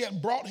he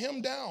had brought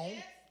him down,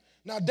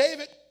 now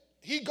David,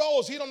 he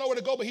goes, he don't know where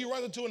to go, but he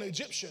runs into an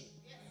Egyptian.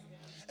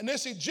 And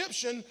this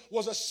Egyptian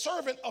was a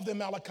servant of the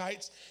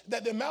Amalekites,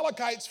 that the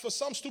Amalekites, for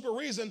some stupid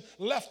reason,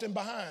 left him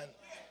behind.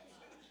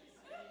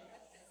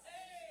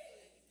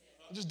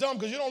 It's just dumb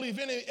because you don't leave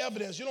any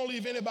evidence. You don't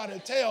leave anybody to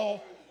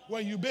tell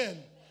where you've been.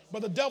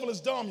 But the devil is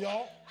dumb,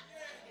 y'all.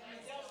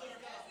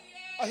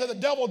 I said the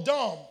devil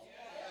dumb.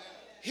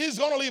 He's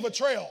going to leave a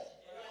trail.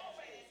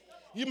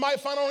 You might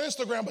find it on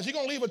Instagram, but he's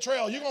going to leave a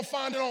trail. You're going to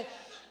find it on,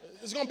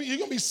 you're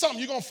going to be something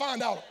you're going to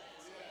find out.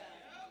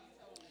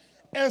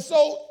 And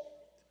so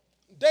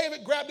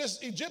David grabbed this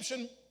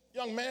Egyptian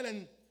young man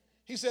and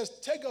he says,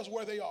 take us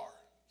where they are.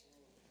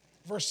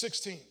 Verse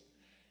 16.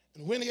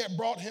 And when he had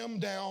brought him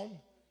down,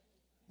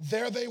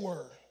 there they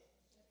were,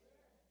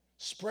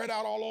 spread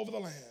out all over the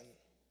land,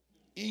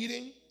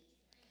 eating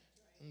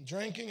and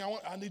drinking.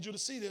 I need you to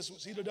see this.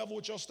 See the devil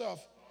with your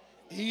stuff.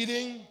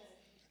 Eating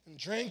and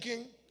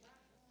drinking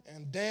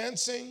and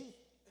dancing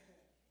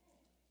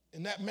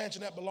in that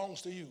mansion that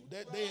belongs to you.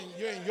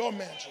 You're in your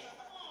mansion.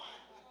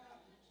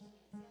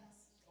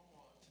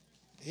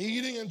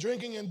 Eating and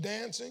drinking and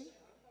dancing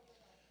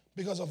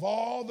because of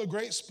all the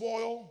great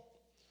spoil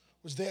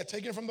which they had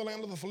taken from the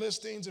land of the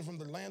Philistines and from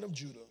the land of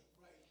Judah.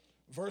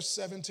 Verse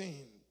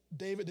 17,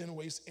 David didn't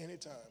waste any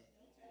time.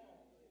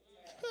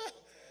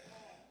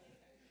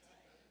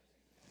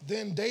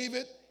 Then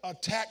David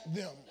attacked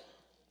them.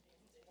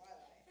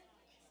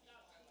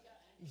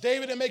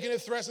 David didn't make any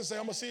threats and say,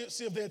 I'm going to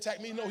see if they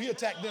attack me. No, he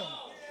attacked them.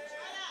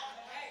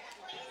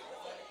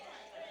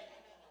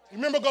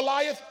 Remember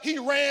Goliath? He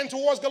ran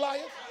towards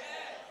Goliath.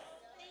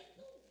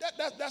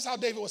 That's how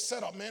David was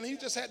set up, man. He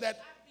just had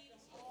that.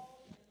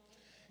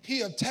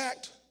 He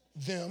attacked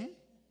them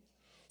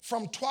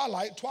from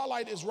twilight.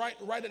 Twilight is right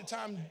at the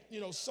time,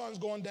 sun's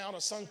going down or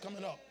sun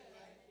coming up.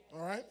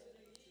 All right?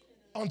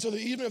 Until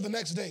the evening of the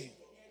next day.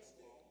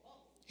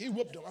 He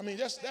whipped them. I mean,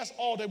 that's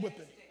all they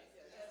whipping.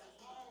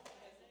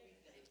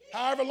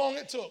 However long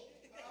it took.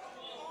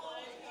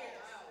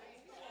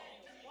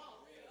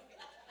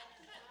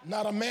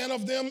 Not a man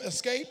of them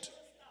escaped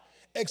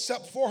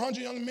except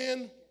 400 young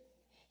men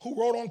who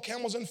rode on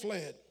camels and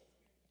fled.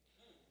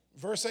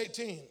 Verse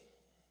 18.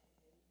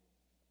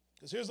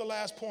 Because here's the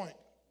last point.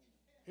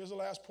 Here's the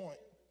last point.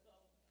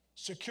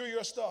 Secure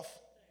your stuff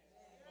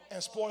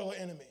and spoil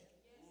the enemy.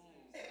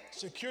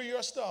 Secure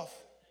your stuff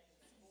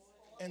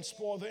and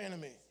spoil the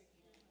enemy.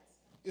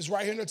 It's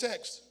right here in the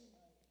text.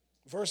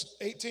 Verse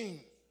 18.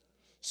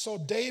 So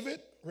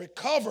David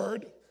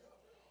recovered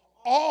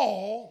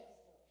all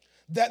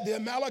that the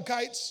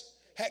Amalekites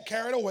had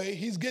carried away.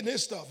 He's getting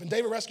his stuff. And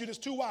David rescued his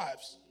 2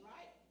 wives.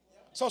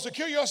 So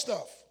secure your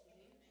stuff.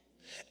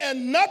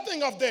 And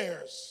nothing of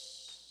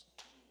theirs.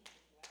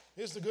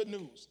 Here's the good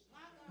news.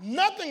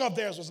 Nothing of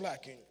theirs was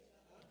lacking.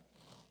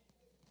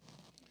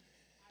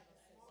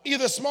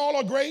 Either small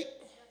or great,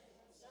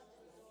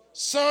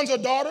 sons or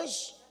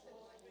daughters,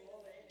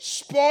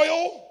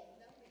 spoil,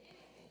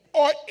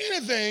 or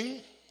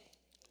anything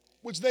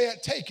which they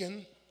had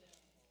taken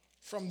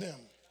from them.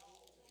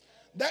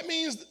 That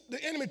means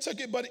the enemy took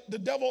it,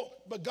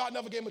 but God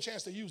never gave him a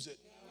chance to use it.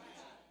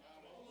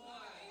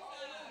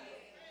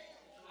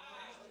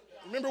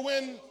 Remember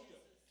when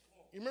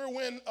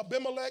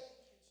Abimelech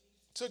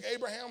took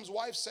Abraham's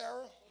wife,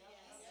 Sarah?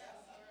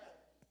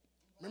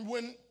 Remember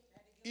when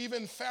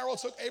even Pharaoh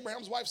took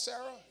Abraham's wife,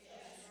 Sarah?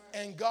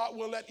 And God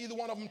will let either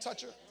one of them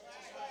touch her?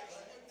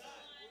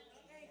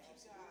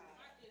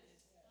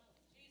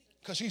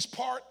 Because she's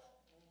part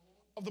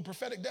of the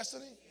prophetic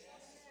destiny.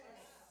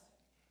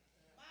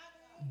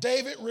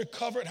 David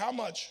recovered how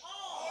much?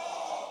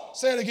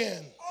 Say it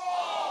again.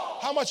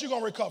 How much you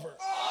going to recover?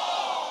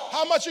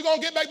 How much you going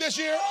to get back this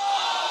year?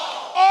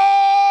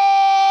 All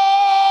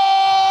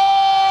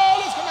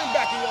is coming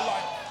back in your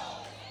life.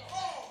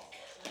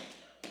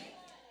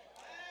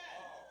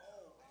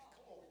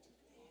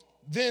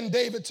 Then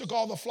David took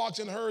all the flocks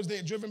and herds they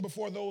had driven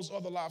before those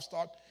other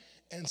livestock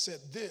and said,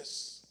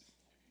 this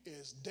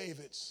is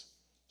David's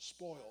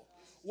spoil.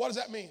 What does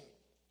that mean?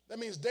 That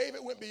means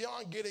David went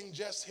beyond getting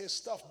just his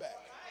stuff back.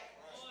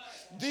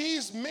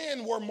 These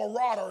men were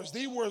marauders.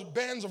 These were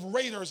bands of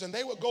raiders, and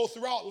they would go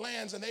throughout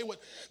lands, and they would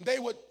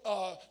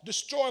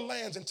destroy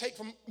lands and take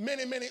from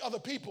many, many other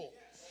people.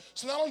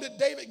 So not only did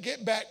David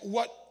get back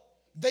what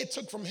they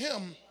took from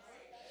him,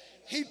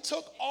 he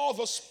took all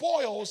the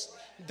spoils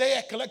they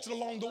had collected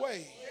along the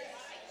way.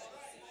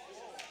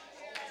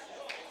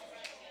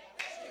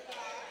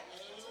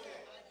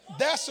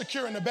 That's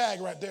securing the bag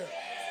right there.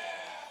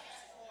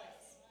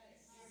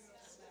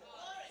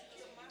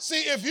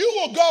 See, if you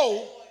will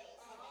go,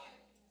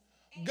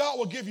 God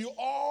will give you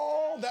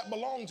all that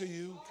belong to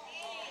you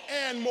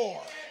and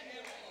more.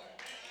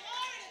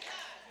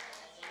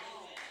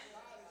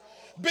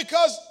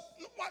 Because,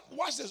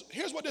 watch this.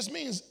 Here's what this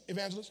means,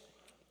 evangelist.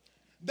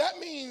 That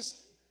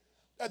means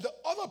that the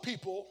other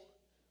people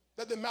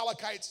that the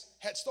Amalekites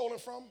had stolen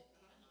from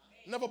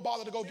never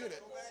bothered to go get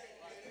it.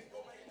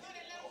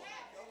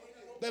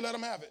 They let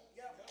them have it.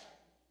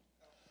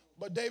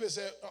 But David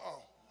said,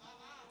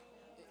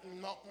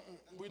 no,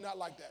 we're not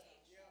like that.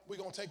 We're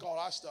going to take all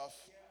our stuff.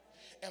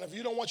 And if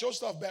you don't want your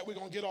stuff back, we're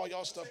going to get all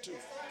your stuff too.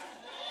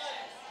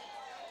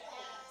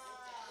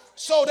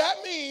 So that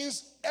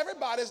means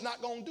everybody's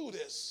not going to do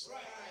this.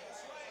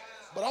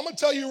 But I'm going to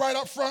tell you right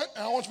up front,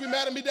 and I want you to be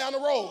mad at me down the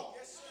road.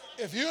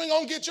 If you ain't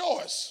going to get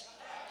yours,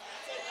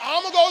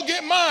 I'm going to go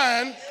get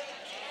mine,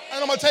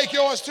 and I'm going to take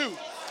yours too.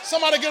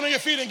 Somebody get on your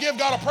feet and give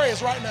God a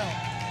praise right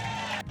now.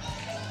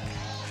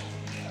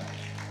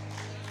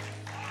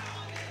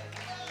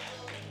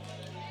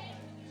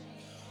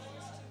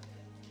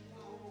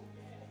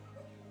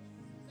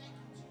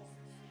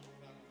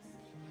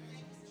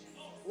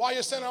 While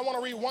you're standing, I want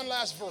to read one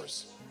last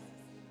verse.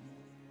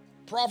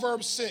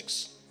 Proverbs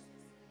 6,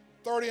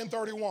 30 and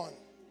 31.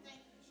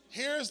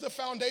 Here's the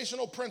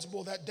foundational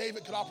principle that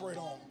David could operate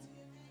on.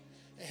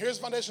 And here's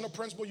the foundational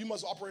principle you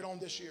must operate on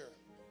this year.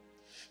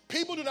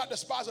 People do not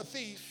despise a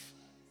thief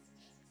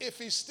if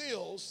he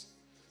steals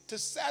to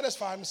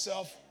satisfy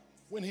himself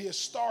when he is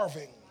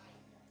starving.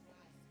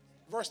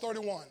 Verse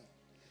 31.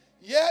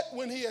 Yet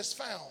when he is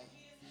found,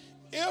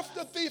 if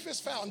the thief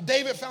is found,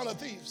 David found the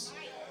thieves.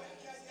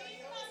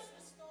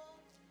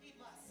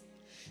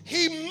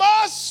 He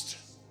must,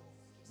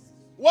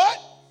 what?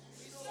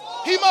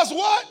 He must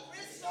what?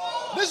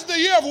 This is the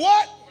year of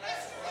what?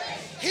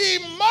 He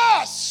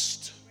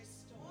must.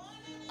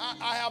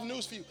 I have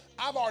news for you.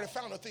 I've already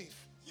found a thief.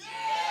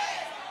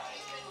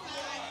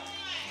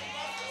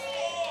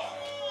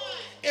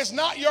 It's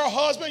not your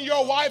husband,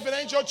 your wife, it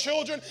ain't your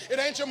children, it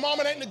ain't your mom,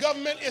 it ain't the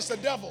government, it's the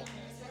devil.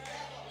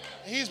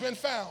 He's been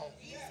found.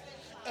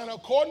 And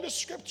according to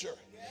Scripture,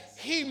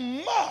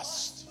 he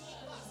must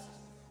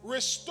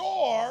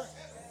restore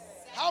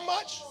how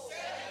much?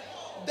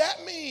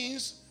 That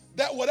means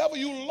that whatever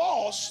you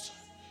lost,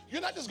 you're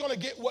not just going to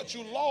get what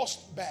you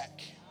lost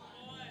back.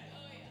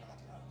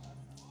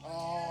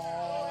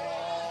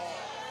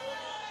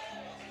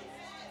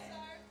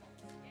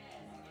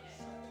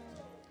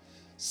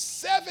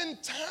 7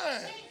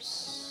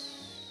 times.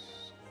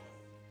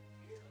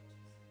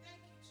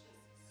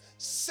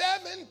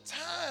 7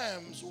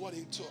 times what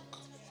he took.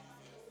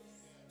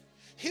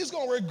 He's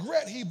going to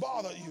regret he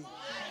bothered you.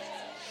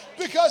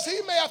 Because he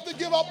may have to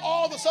give up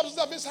all the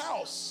substance of his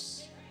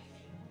house.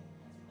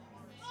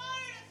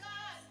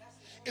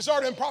 It's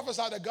already been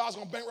prophesied that God's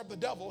going to bankrupt the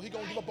devil. He's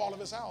going to give up all of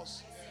his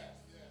house.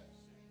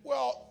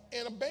 Well,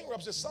 in a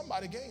bankruptcy,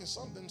 somebody gains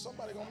something.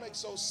 Somebody going to make.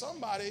 So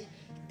somebody,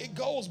 it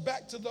goes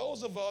back to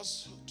those of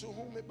us to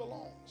whom it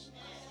belongs.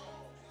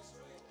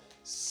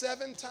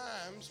 7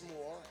 times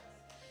more,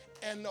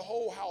 and the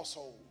whole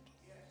household.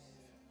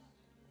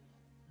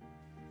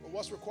 But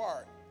what's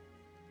required?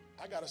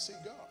 I got to seek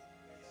God.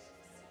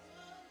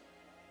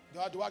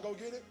 God, do I go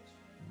get it?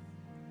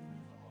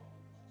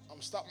 I'm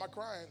going to stop my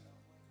crying.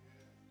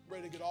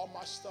 Ready to get all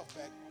my stuff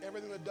back.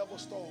 Everything the devil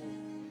stole,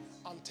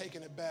 I'm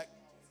taking it back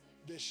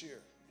this year.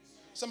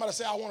 Somebody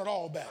say, I want it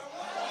all back.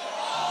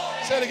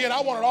 Say it again,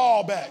 I want it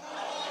all back.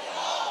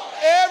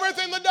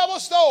 Everything the devil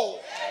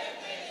stole,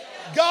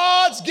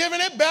 God's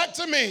giving it back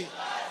to me.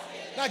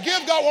 Now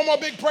give God one more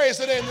big praise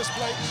today in this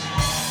place.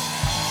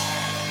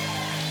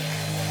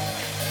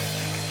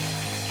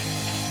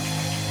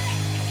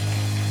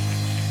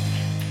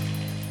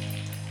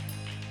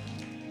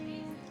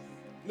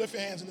 Lift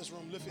your hands in this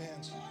room. Lift your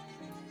hands.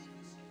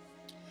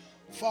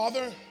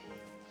 Father,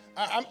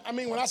 I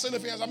mean, when I say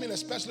lift your hands, I mean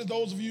especially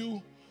those of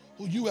you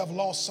who you have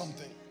lost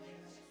something.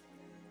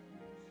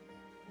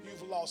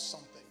 You've lost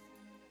something.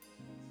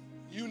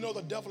 You know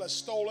the devil has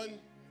stolen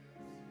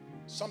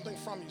something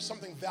from you,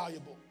 something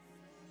valuable.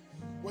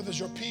 Whether it's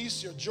your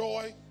peace, your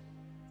joy,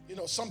 you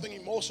know, something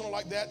emotional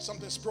like that,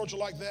 something spiritual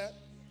like that,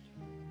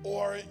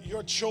 or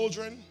your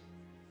children,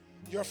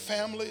 your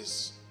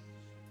families,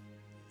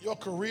 your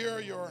career,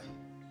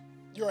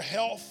 your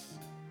health,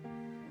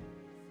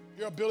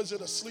 your ability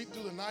to sleep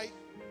through the night,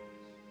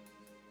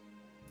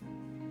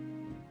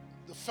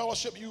 the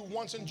fellowship you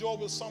once enjoyed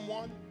with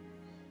someone,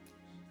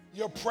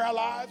 your prayer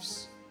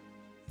lives.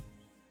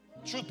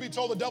 Truth be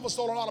told, the devil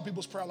stole a lot of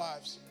people's prayer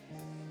lives.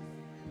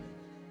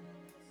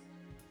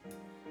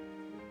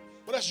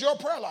 But that's your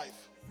prayer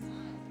life.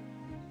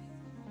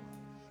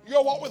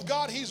 Your walk with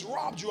God, he's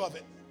robbed you of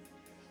it.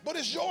 But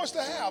it's yours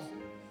to have.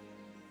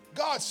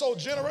 God's so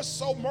generous,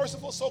 so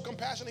merciful, so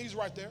compassionate, he's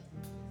right there.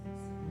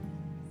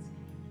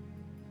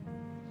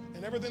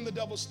 And everything the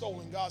devil's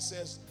stolen, God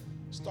says,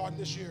 starting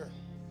this year,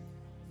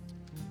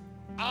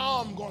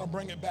 I'm going to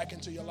bring it back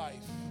into your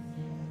life.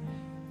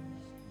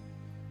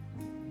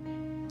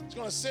 He's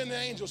going to send the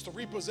angels to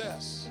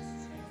repossess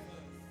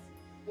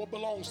what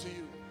belongs to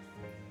you.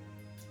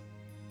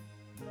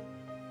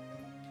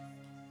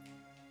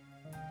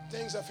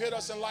 Things have hit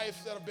us in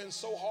life that have been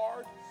so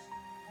hard.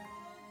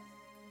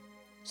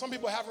 Some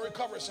people haven't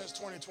recovered since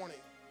 2020.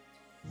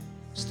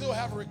 still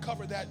haven't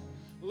recovered that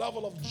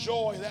level of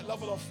joy, that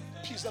level of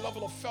peace, that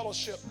level of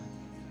fellowship,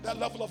 that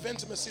level of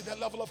intimacy, that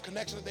level of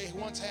connection that they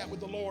once had with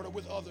the Lord or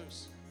with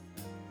others.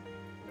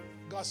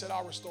 God said,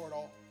 I'll restore it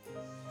all.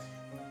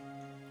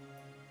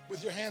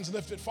 With your hands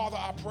lifted, Father,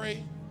 I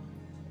pray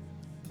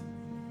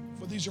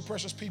for these your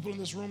precious people in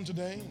this room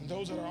today and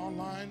those that are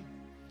online.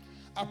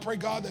 I pray,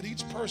 God, that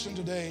each person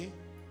today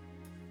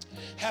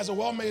has a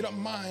well-made-up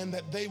mind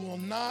that they will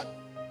not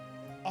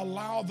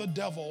allow the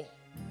devil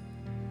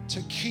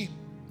to keep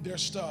their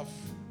stuff.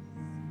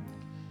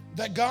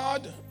 That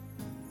God,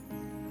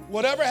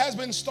 whatever has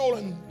been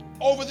stolen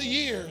over the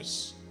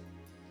years,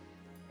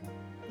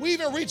 we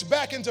even reach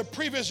back into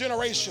previous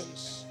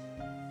generations.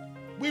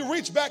 We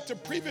reach back to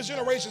previous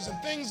generations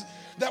and things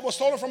that were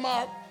stolen from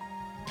our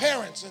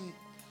parents and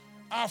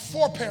our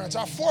foreparents,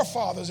 our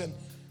forefathers, and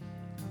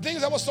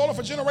things that were stolen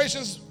for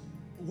generations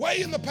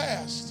way in the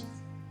past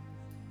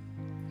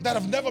that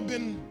have never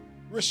been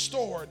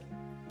restored.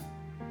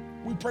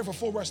 We pray for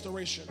full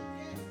restoration.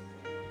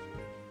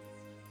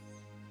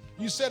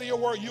 You said in your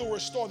word, you'll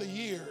restore the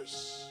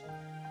years.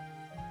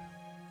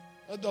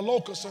 The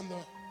locust and the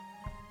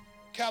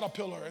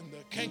caterpillar and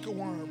the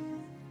cankerworm,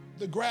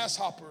 the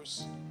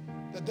grasshoppers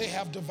that they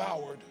have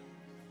devoured.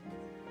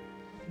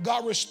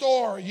 God,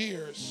 restore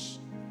years.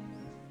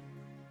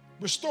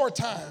 Restore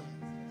time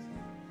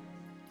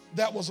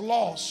that was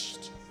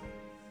lost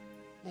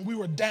when we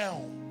were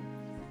down.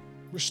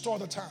 Restore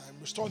the time.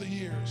 Restore the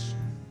years.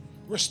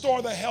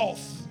 Restore the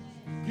health.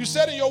 You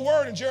said in your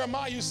word in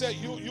Jeremiah, you said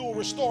you will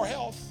restore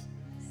health.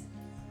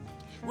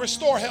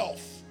 Restore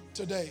health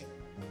today.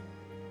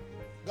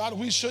 God,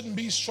 we shouldn't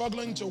be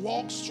struggling to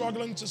walk,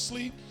 struggling to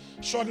sleep,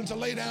 struggling to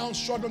lay down,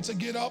 struggling to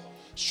get up,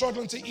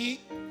 struggling to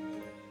eat.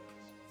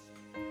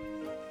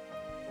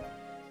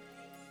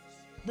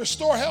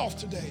 Restore health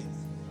today.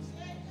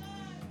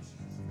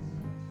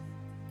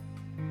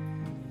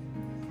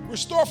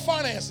 Restore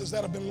finances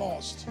that have been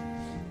lost.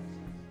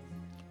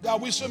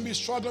 God, we shouldn't be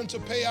struggling to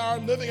pay our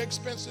living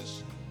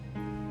expenses,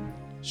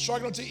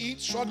 struggling to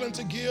eat, struggling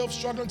to give,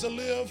 struggling to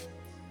live,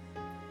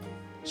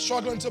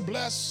 struggling to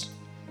bless,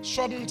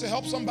 struggling to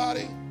help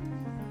somebody.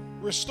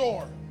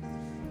 Restore.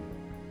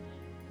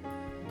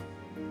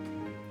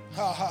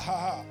 Ha, ha, ha,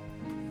 ha.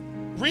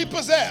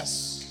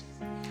 Repossess.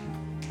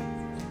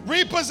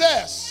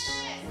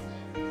 Repossess.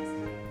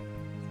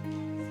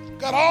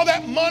 Got all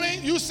that money.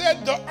 You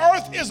said the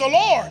earth is the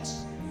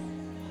Lord's.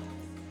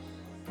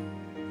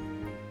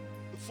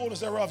 The fullness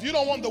thereof. You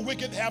don't want the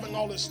wicked having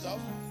all this stuff.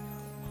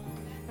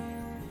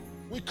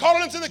 We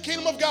call it into the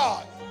kingdom of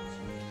God,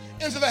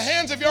 into the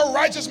hands of your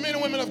righteous men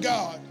and women of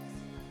God.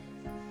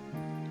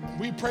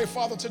 We pray,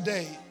 Father,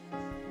 today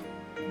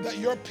that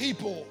your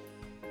people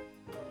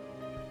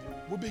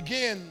will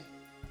begin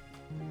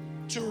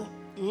to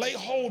lay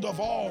hold of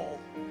all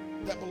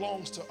that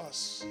belongs to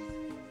us.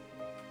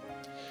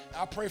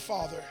 I pray,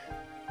 Father,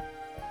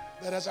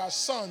 that as our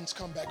sons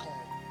come back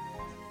home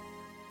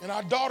and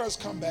our daughters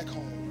come back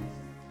home,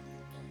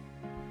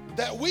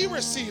 that we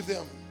receive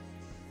them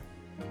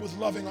with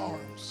loving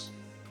arms,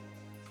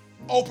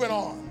 open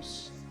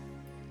arms.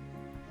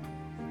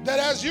 That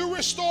as you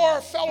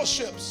restore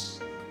fellowships,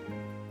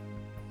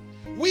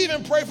 we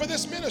even pray for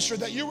this ministry,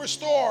 that you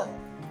restore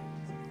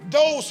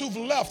those who've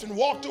left and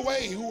walked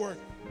away, who were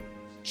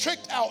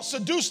tricked out,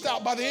 seduced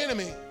out by the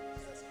enemy.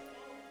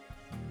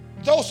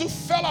 Those who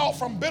fell out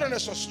from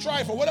bitterness or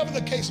strife or whatever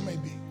the case may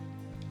be.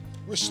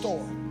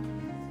 Restore.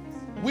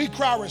 We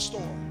cry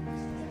restore.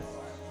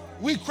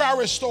 We cry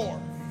restore.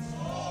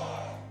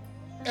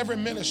 Every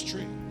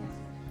ministry,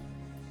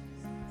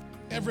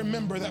 every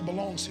member that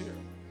belongs here.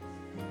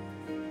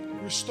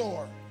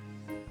 Restore.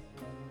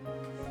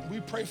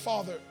 We pray,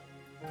 Father,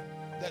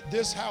 that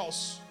this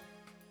house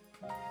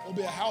will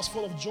be a house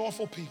full of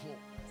joyful people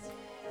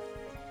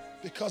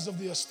because of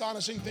the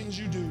astonishing things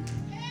you do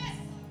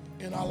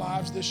in our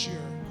lives this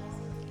year.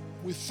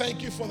 We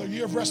thank you for the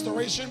year of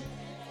restoration.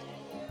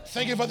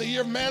 Thank you for the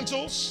year of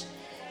mantles.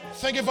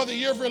 Thank you for the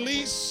year of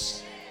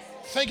release.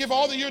 Thank you for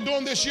all that you're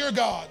doing this year,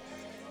 God.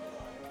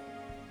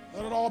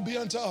 Let it all be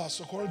unto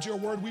us. According to your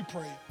word, we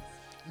pray.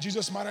 In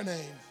Jesus' mighty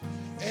name,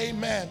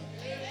 amen.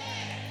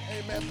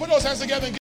 Amen. Put those hands together and